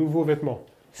vos nouveaux vêtements.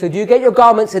 So do you get your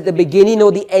garments at the beginning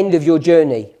or the end of your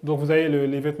journey? Donc vous avez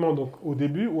les vêtements donc au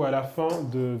début ou à la fin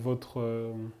de votre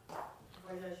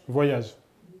voyage.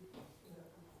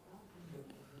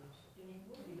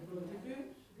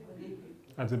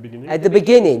 At the beginning. At the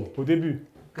beginning, Au début.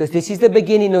 because this is the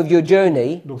beginning of your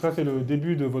journey. Donc ça c'est le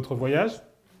début de votre voyage.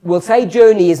 We'll say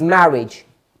journey is marriage.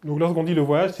 Donc lorsqu'on dit le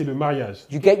voyage, c'est le mariage.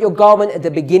 You get your garment at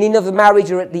the beginning of the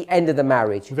marriage or at the end of the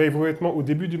marriage. Vous avez vos vêtements au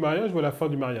début du mariage ou à la fin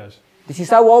du mariage. This is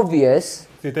so obvious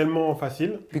C'est tellement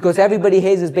facile because everybody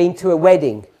here has been to a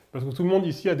wedding. parce que tout le monde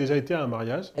ici a déjà été à un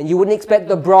mariage And you wouldn't expect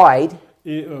the bride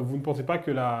et vous ne pensez pas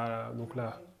que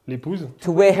l'épouse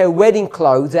to wear her wedding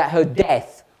clothes at her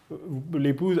death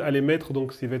l'épouse allait mettre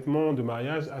donc ses vêtements de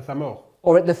mariage à sa mort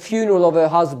or at the funeral of her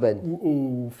husband. ou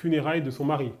aux funérailles de son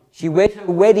mari. She wears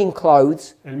her wedding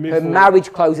clothes, Elle met, her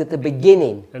marriage clothes at the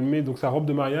beginning elle met donc sa robe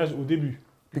de mariage au début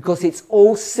because it's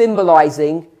all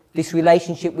symbolizing this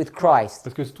relationship with Christ.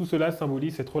 parce que tout cela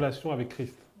symbolise cette relation avec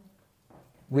Christ.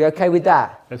 We okay with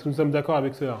that? Est-ce que nous sommes d'accord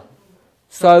avec cela?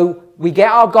 So we get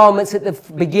our garments at the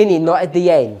beginning, not at the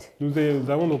end. Nous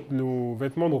avons donc nos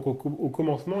vêtements donc au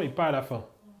commencement et pas à la fin.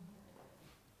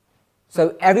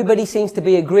 So everybody seems to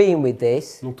be agreeing with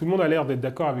this, Donc tout le monde a l'air d'être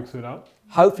d'accord avec cela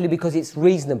hopefully because it's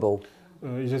reasonable,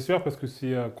 et j'espère parce que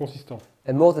c'est consistant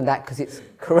and more than that because it's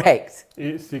correct.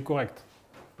 et c'est correct.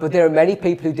 But there are many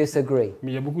people who disagree.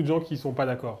 Mais il y a beaucoup de gens qui ne sont pas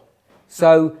d'accord.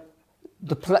 So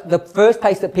the first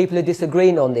place that people are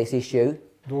disagreeing on this issue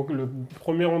Donc le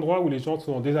premier endroit où les gens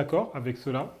sont en désaccord avec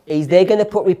cela, is they're going to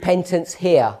put repentance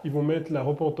here ils vont mettre la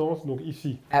repentance donc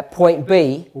ici, at point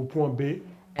B, au point B,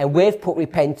 and we've put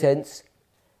repentance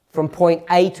from point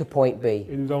A to point B. et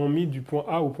nous avons mis du point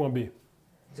A au point B.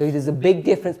 So there's a big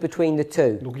difference between the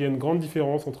two. Donc il y a une grande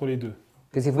différence entre les deux.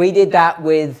 Because if we did that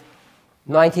with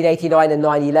 1989 and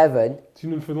 9/11, Si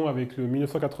nous le faisons avec le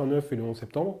 1989 et le 11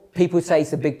 septembre, people would say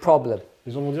it's a big problem.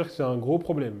 les gens vont dire que c'est un gros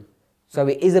problème. So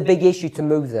it is a big issue to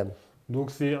move them.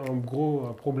 Donc c'est un gros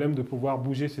problème de pouvoir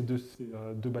bouger ces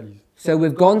deux balises. So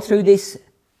we've gone through this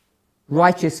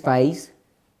righteous phase,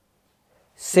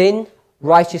 sin,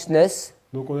 righteousness,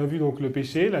 Donc on a vu donc le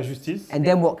péché, la justice. and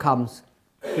then what comes?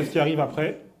 Qu'est-ce qui arrive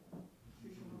après?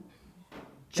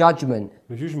 Judgment.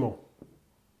 Le jugement.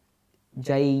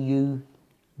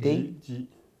 J-U-D. J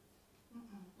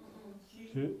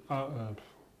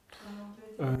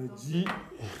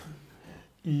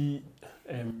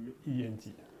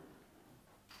I-M-E-N-T.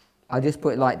 I'll just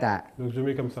put it like that. Donc je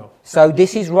mets comme ça. So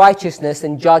this is righteousness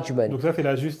and judgment. Donc ça c'est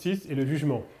la justice et le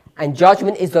jugement. And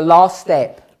judgment is the last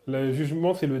step. Le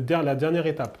jugement c'est la dernière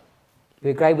étape.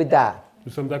 We agree with that?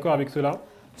 Nous sommes d'accord avec cela.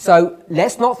 So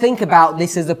let's not think about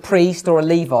this as a priest or a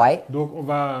Levite. Donc on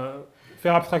va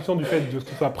faire abstraction du fait de ce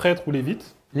que ce soit prêtre ou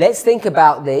lévite. Let's think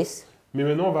about this Mais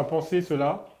maintenant on va penser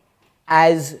cela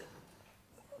as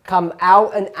come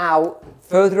out and out,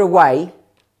 further away.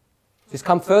 Just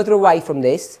come further away from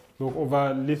this. Donc on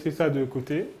va laisser ça de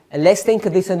côté And let's think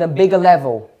of this on a bigger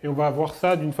level. et on va voir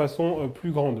ça d'une façon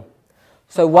plus grande.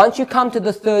 So once you come to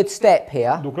the third step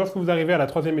here, Donc lorsque vous arrivez à la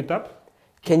troisième étape,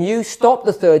 can you stop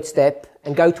the third step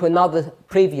and go to another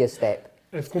previous step?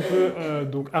 est-ce qu'on peut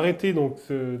donc arrêter donc,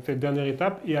 cette dernière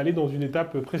étape et aller dans une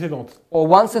étape précédente? Or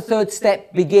once the third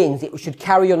step begins, it should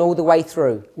carry on all the way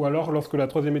through? Ou alors, lorsque la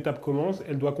troisième étape commence,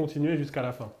 elle doit continuer jusqu'à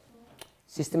la fin.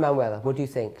 Sister Manuela, what do you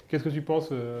think? Qu'est-ce que tu penses,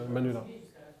 Manuela?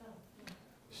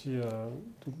 She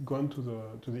gone to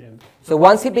the end. So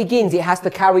once it begins, it has to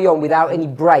carry on without any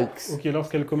breaks. Ok,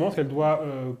 lorsqu'elle commence, elle doit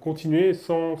continuer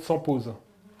sans pause.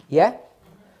 Yeah?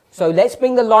 So let's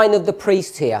bring the line of the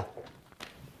priest here.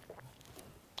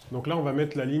 Donc là, on va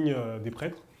mettre la ligne des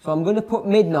prêtres. So I'm going to put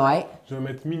midnight Je vais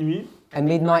mettre minuit, and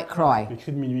midnight cry. les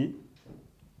cris de minuit.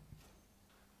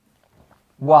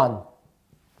 1.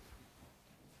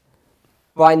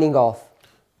 Binding off.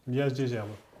 Liage des gerbes.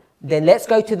 Then let's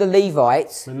go to the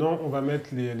Levites. Maintenant, on va mettre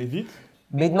les Lévites,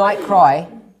 Midnight cry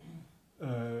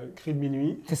cris de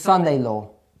minuit, to Sunday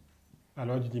law. à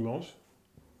l'heure du dimanche.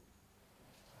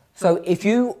 So if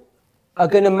you are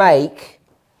going to make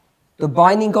the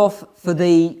binding off for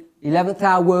the 11th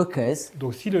hour workers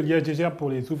Donc si le liage des gerbes pour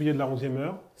les ouvriers de la 11e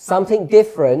heure something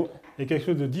different, est quelque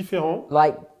chose de différent,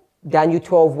 like Daniel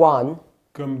 12:1,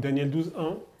 comme Daniel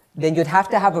 12:1, then you'd have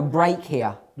to have a break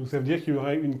here donc ça veut dire qu'il y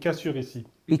aurait une cassure ici.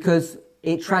 because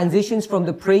it transitions from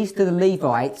the priest to the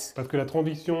Levites Parce que la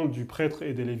transition du prêtre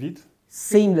et des Lévites,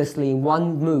 seamlessly in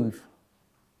one move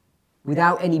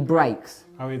without any breaks.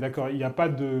 ah oui d'accord, il n'y a pas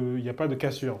de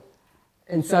cassure.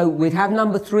 And so we'd have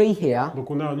number 3 here,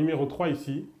 Donc on a un numéro 3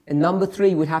 ici, and number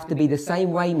 3 would have to be the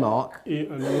same waymark, et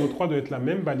le numéro 3 doit être la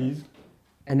même balise,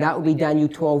 and that would be Daniel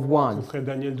ce 12:1. serait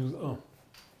Daniel 12:1.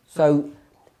 So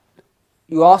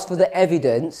you asked for the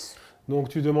evidence. Donc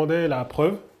tu demandais la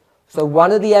preuve. So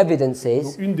one of the Donc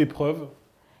evidences une des preuves,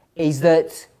 is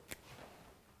that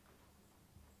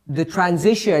the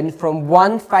transition from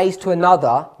one phase to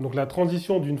another, donc la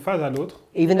transition d'une phase à l'autre,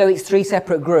 even though it's 3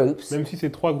 separate groups, même si c'est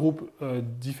 3 groupes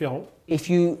différents, if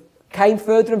you came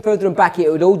further and back, it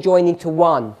would all join into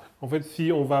one. en fait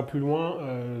si on va plus loin,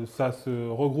 ça se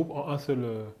regroupe en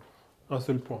un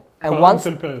seul point, And enfin, une once-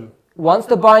 seule période. Once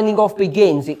the binding off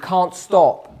begins, it can't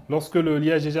stop. Lorsque le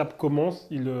liage des gerbes commence,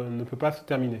 il ne peut pas se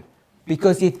terminer.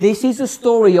 Because if this is a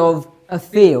story of a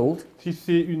field, Si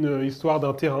c'est une histoire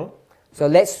d'un terrain, so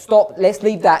let's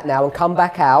leave that now and come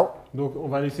back out. donc on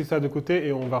va laisser ça de côté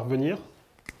et on va revenir.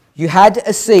 You had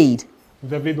a seed,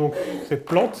 Vous avez donc cette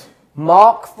plante,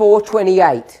 Mark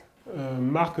 4:28.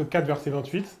 Marc 4, verset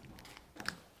 28.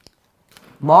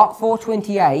 Mark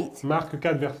 4:28 Marc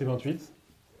 4, verset 28.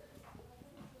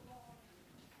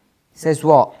 says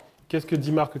what? Qu'est-ce que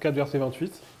dit Marc 4, verset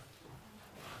 28?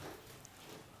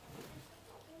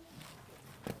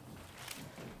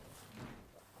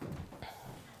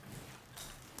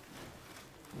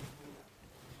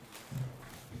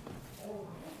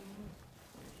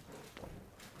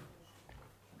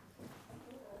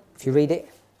 If you read it.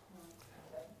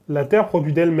 La terre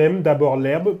produit d'elle-même d'abord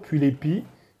l'herbe, puis l'épi,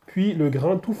 puis le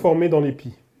grain tout formé dans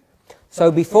l'épi.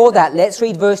 So before that, let's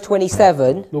read verse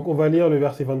 27. Donc on va lire le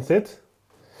verset 27.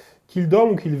 Qu'il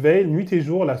dorme ou qu'il veille, nuit et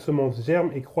jour, la semence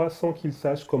germe et croît sans qu'il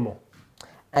sache comment.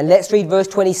 And let's read verse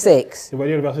 26. Et on va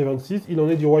lire le verset 26. Il en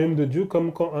est du royaume de Dieu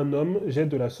comme quand un homme jette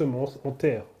de la semence en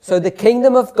terre. So the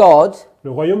kingdom of God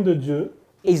Le royaume de Dieu,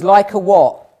 is like a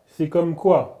what? c'est comme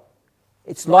quoi?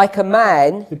 It's like a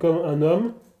man C'est comme un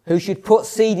homme who should put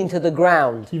seed into the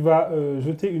ground. qui va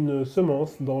jeter une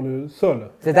semence dans le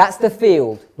sol. So that's the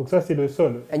field. Donc ça, c'est le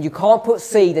sol. And you can't put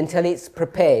seed until it's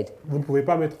prepared. Vous ne pouvez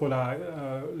pas mettre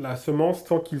la semence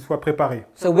sans qu'il soit préparé.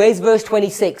 So where's verse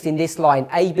 26 in this line?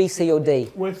 A, B, C or D?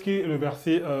 Où est-ce qu'est le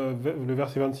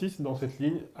verset 26 dans cette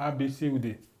ligne A, B, C ou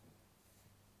D?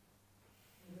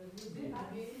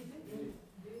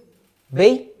 B?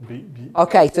 B, B.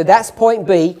 Okay, so that's point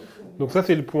B, Donc ça,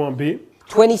 c'est le point B.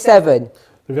 27.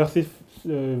 Le verset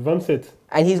 27.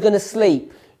 And he's going to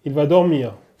sleep. Il va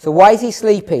dormir. So why is he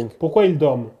sleeping? Pourquoi il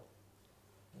dorme?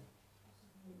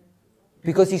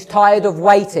 Because he's tired of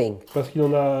waiting. Parce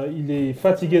il est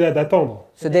fatigué d'attendre.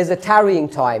 So there's a tarrying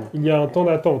time Il y a un temps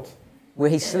d'attente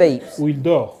where he sleeps. où il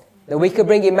dort. Now we could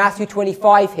bring in Matthew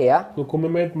 25 here, Donc on peut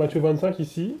mettre Matthieu 25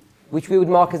 ici, which we would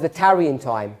mark as the tarrying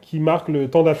time. qui marque le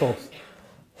temps d'attente.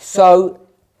 So,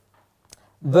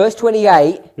 verse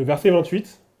 28, Le verset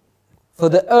 28, for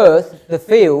the earth, the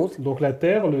field, donc la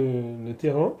terre, le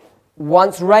terrain,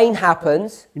 once rain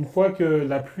happens, une fois que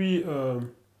la pluie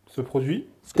se produit,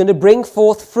 it's going to bring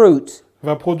forth fruit.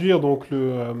 va produire donc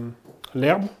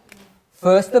l'herbe,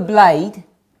 First the blade,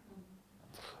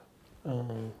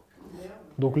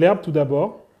 donc l'herbe tout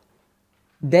d'abord,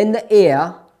 then the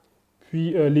ear,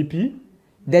 puis l'épi,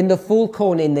 then the full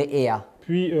corn in the ear.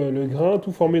 puis le grain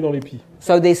tout formé dans l'épi.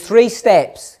 So there's 3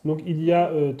 steps. Donc il y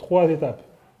a 3 étapes.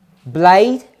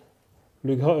 Blade,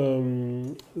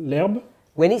 L'herbe,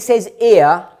 when it says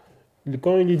ear,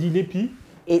 quand il est dit l'épi,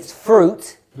 it's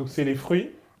fruit, donc c'est les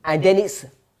fruits, and then it's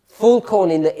full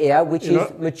corn in the ear, which Et is là-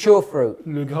 mature fruit.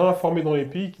 le grain formé dans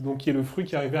l'épi, donc qui est le fruit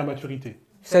qui est arrivé à maturité.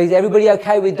 So is everybody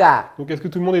okay with that? Donc est-ce que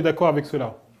tout le monde est d'accord avec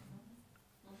cela?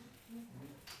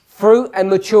 Fruit and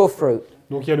mature fruit.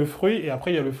 Donc il y a le fruit et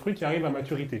après il y a le fruit qui arrive à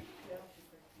maturité.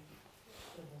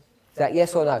 Is that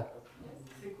yes or no?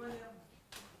 C'est quoi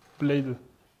l'herbe? Blade.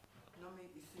 Non, mais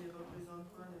c'est représente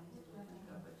quoi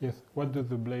l'herbe? Yes. What does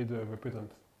the blade represent?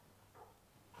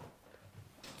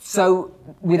 So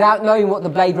without knowing what the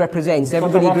blade represents, Sans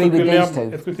everybody savoir ce agree que with these l'herbe-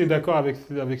 two? Est-ce que tu es d'accord avec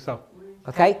ça?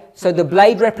 Okay? So the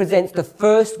blade represents the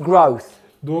first growth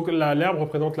Donc l'herbe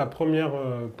représente la première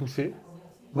poussée.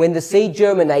 when the seed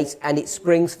germinates and it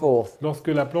springs forth. Lorsque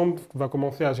la plante va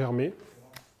commencer à germer.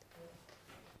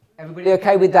 Everybody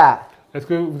okay with that? Est-ce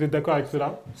que vous êtes d'accord avec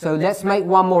cela? So let's make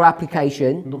one more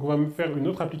application. Donc on va faire une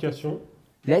autre application.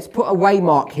 Let's put a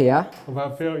waymark here On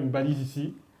va faire une balise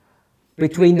ici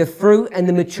between the fruit and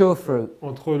the mature fruit.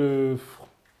 entre le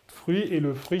fruit et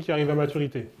le fruit qui arrive à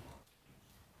maturité.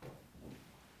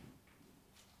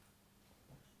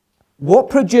 What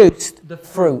produced the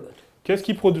fruit? Qu'est-ce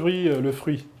qui produit le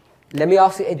fruit? Let me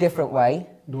ask it a different way.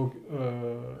 Donc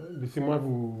laissez-moi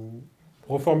vous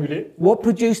reformuler. What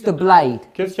produced the blade?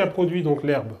 Qu'est-ce qui a produit donc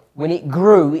l'herbe? When it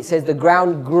grew, it says the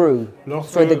ground grew.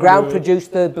 Lorsque So the ground le-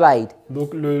 produced the blade.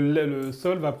 Donc le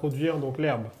sol va produire donc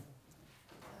l'herbe.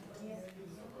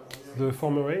 The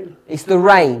former rain. It's the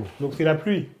rain. Donc c'est la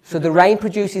pluie. So the rain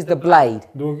produces the blade.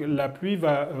 Donc la pluie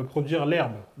va produire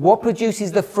l'herbe. What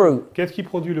produces the fruit? Qu'est-ce qui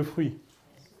produit le fruit?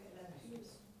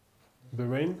 The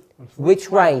rain. also.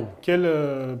 Which rain?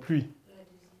 Quelle pluie?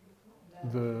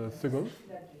 The second.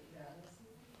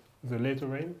 The later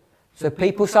rain. So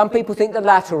some people think the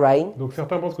latter rain. Donc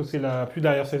certains pensent que c'est la pluie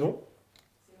d'arrière-saison.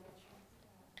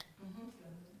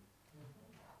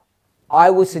 I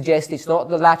would suggest it's not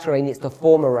the latter rain, it's the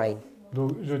former rain.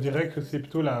 Donc je dirais que c'est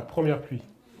plutôt la première pluie.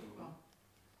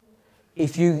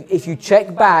 If you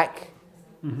check back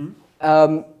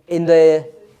in the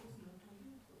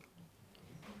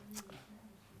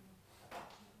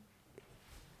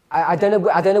I don't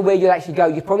know where you'll actually go.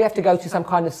 You probably have to go to some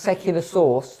kind of secular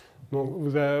source,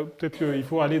 Donc peut-être qu'il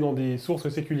faut aller dans des sources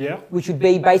séculières. which would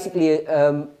be basically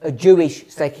a Jewish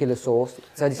secular source.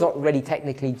 So it's not really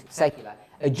technically secular.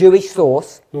 A Jewish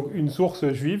source, Donc une source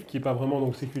juive qui n'est pas vraiment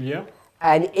donc séculière.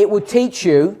 and it would teach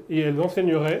you Et elles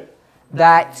enseigneraient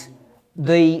that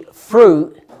the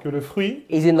fruit que le fruit,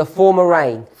 is in the former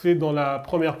rain. c'est dans la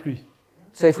première pluie.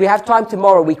 So if we have time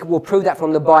tomorrow, we'll prove that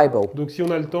from the Bible. Donc si on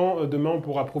a le temps, demain on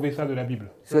pourra prouver ça de la Bible.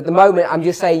 So at the moment, I'm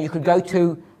just saying you could go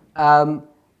to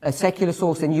a secular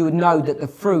source and you would know that the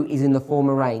fruit is in the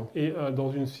former rain. Et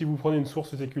si vous prenez une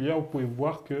source séculière, vous pouvez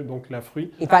voir que donc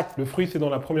In fact, le fruit c'est dans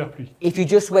la première pluie. if you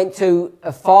just went to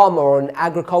a farmer or an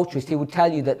agriculturist, he would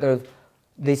tell you that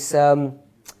this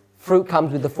fruit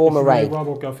comes with the Et si former vous allez rain. voir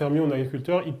donc un fermier ou un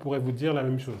agriculteur, il pourrait vous dire la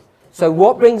même chose. So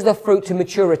what brings the fruit to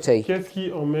maturity? Qu'est-ce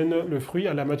qui emmène le fruit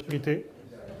à la maturité?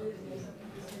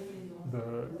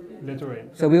 The later rain.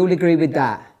 So we all agree with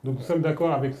that. Donc nous sommes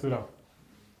d'accord avec cela.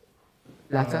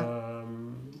 Latter?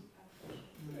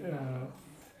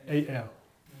 AR.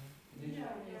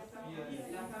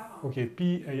 Ok,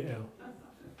 PAL.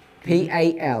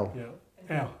 P-A-L. Yeah.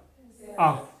 R.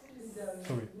 A.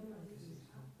 Sorry.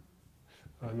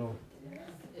 Non.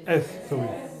 S, sorry.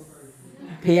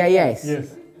 P-A-S?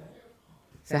 Yes.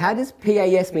 So how does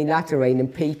P-A-S mean latter rain and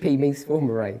P-P means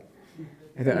former rain?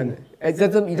 I don't know.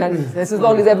 That's as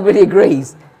long as everybody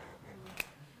agrees.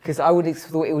 Because I would have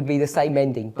thought it would be the same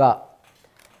ending, but...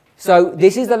 So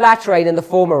this is the latter rain and the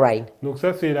former rain. Donc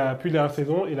ça c'est la pluie de la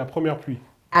saison et la première pluie.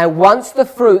 And once the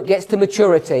fruit gets to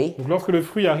maturity, Donc lorsque le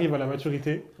fruit arrive à la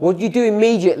maturité, what do you do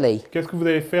immediately? qu'est-ce que vous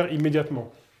allez faire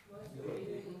immédiatement?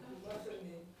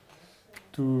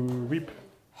 To reap.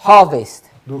 Harvest.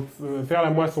 Donc faire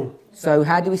la moisson. So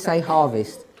how do we say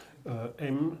harvest?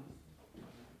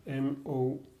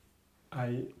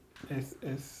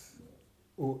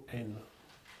 M-O-I-S-S-O-N.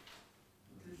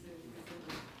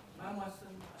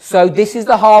 So this is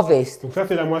the harvest. Donc ça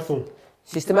c'est la moisson.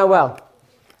 Sister Manuel,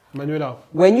 Manuela,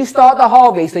 when you start the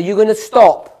harvest, are you going to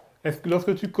stop? est-ce que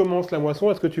lorsque tu commences la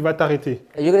moisson, est-ce que tu vas t'arrêter?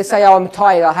 Are you going to say, oh, I'm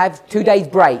tired, I have 2 days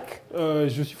break?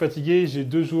 Je suis fatigué, j'ai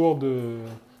 2 jours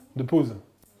de pause.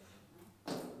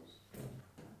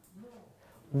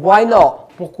 Why not?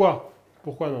 Pourquoi?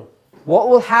 Pourquoi non? What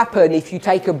will happen if you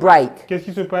take a break? Qu'est-ce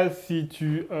qui se passe si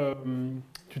tu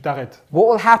t'arrêtes? What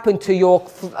will happen to your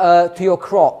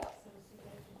crop?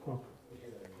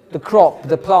 the crop,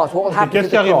 the plants? What will Et happen to qu'est-ce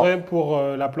qui the crop? arriverait pour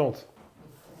la plante?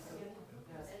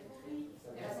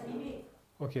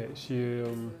 Ok,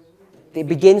 It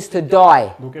begins to die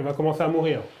donc elle va commencer à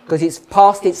mourir because it's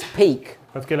past its peak.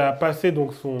 parce qu'elle a passé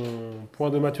donc son point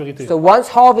de maturité. So once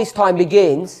harvest time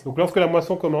begins, Donc lorsque la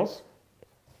moisson commence,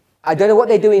 I don't know what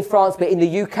they do in France, but in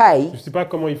the UK, je ne sais pas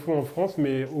comment ils font en France,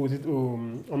 mais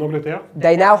en Angleterre,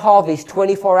 they now harvest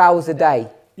 24 hours a day.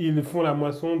 ils font la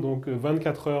moisson donc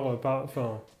 24 heures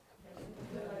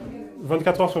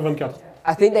 24 heures sur 24.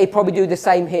 I think they probably do the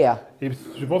same here Et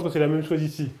je pense que c'est la même chose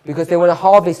ici. because they want to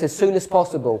harvest as soon as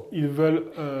possible. Ils veulent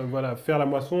voilà, faire la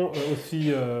moisson aussi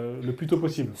le plus tôt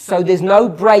possible. So there's no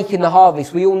break in the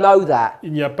harvest. We all know that.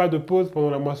 Il n'y a pas de pause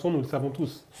pendant la moisson, nous le savons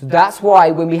tous. So that's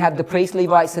why when we have the priests,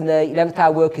 Levites, and the 11th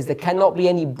hour workers, there cannot be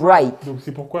any break Donc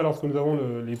c'est pourquoi lorsque nous avons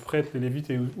les prêtres, les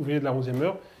lévites et les ouvriers de la 11e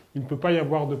heure, il ne peut pas y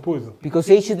avoir de pause. because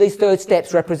each of these third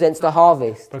steps represents the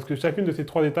harvest. Parce que chacune de ces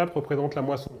 3 étapes représente la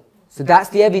moisson. So that's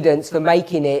the evidence for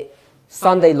making it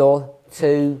Sunday law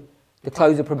to the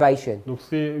close of probation. Donc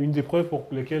c'est une des preuves pour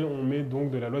lesquelles on met donc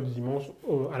de la loi du dimanche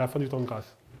à la fin du temps de grâce.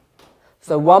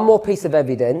 So one more piece of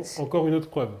evidence. Encore une autre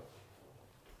preuve.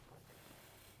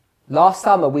 Last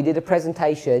summer we did a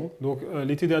presentation. Donc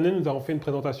l'été dernier, nous avons fait une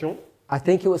présentation. I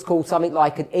think it was called something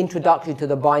like an introduction to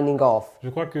the binding off. Je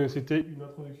crois que c'était une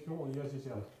introduction au liage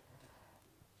social.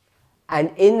 And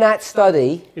in that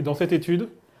study, Et dans cette étude,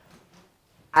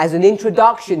 as an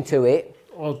introduction to it,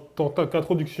 en tant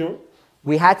qu'introduction,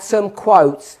 we had some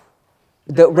quotes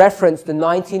that referenced the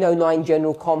 1909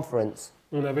 General Conference.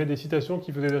 on avait des citations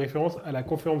qui faisaient des références à la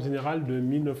conférence générale de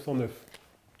 1909.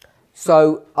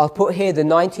 So I'll put here the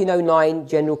 1909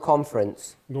 General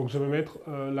Conference. Donc je vais mettre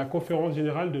la conférence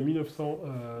générale de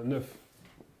 1909.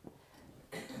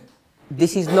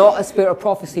 This is not a spirit of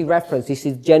prophecy reference, this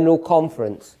is General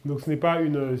Conference. Donc ce n'est pas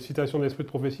une citation de l'esprit de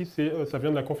prophétie, ça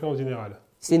vient de la conférence générale,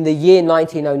 It's in the year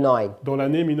 1909. dans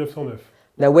l'année 1909.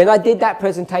 Now, when I did that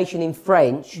presentation in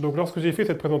French, Donc lorsque j'ai fait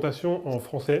cette présentation en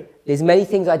français, there's many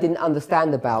things I didn't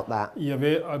understand about that. il y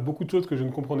avait beaucoup de choses que je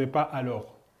ne comprenais pas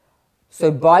alors. So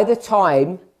by the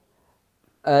time,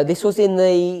 this was in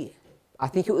the, I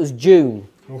think it was June.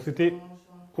 Donc c'était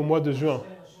au mois de juin.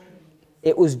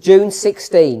 It was June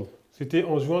 16. C'était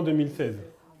en juin 2016.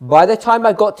 By the time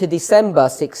I got to December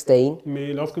 16,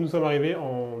 Mais lorsque nous sommes arrivés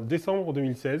en décembre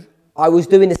 2016, I was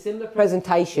doing a similar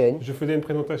presentation je faisais une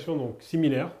présentation donc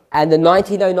similaire. and the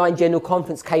 1909 General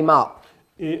Conference came up.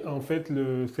 Et en fait,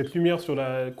 cette lumière sur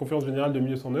la conférence générale de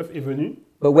 1909 est venue.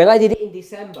 But when I did it in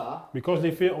December, Mais quand je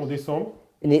l'ai fait en décembre,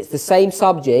 and it's the same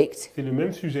subject, c'est le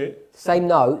même sujet, same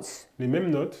notes, les mêmes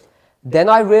notes. then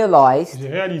I realized J'ai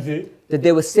réalisé that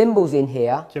there were symbols in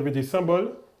here qu'il y avait des symboles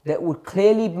that would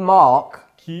clearly mark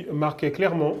qui marquaient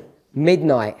clairement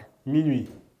midnight. minuit.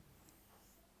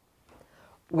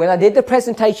 When I did the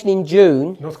presentation in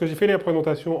June, Lorsque j'ai fait la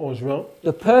présentation en juin,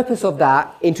 the purpose of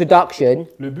that introduction,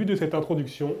 le but de cette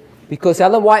introduction, because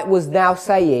Ellen White was now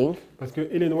saying, parce que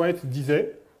Ellen White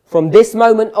disait, from this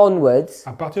moment onwards,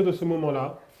 à partir de ce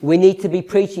moment-là, we need to be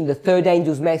preaching the third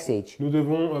angel's message. nous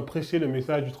devons prêcher le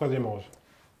message du troisième ange.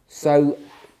 So,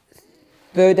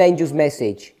 third angel's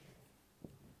message.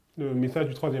 Le message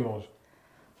du troisième ange.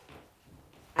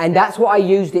 And that's what I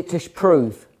used it to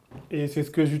prove. Et c'est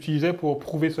ce que j'utilisais pour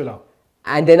prouver cela.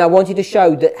 And then I wanted to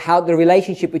show that how the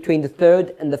relationship between the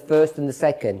third and the first and the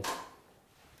second.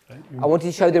 I wanted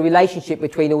to show the relationship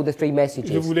between all the three Je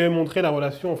messages. voulais montrer la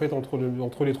relation en fait entre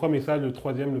les trois messages, le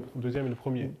troisième, le deuxième et le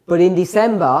premier. But in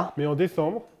December, Mais en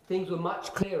décembre, things were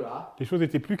much clearer, les choses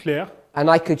étaient plus claires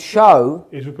and I could show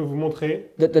et je peux vous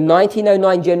montrer that the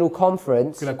 1909 General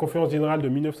Conference que la conférence générale de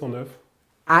 1909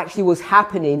 actually was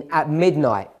happening at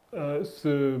midnight.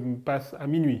 se passe à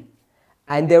minuit.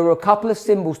 And there were a couple of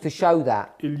symbols to show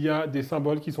that. Il y a des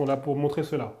symboles qui sont là pour montrer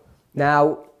cela.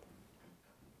 Now,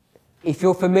 if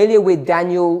you're familiar with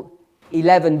Daniel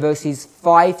 11 verses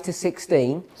 5 to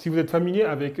 16, Si vous êtes familier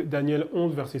avec Daniel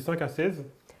 11, versets 5 à 16,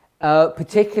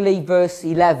 particularly verse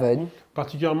 11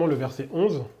 particulièrement le verset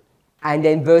 11, and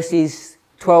then verses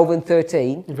 12 and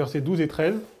 13, versets 12 et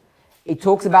 13, it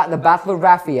talks about the battle of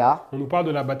Raphia, on nous parle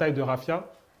de la bataille de Raphia,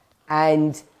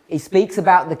 and it speaks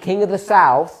about the king of the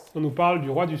south on nous parle du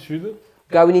roi du Sud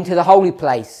going into the holy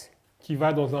place. qui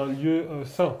va dans un lieu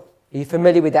saint. Are you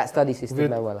familiar with that study system, Vous êtes-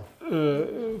 Manuela?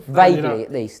 Daniela, Vaguely, at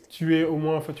least. tu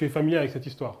es familier avec cette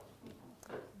histoire.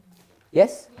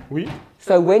 Yes? Oui.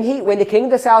 So when the king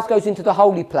of the south goes into the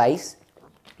holy place,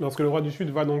 Lorsque le roi du Sud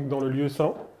va donc dans le lieu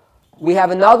saint, we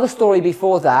have another story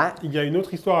before that, il y a une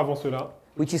autre histoire avant cela,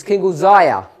 which is King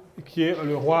Uzziah. qui est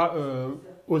le roi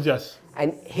Osias.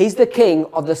 And he's the king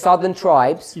of the southern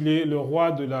tribes, Il est le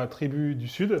roi de la tribu du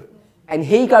Sud, And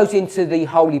he goes into the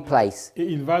holy place. et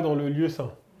il va dans le lieu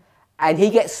saint. And he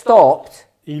gets stopped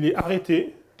Et il est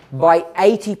arrêté by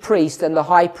 80 priests and the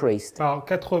high priest, par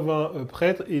 80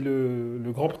 prêtres et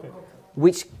le grand prêtre,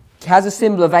 which has a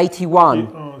symbol of qui 81.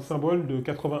 est un symbole de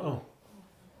 81.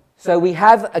 So we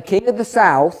have a king of the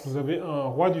south. Vous avez un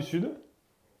roi du sud,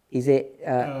 Is it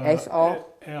SR?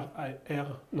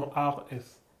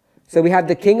 R-S. So we have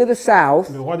the king of the south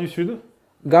Le roi du sud,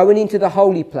 going into the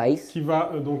holy place. qui va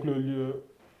donc le lieu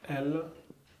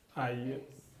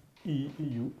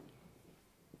L-I-I-U.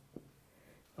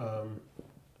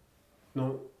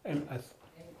 Non, M-S.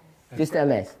 Just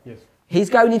MS. Yes. He's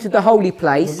going into the holy Donc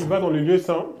place, il va dans le lieu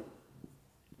saint,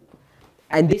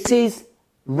 and this is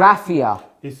Raphia,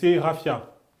 et c'est Raphia,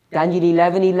 Daniel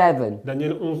 11:11,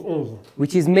 Daniel 11:11,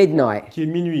 which is midnight. qui est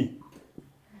minuit.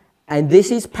 And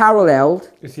this is paralleled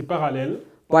Et c'est parallèle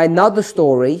by another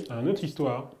story, à une autre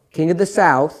histoire, king of the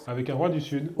south, avec un roi du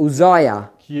sud,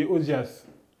 Uzziah, qui est Osias.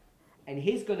 and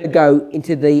he's going to go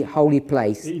into the holy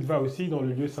place. Et il va aussi dans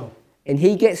le lieu saint. And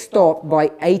he gets stopped by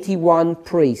 81 Et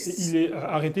priests. il est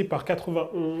arrêté par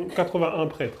 81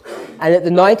 prêtres. And at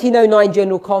the 1909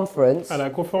 General Conference, À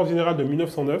la conférence générale de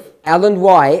 1909, Alan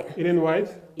White Ellen White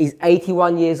is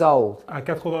 81 years old. a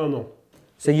 81 ans.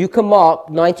 So you can mark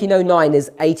 1909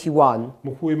 as 81, Donc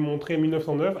vous pouvez montrer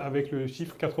 1909 avec le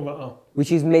chiffre 81,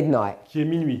 which is midnight. qui est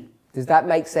minuit. Does that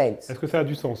make sense? Est-ce que ça a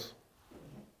du sens?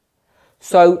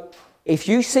 So if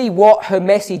you see what her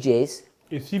message is,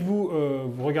 Et si vous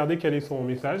regardez quel est son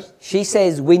message, she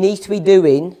says we need to be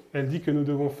doing, elle dit que nous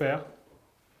devons faire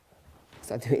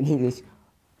so I do it in English,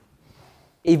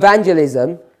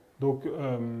 evangelism donc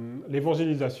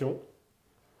l'évangélisation,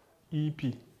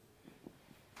 EP,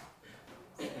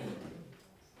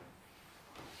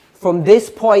 from this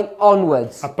point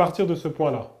onwards. à partir de ce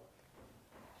point-là.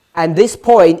 And this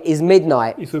point is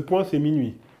midnight. Et ce point, c'est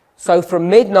minuit. So from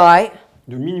midnight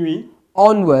De minuit,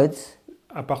 onwards,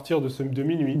 à partir de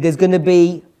minuit, there's going to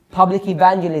be public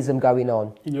evangelism going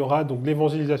on. il y aura donc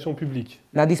l'évangélisation publique.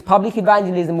 Now, this public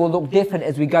evangelism will look different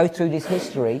as we go through this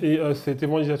history. Et cette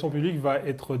évangélisation publique va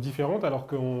être différente alors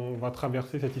qu'on va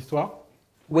traverser cette histoire.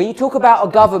 When you talk about a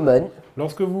government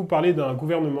Lorsque vous parlez d'un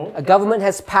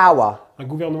has power. un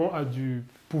gouvernement a du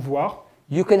pouvoir,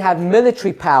 You can have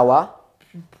military power,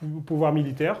 pouvoir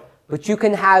militaire, but you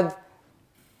can have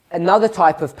another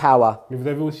type of power, mais vous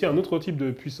avez aussi un autre type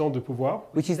de puissance de pouvoir,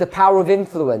 which is the power of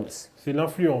influence. c'est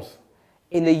l'influence.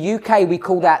 In the UK, we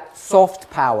call that soft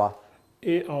power.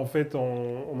 Et en fait,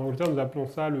 en Angleterre, nous appelons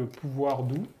ça le pouvoir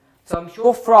doux. So I'm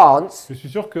sure France Je suis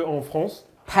sûr qu'en France,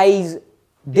 pays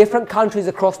different countries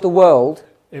across the world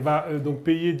elle va donc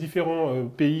payer différents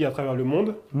pays à travers le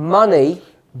monde money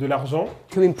de l'argent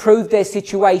to improve their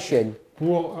situation.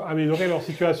 pour améliorer leur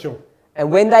situation. And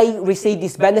when they receive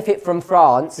this benefit from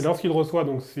France, Et lorsqu'ils reçoivent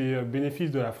donc ces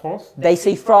bénéfices de la France, they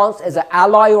see France as an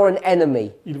ally or an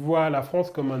enemy. ils voient la France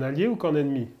comme un allié ou comme un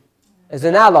ennemi? As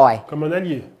an ally. Comme un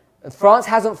allié. France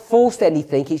hasn't forced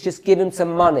anything, it's just given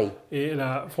some money. Et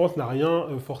la France n'a rien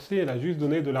forcé, elle a juste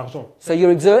donné de l'argent. So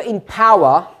you're exerting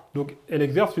power Donc elle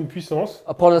exerce une puissance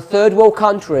upon a third world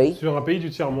country sur un pays du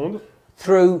tiers-monde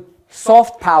through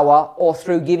soft power or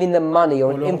through giving them money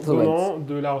or en an leur influence. donnant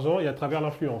de l'argent et à travers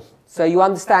l'influence. So you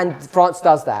understand France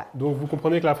does that. Donc vous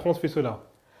comprenez que la France fait cela.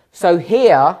 So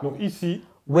here, Donc ici,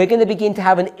 we're going to begin to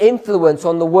have an influence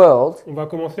on the world, on va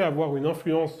commencer à avoir une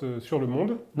influence sur le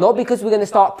monde, not because we're going to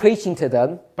start preaching to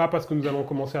them, pas parce que nous allons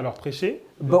commencer à leur prêcher,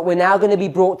 but we're now going to be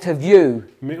brought to view.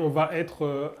 mais on va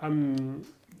être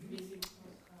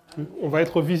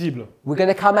visible. We're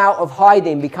going to come out of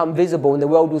hiding, become visible, and the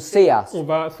world will see us, On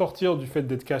va sortir du fait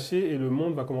d'être caché et le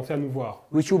monde va commencer à nous voir.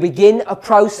 which will begin a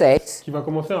process Qui va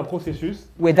commencer un processus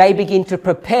where they begin to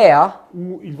prepare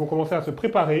où ils vont commencer à se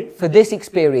préparer for this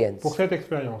experience. pour cette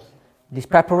expérience. This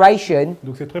preparation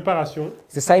Donc cette préparation,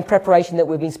 is the same preparation that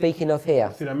we've been speaking of here.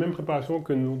 c'est la même préparation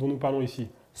que dont nous parlons ici.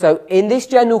 So in this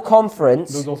general Donc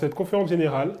conference, dans cette conférence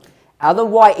générale, Alan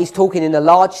White is talking in a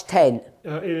large tent,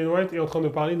 Ellen White est en train de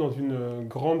parler dans une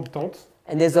grande tente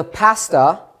and there's a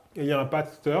pastor, et il y a un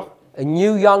pasteur, a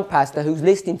new young pastor, who's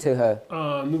listening to her.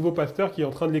 un nouveau pasteur qui est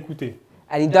en train de l'écouter.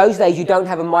 And in those days, you don't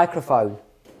have a microphone.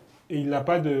 Et il n'a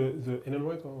pas de Ellen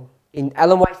White. In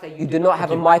Alan White's day, you do not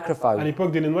have a À microphone.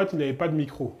 l'époque d'Ellen White, il n'avait pas de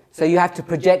micro. So you have to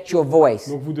project your voice.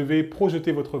 Donc vous devez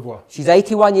projeter votre voix. She's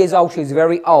 81 years old, she's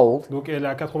very old, Donc elle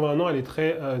a 81 ans, elle est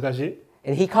très âgée.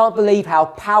 and he can't believe how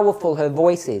powerful her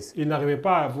voice is. Il n'arrivait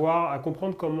pas à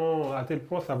comprendre comment, à tel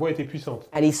point, sa voix était puissante.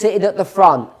 And he's sitting at the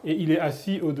front. Et il est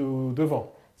assis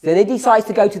devant. Then he decides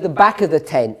to go to the back of the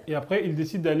tent Et après, il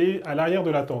décide d'aller à l'arrière de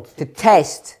la tente to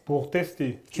test pour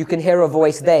tester, if you can hear her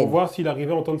voice pour then. voir s'il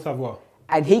arrivait à entendre sa voix.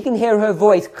 And he can hear her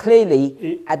voice clearly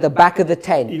Et at the back of the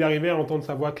tent. il arrivait à entendre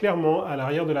sa voix clairement à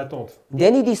l'arrière de la tente.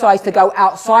 Then he decides to go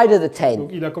outside of the tent Donc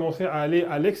il a commencé à aller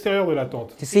à l'extérieur de la tente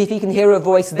to see if he can hear her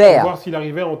voice pour there. voir s'il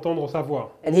arrivait à entendre sa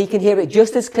voix. And he can hear it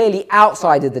just as clearly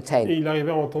outside of the Et tent. il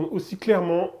arrivait à entendre aussi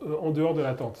clairement en dehors de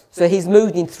la tente. So he's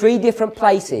moved in 3 different Donc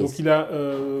places. il a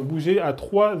bougé à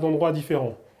 3 endroits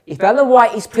différents. If Ellen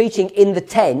White is preaching in the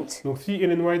tent, Donc si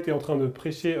Ellen White est en train de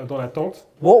prêcher dans la tente,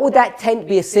 what would that tent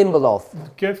be a symbol of?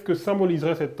 qu'est-ce que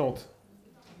symboliserait cette tente?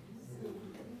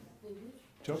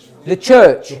 Church. The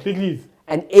church. Donc l'église.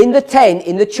 And in the tent,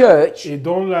 in the church, Et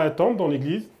dans la tente, dans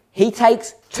l'église, he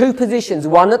takes 2 positions,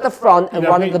 one at the front and il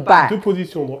a one at pris the back. 2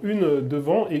 positions, dont une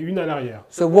devant et une à l'arrière.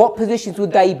 So what positions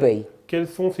would they be? Quelles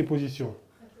sont ces positions?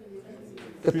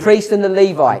 The priest and the Les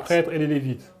Levites. prêtres et les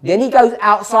lévites. Then he goes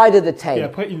outside of the Et tent.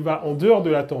 après, il va en dehors de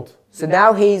la tente. So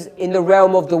now he's in the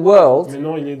realm of the world.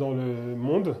 Maintenant, il est dans le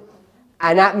monde.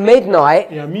 And at midnight,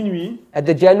 Et à minuit, at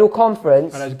the general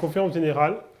conference, à la conférence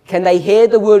générale, can they hear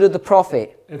the word of the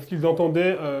prophet? est-ce qu'ils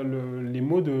entendaient les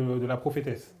mots de la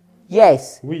prophétesse?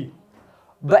 Yes. Oui.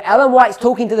 But Ellen White's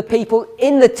talking to the people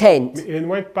in the tent, Mais Ellen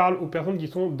White parle aux personnes qui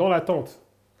sont dans la tente,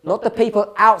 not the people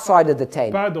outside of the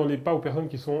tent. pas aux personnes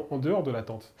qui sont en dehors de la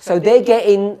tente. So they're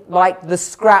getting like the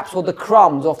scraps or the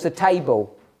crumbs off the table.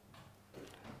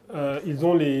 Ils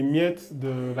ont les miettes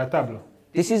de la table.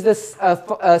 This is the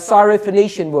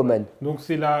Syrophoenician woman. Donc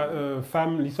c'est la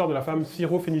l'histoire de la femme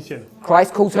syro-phénicienne.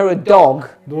 Christ calls her a dog,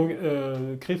 Donc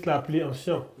Christ l'a appelée un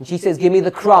chien. and she says, "Give me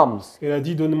the crumbs." Elle a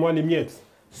dit donne-moi les miettes.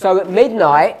 So at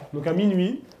midnight, Donc à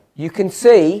minuit, you can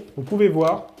see vous pouvez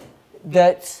voir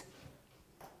that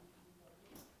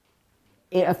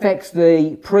it affects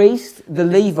the priest, the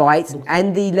Levites,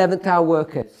 and the 11th hour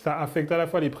workers. ça affecte à la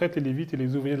fois les prêtres, les lévites et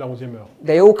les ouvriers de la 11e heure.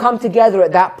 They all come together at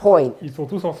that point, Ils sont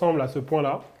tous ensemble à ce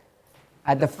point-là,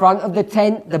 at the front of the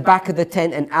tent, the back of the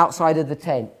tent, and outside of the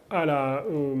tent.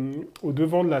 au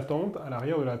devant de la tente, à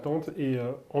l'arrière de la tente et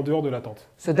en dehors de la tente.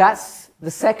 So that's the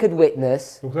second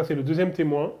witness Donc ça c'est le deuxième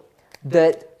témoin.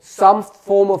 that some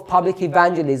form of public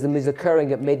evangelism is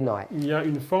occurring at midnight. Il y a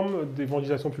une forme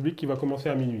d'évangélisation publique qui va commencer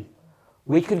à minuit.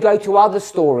 We could go to other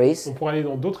stories. On pourra aller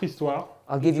dans d'autres histoires.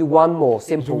 I'll give you one more, Je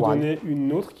vais simple vous one. donner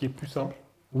une autre qui est plus simple.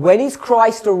 When is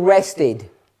Christ arrested?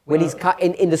 When he's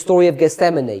in the story of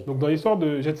Gethsemane? Donc dans l'histoire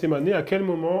de Gethsemane, à quel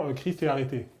moment Christ est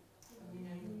arrêté?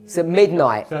 It's at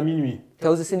midnight. C'est à minuit.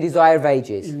 Tells us in Desire of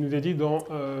Ages. Il nous est dit dans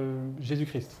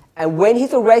Jésus-Christ. And when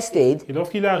he's arrested, Et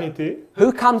lorsqu'il est arrêté,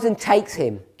 who comes and takes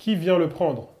him? qui vient le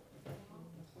prendre?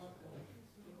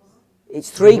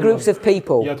 It's 3 groups of Il y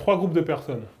people. a 3 groupes de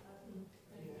personnes.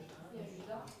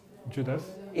 Judas,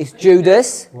 It's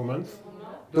Judas, Romans,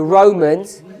 the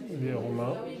Romans, les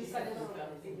Romains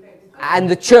and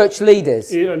the church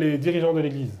leaders. et les dirigeants de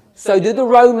l'Église. So do the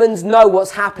Romans know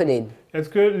what's happening? Est-ce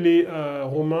que les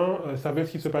Romains savaient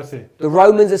ce qui se passait? The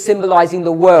Romans are symbolizing the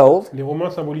world Les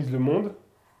Romains symbolisent le monde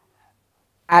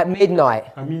at midnight.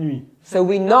 à minuit. So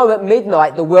we know at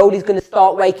midnight the world is going to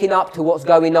start waking up to what's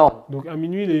going on. Donc à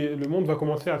minuit, le monde va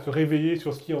commencer à se réveiller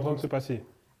sur ce qui est en train de se passer.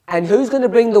 And who's going to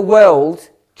bring the world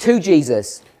to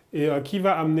Jesus? Et qui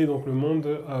va amener donc le monde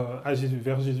à Jésus,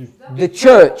 vers Jésus? The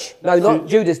church. No, not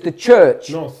Judas, the church.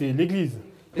 Non, c'est l'Église.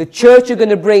 The church are going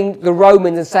to bring the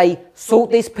Romans and say, sort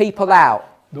these people out.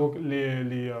 Donc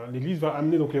l'Église va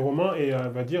amener donc les Romains et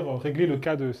va dire régler le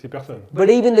cas de ces personnes. But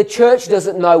even the church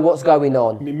doesn't know what's going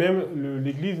on. Mais même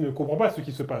l'Église ne comprend pas ce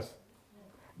qui se passe.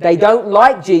 They don't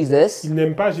like Jesus, Ils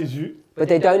n'aiment pas Jésus, but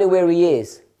they don't know where he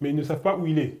is. mais ils ne savent pas où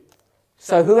il est.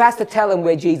 So who has to tell them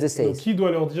where Jesus Donc is? qui doit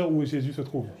leur dire où Jésus se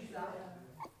trouve?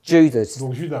 Judas.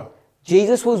 Donc Judas.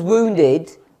 Jesus was wounded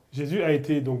Jésus a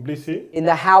été donc blessé in the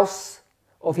house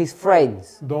of his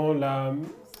friends. dans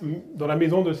la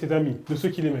maison de ses amis, de ceux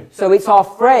qu'il aimait. So it's our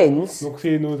friends. Donc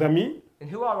c'est nos amis. And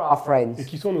who are our Et friends?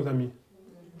 qui sont nos amis?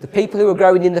 The people who are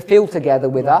growing in the field together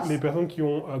with Donc, us, les personnes qui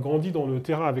ont grandi dans le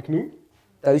terrain avec nous.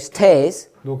 those tares,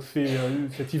 Donc c'est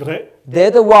cet ivraie.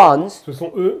 they're the ones Ce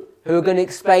sont eux who are going to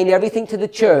explain everything to the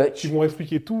qui church, vont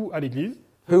expliquer tout à l'Église,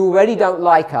 who already don't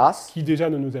like us, qui déjà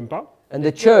ne nous aiment pas. and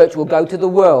the church will go to the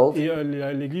world Et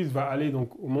l'Église va aller donc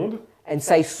au monde and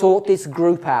say, sort this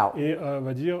group out. et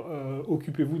va dire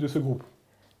occupez-vous de ce groupe.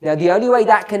 Now, the only way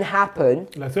that can happen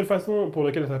La seule façon pour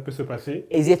laquelle ça peut se passer,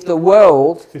 is if the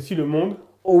world c'est si le monde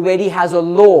already has a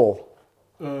law.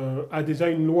 a déjà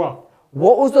une loi.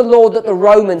 What was the law that the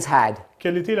Romans had?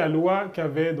 Quelle était la loi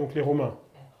qu'avaient donc les Romains?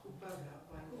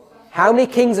 How many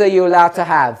kings are you allowed to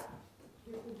have?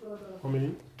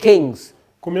 Amélie? Kings.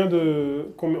 Combien de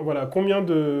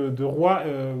rois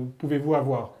pouvez-vous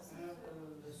avoir?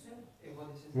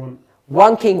 One.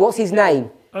 One king, what's his name?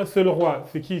 Un seul roi,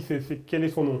 c'est qui? Quel est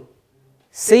son nom?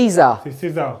 Caesar. c'est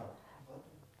César.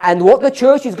 And what the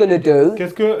church is going to do,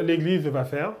 Qu'est-ce que l'Église va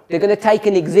faire? they're going to take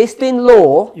an existing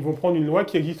law Ils vont prendre une loi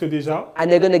qui existe déjà, and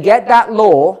they're going to get that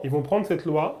law ils vont prendre cette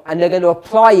loi and they're going to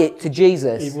apply it to et ils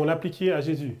Jesus. vont l'appliquer à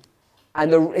Jésus. And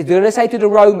they're going to say to the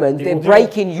Romans, Ils they're vont dire-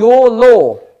 breaking your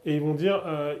law. Et ils vont dire,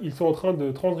 ils sont en train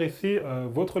de transgresser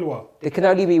votre loi, There can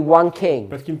only be one king.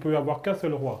 parce qu'il ne peut y avoir qu'un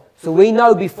seul roi. So we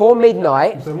know before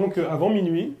midnight, Nous savons qu'avant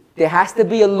minuit, there has to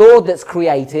be a law that's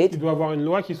created il doit y avoir une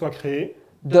loi qui soit créée,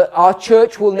 that our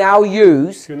church will now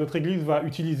use que notre Église va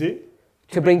utiliser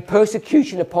to bring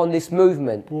persecution upon this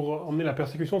movement. pour emmener la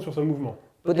persécution sur ce mouvement.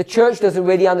 But the church doesn't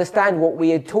really understand what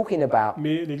we are talking about.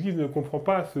 Mais l'Église ne comprend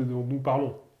pas ce dont nous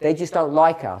parlons. They just don't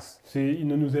like us Ils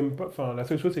ne nous aiment pas. Enfin, la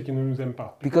seule chose, c'est qu'ils ne nous aiment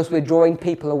pas, because we're drawing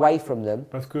people away from them.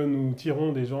 parce que nous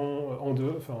tirons des gens en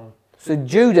dehors. Enfin, So nous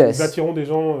Judas attirons des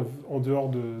gens en dehors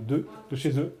de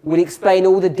chez eux. will explain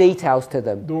all the details to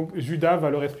them. Donc Judas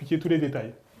va leur expliquer tous les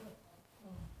détails.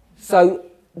 So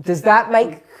does that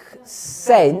make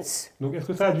sense Donc est-ce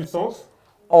que ça a du sens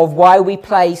of why we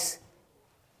place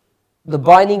the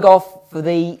binding off for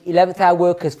the 11th hour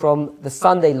workers from the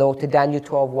Sunday law to Daniel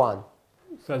 12:1?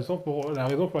 Ça a du sens pour la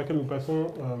raison pour laquelle nous passons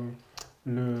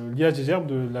le liage des gerbes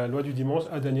de la loi du dimanche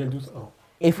à Daniel 12:1.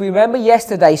 If we remember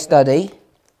yesterday's study,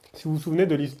 Si vous vous souvenez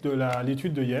de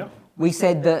l'étude de hier, we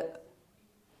said that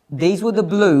these were the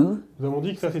blue, nous avons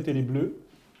dit que ça c'était les bleus.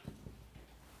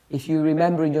 if you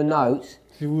remember in your notes,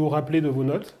 Si vous vous rappelez de vos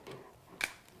notes,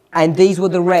 and these were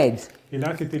the red. et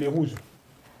là c'était les rouges.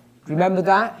 Remember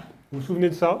that? Vous vous souvenez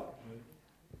de ça?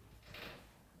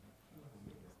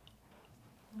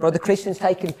 Brother Christian's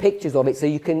taken pictures of it, so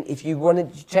you can, if you want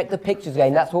to check the pictures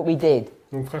again, that's what we did.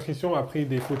 Donc Frère Christian a pris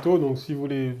des photos, donc si vous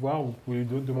voulez voir, vous pouvez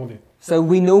lui demander. So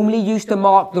we normally used to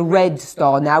mark the red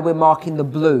star, now we're marking the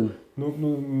blue. Donc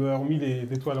nous avons mis les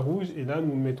étoiles rouges et là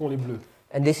nous mettons les bleus.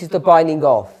 And this is the binding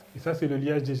off. Et ça c'est le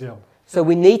liage des gerbes. So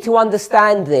we need to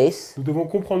understand this Nous devons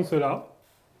comprendre cela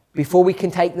before we can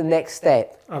take the next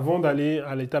step. avant d'aller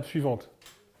à l'étape suivante.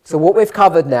 So what we've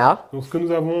covered now, Donc ce que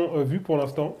nous avons vu pour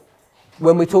l'instant,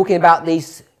 when we're talking about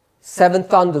these 7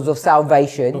 thunders of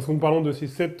salvation, lorsque nous parlons de ces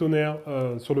 7 tonnerres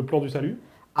sur le plan du salut,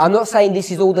 I'm not saying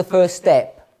this is all the first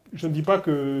step. je ne dis pas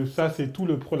que ça c'est tout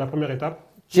la première étape.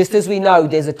 Just as we know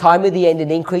there's a time of the end, an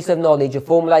increase of knowledge, a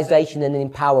formalization and an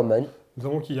empowerment, Nous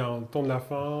savons qu'il y a un temps de la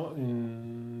fin,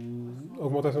 une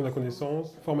augmentation de la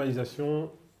connaissance, formalisation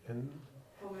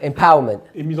empowerment.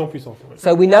 et mise en puissance. Ouais.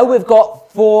 So we know we've got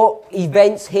 4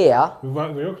 events here. Nous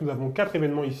voyons que nous avons 4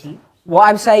 événements ici. What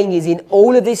I'm saying is in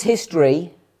all of this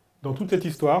history Dans toute cette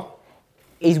histoire,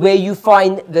 is where you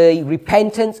find the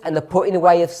repentance and the putting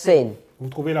away of sin. vous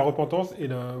trouvez la repentance et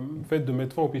le fait de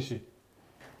mettre fin au péché.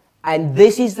 And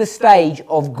this is the stage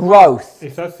of growth. Et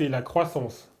ça, c'est la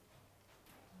croissance.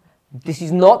 This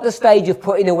is not the stage of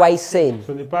putting away sin.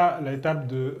 Ce n'est pas l'étape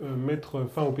de mettre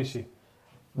fin au péché.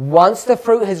 Once the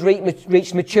fruit has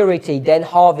reached maturity, then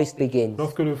harvest begins.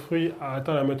 Lorsque le fruit a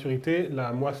atteint la maturité,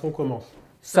 la moisson commence.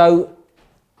 So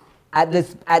at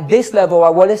this level, I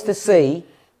want us to see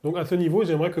Donc à ce niveau,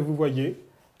 j'aimerais que vous voyiez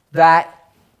that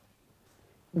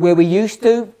where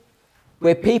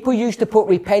people used to put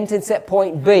repentance at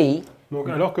point B donc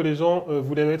alors que les gens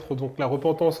voulaient mettre donc la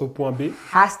repentance au point B,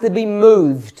 has to be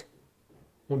moved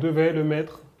on devait le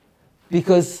mettre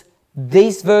because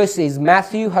these verses,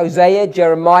 Matthew, Hosea,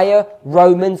 Jeremiah,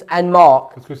 Romans and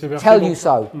Mark, parce que ces versets tell you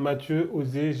so. Matthieu,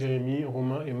 Osée, Jérémie,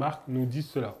 Romains et Marc nous disent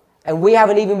cela. And we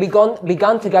haven't even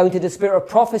begun to go into the spirit of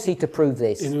prophecy to prove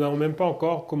Et this. nous n'avons même pas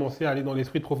encore commencé à aller dans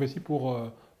l'esprit de prophétie pour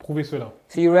prouver cela.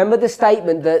 So you remember the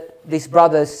statement that this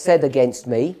brother said against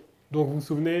me Donc vous vous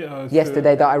souvenez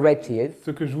yesterday that I read to you,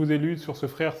 ce que je vous ai lu sur ce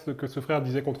frère, ce que ce frère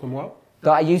disait contre moi,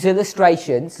 that I use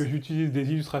illustrations que j'utilise des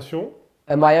illustrations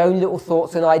and my own little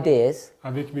thoughts and ideas,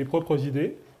 avec mes propres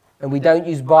idées and we don't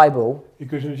use Bible et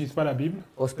que je n'utilise pas la Bible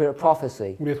or spirit of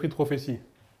prophecy. ou l'esprit de prophétie.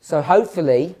 So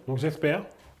hopefully Donc j'espère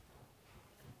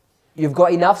you've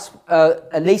got enough,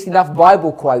 at least enough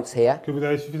Bible quotes here que vous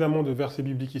avez suffisamment de versets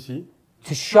bibliques ici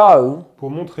to show pour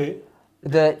montrer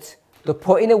that the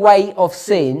putting away of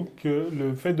sin que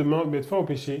le fait de mettre fin au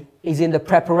péché, is in the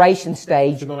preparation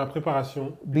stage c'est dans la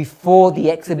préparation before the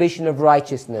exhibition of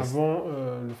righteousness, avant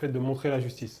le fait de montrer la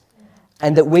justice.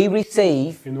 and that we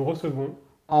receive Et nous recevons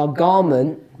our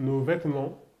garment nos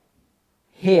vêtements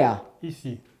here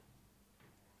ici,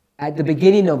 at the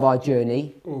beginning of our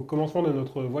journey, au commencement de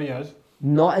notre voyage,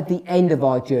 not at the end of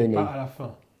our journey, pas à la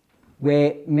fin.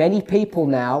 where many people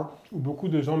now Où beaucoup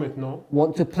de gens maintenant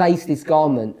want to place this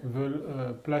garment. veulent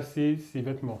placer ces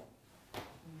vêtements.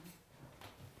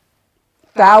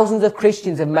 Thousands of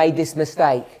Christians have made this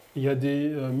mistake. Il y a des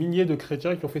milliers de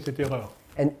chrétiens qui ont fait cette erreur.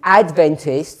 And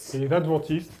Adventists Et les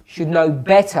adventistes should know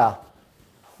better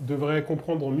devraient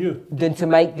comprendre mieux than to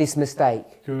make this mistake.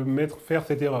 que faire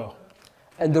cette erreur.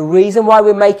 And the reason why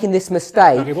we're making this La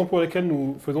mistake raison pour laquelle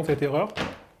nous faisons cette erreur,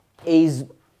 is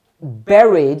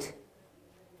buried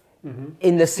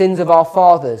in the sins of our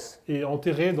fathers. est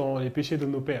enterrée dans les péchés de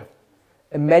nos pères.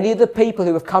 And many of the people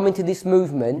who have come into this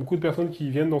movement Beaucoup de personnes qui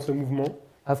viennent dans ce mouvement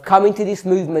have come into this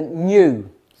movement new,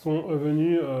 sont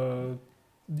venues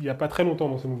il n'y a pas très longtemps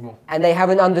dans ce mouvement. and they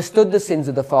haven't understood the sins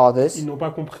of the fathers. Ils n'ont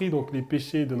pas compris donc les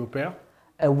péchés de nos pères.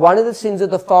 And one of the sins of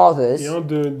the Et fathers,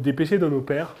 des péchés de nos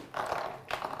pères,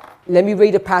 let me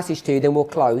read a passage to you, then we'll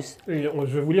close. et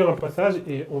je vais vous lire un passage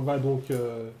et on va donc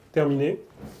terminer.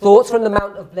 Thoughts from the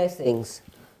Mount of Blessings.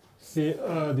 C'est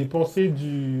des pensées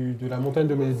de la montagne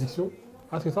de bénédiction.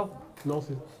 Ah, c'est ça? Non,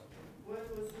 c'est...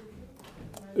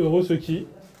 Heureux ceux qui...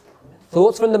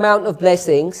 Thoughts from the Mount of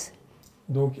Blessings.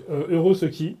 Donc, heureux ceux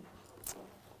qui...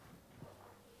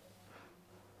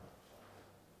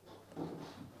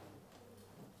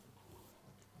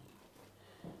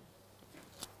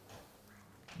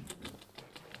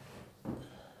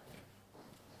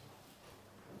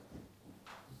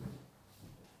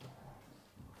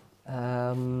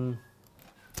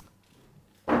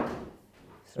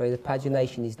 Sorry, the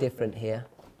pagination is different here.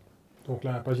 Donc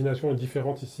la pagination est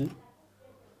différente ici.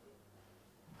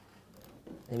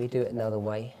 Let me do it another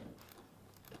way.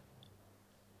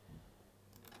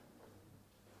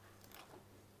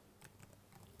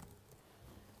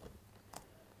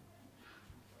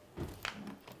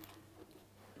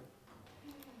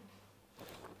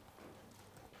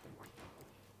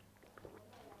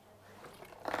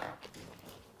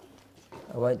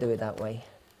 I won't do it that way.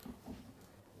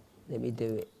 Let me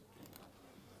do it.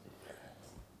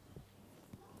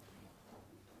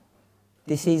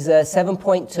 This is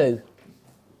 7.2.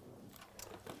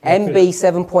 MB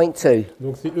 7.2.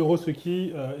 Donc c'est heureux ceux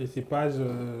qui, et c'est page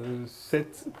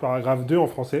 7, paragraphe 2 en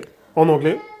français, en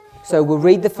anglais. So we'll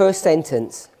read the first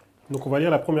sentence. Donc on va lire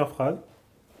la première phrase.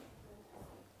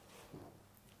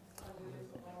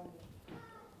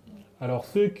 Alors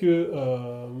ceux que...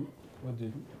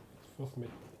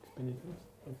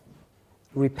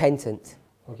 Repentant.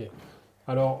 Ok.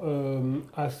 Alors,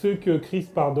 à ceux que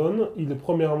Christ pardonne, il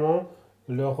premièrement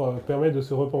leur permet de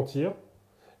se repentir.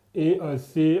 Et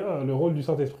c'est le rôle du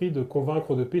Saint-Esprit de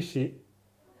convaincre de péché.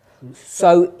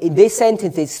 So in this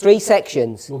sentence, it's 3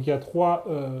 sections. Donc il y a trois,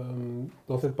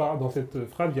 dans cette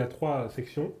phrase, il y a 3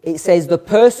 sections. It says, the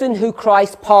person who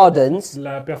Christ pardons,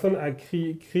 La personne à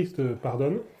qui Christ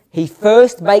pardonne, he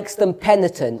first makes them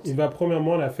penitent. il va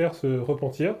premièrement la faire se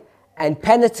repentir. And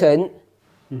penitent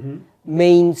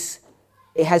means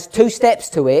it has 2 steps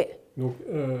to it, Donc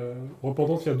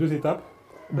repentance, il y a 2 étapes.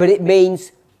 but it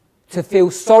means to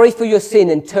feel sorry for your sin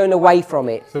and turn away from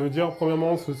it. Ça veut dire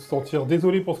premièrement se sentir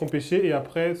désolé pour son péché et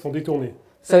après s'en détourner.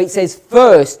 So it says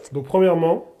first Donc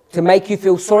premièrement, to make you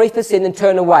feel sorry for sin and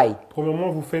turn away.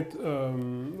 vous faites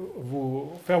vous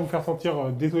faire sentir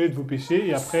désolé de vos péchés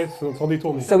et après s'en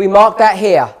détourner. So we mark that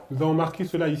here. Nous avons marqué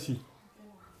cela ici.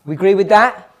 We agree with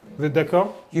that? Vous êtes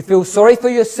d'accord? You feel sorry for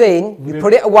your sin, you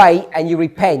put it away and you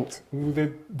repent. Vous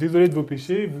êtes désolé de vos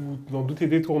péchés, vous en doutez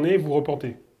détourné, vous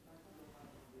repentez.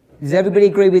 Does everybody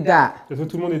agree with that? Est-ce que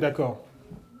tout le monde est d'accord?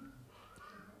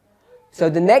 So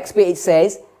the next bit it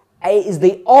says, it is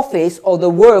the office or the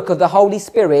work of the Holy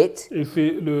Spirit Et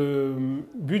c'est le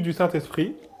but du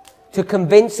Saint-Esprit to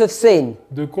convince of sin.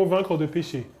 de convaincre de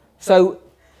péché. So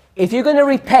if you're going to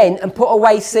repent and put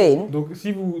away sin, Donc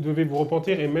si vous devez vous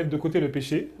repentir et mettre de côté le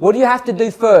péché, what do you have to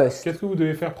do first? qu'est-ce que vous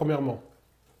devez faire premièrement?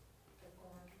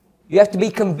 You have to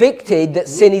be convicted that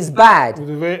sin is bad. Vous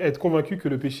devez être convaincu que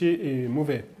le péché est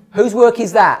mauvais. Whose work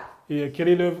is that? Et quelle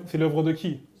est l'œuvre? C'est l'œuvre de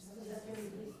qui?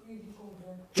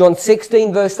 John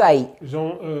 16 verse 8.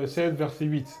 Jean 16, verset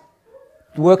 8.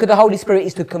 The work of the Holy Spirit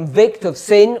is to convict of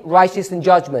sin, righteousness and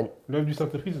judgment. L'œuvre du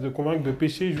Saint-Esprit, c'est de convaincre de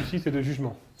péché, justice et de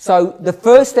jugement. So the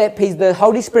first step is the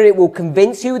Holy Spirit will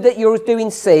convince you that you're doing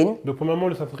sin, Donc premièrement,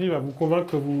 le Saint-Esprit va vous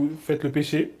convaincre que vous faites le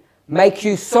péché. make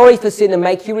you sorry for sin and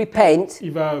make you repent,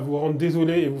 Il va vous rendre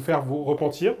désolé et vous faire vous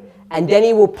repentir. and then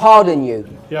he will pardon you.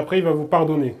 Et après, il va vous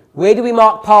pardonner. Where do we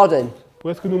mark pardon? Où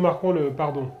est-ce que nous marquons le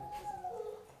pardon?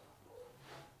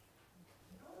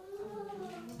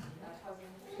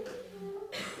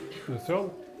 Le third?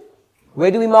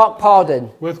 Where do we mark pardon?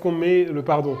 Où est-ce qu'on met le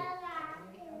pardon?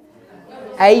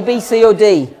 A, B, C or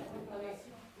D?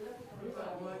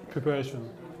 Preparation.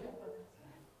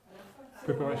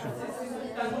 Preparation.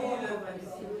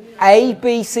 A,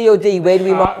 B, C or D, where do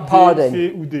we A, mark B, pardon?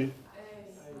 C ou D?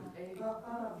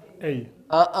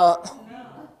 A.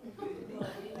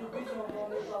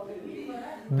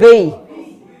 B.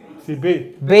 C'est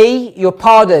B. B, you're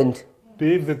pardoned.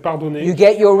 B, vous êtes pardonné. You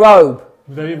get your robe.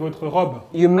 Vous avez votre robe.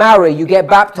 You marry, you get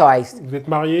baptized. Vous êtes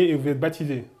marié et vous êtes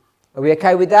baptisé. Are we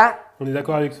okay with that? On est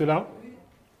d'accord avec cela?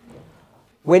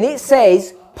 When it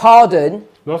says pardon,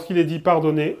 Lorsqu'il est dit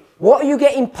pardonné, what are you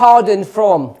getting pardoned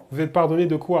from? vous êtes pardonné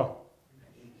de quoi?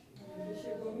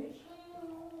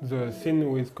 The sin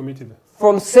was committed.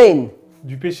 From sin.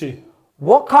 Du péché.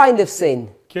 What kind of sin?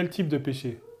 Quel type de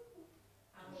péché?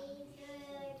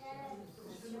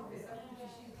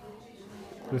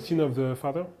 The sin of the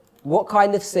father? What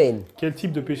kind of sin? Quel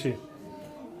type de péché?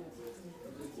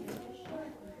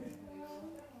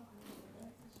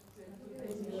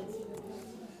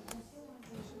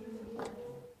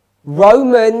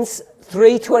 Romans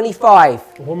 3:25.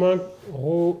 Romains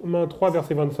 3,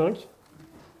 verset 25.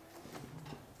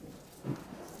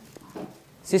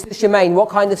 Sister Shemaine, what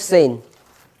kind of sin?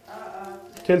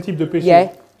 Quel type de péché? Yeah.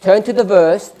 Turn to the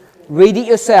verse, read it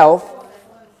yourself,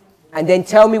 and then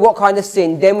tell me what kind of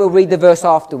sin. Then we'll read the verse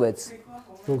afterwards.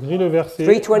 Donc, lis le verset.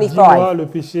 3:25. Dis-moi le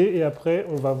péché et après,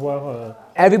 on va voir.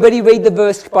 Everybody read the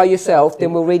verse by yourself,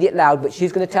 then we'll read it loud, but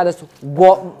she's going to tell us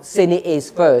what sin it is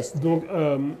first. Donc,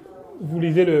 vous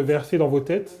lisez le verset dans vos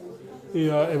têtes et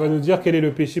elle va nous dire quel est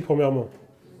le péché premièrement.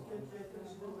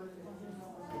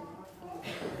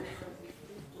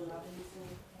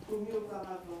 Commis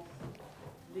auparavant.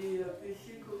 Les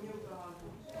péchés commis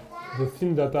auparavant. The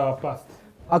sin that are past.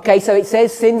 Okay, so it says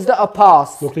sins that are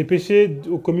past. Donc, les péchés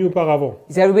commis auparavant.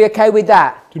 Is everybody okay with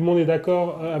that? Tout le monde est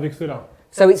d'accord avec cela.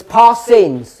 So it's past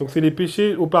sins. Donc, c'est les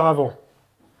péchés auparavant.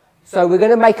 So we're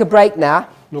going to make a break now,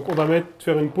 Donc, on va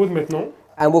faire une pause maintenant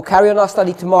and we'll carry on our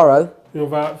study tomorrow. et on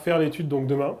va faire l'étude donc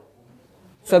demain.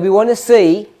 So we want to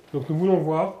see Donc, nous voulons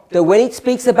voir. that when it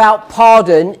speaks about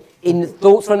pardon in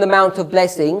Thoughts from the Mount of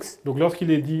Blessings, Donc,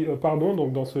 lorsqu'il est dit pardon,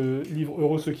 donc dans ce livre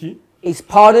Heureux ceux qui, it's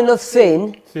pardon of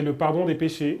sin, c'est le pardon des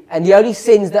péchés. and the only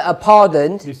sins that are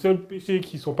pardoned, Les seuls péchés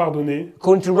qui sont pardonnés,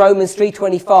 according to Romans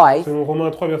 3:25, selon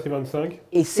Romains 3, verset 25,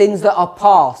 is sins that are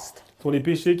past. sont les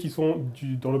péchés qui sont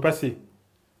dans le passé.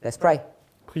 Let's pray.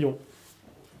 Prions.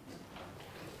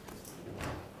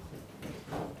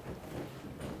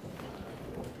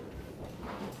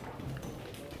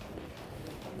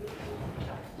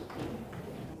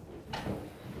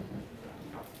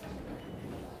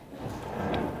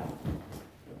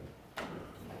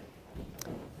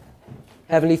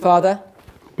 Heavenly Father,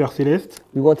 Père Céleste,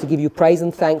 we want to give you praise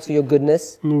and thanks for your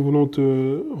goodness. nous voulons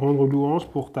te rendre louange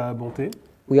pour ta bonté.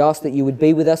 We ask that you would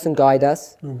be with us and guide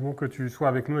us, Nous voulons que tu sois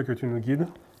avec nous et que tu nous guides,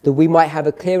 that we might have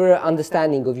a clearer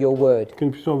understanding of your word, que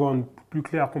nous puissions avoir une plus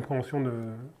claire compréhension de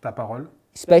ta parole,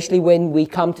 especially when we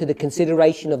come to the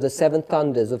consideration of the seven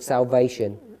thunders of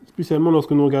salvation. spécialement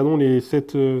lorsque nous regardons les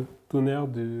 7 tonnerres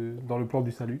dans le plan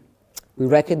du salut. We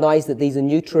recognize that these are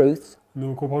new truths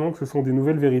Nous comprenons que ce sont des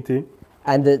nouvelles vérités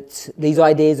and that these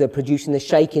ideas are producing a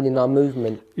shaking in our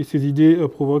movement. et ces idées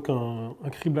provoquent un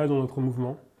criblage dans notre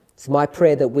mouvement. It's my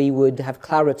prayer that we would have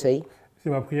clarity C'est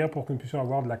ma prière pour que nous puissions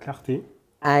avoir de la clarté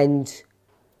and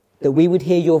that we would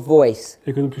hear your voice,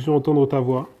 et que nous puissions entendre ta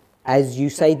voix. as you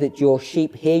say that your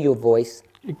sheep hear your voice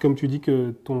Et comme tu dis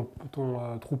que ton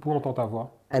troupeau entend ta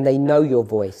voix and they know your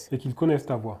voice. et qu'ils connaissent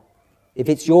ta voix. If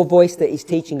it's your voice that is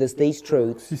teaching us these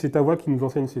truths, Si c'est ta voix qui nous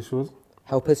enseigne ces choses,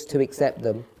 help us to accept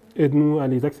them. aide-nous à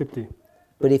les accepter.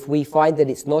 But if we find that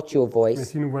it's not your Mais voice,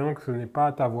 si nous voyons que ce n'est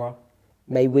pas ta voix,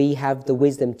 may we have the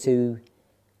wisdom to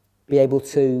be able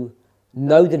to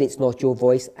know that it's not your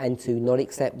voice and to not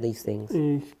accept these things.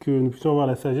 et que nous puissions avoir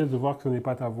la sagesse de voir que ce n'est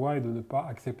pas ta voix et de ne pas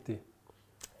accepter.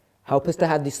 Help us to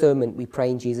have discernment, we pray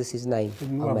in Jesus' name.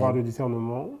 Aide-nous à avoir Amen. le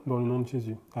discernement dans le nom de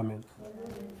Jésus. Amen.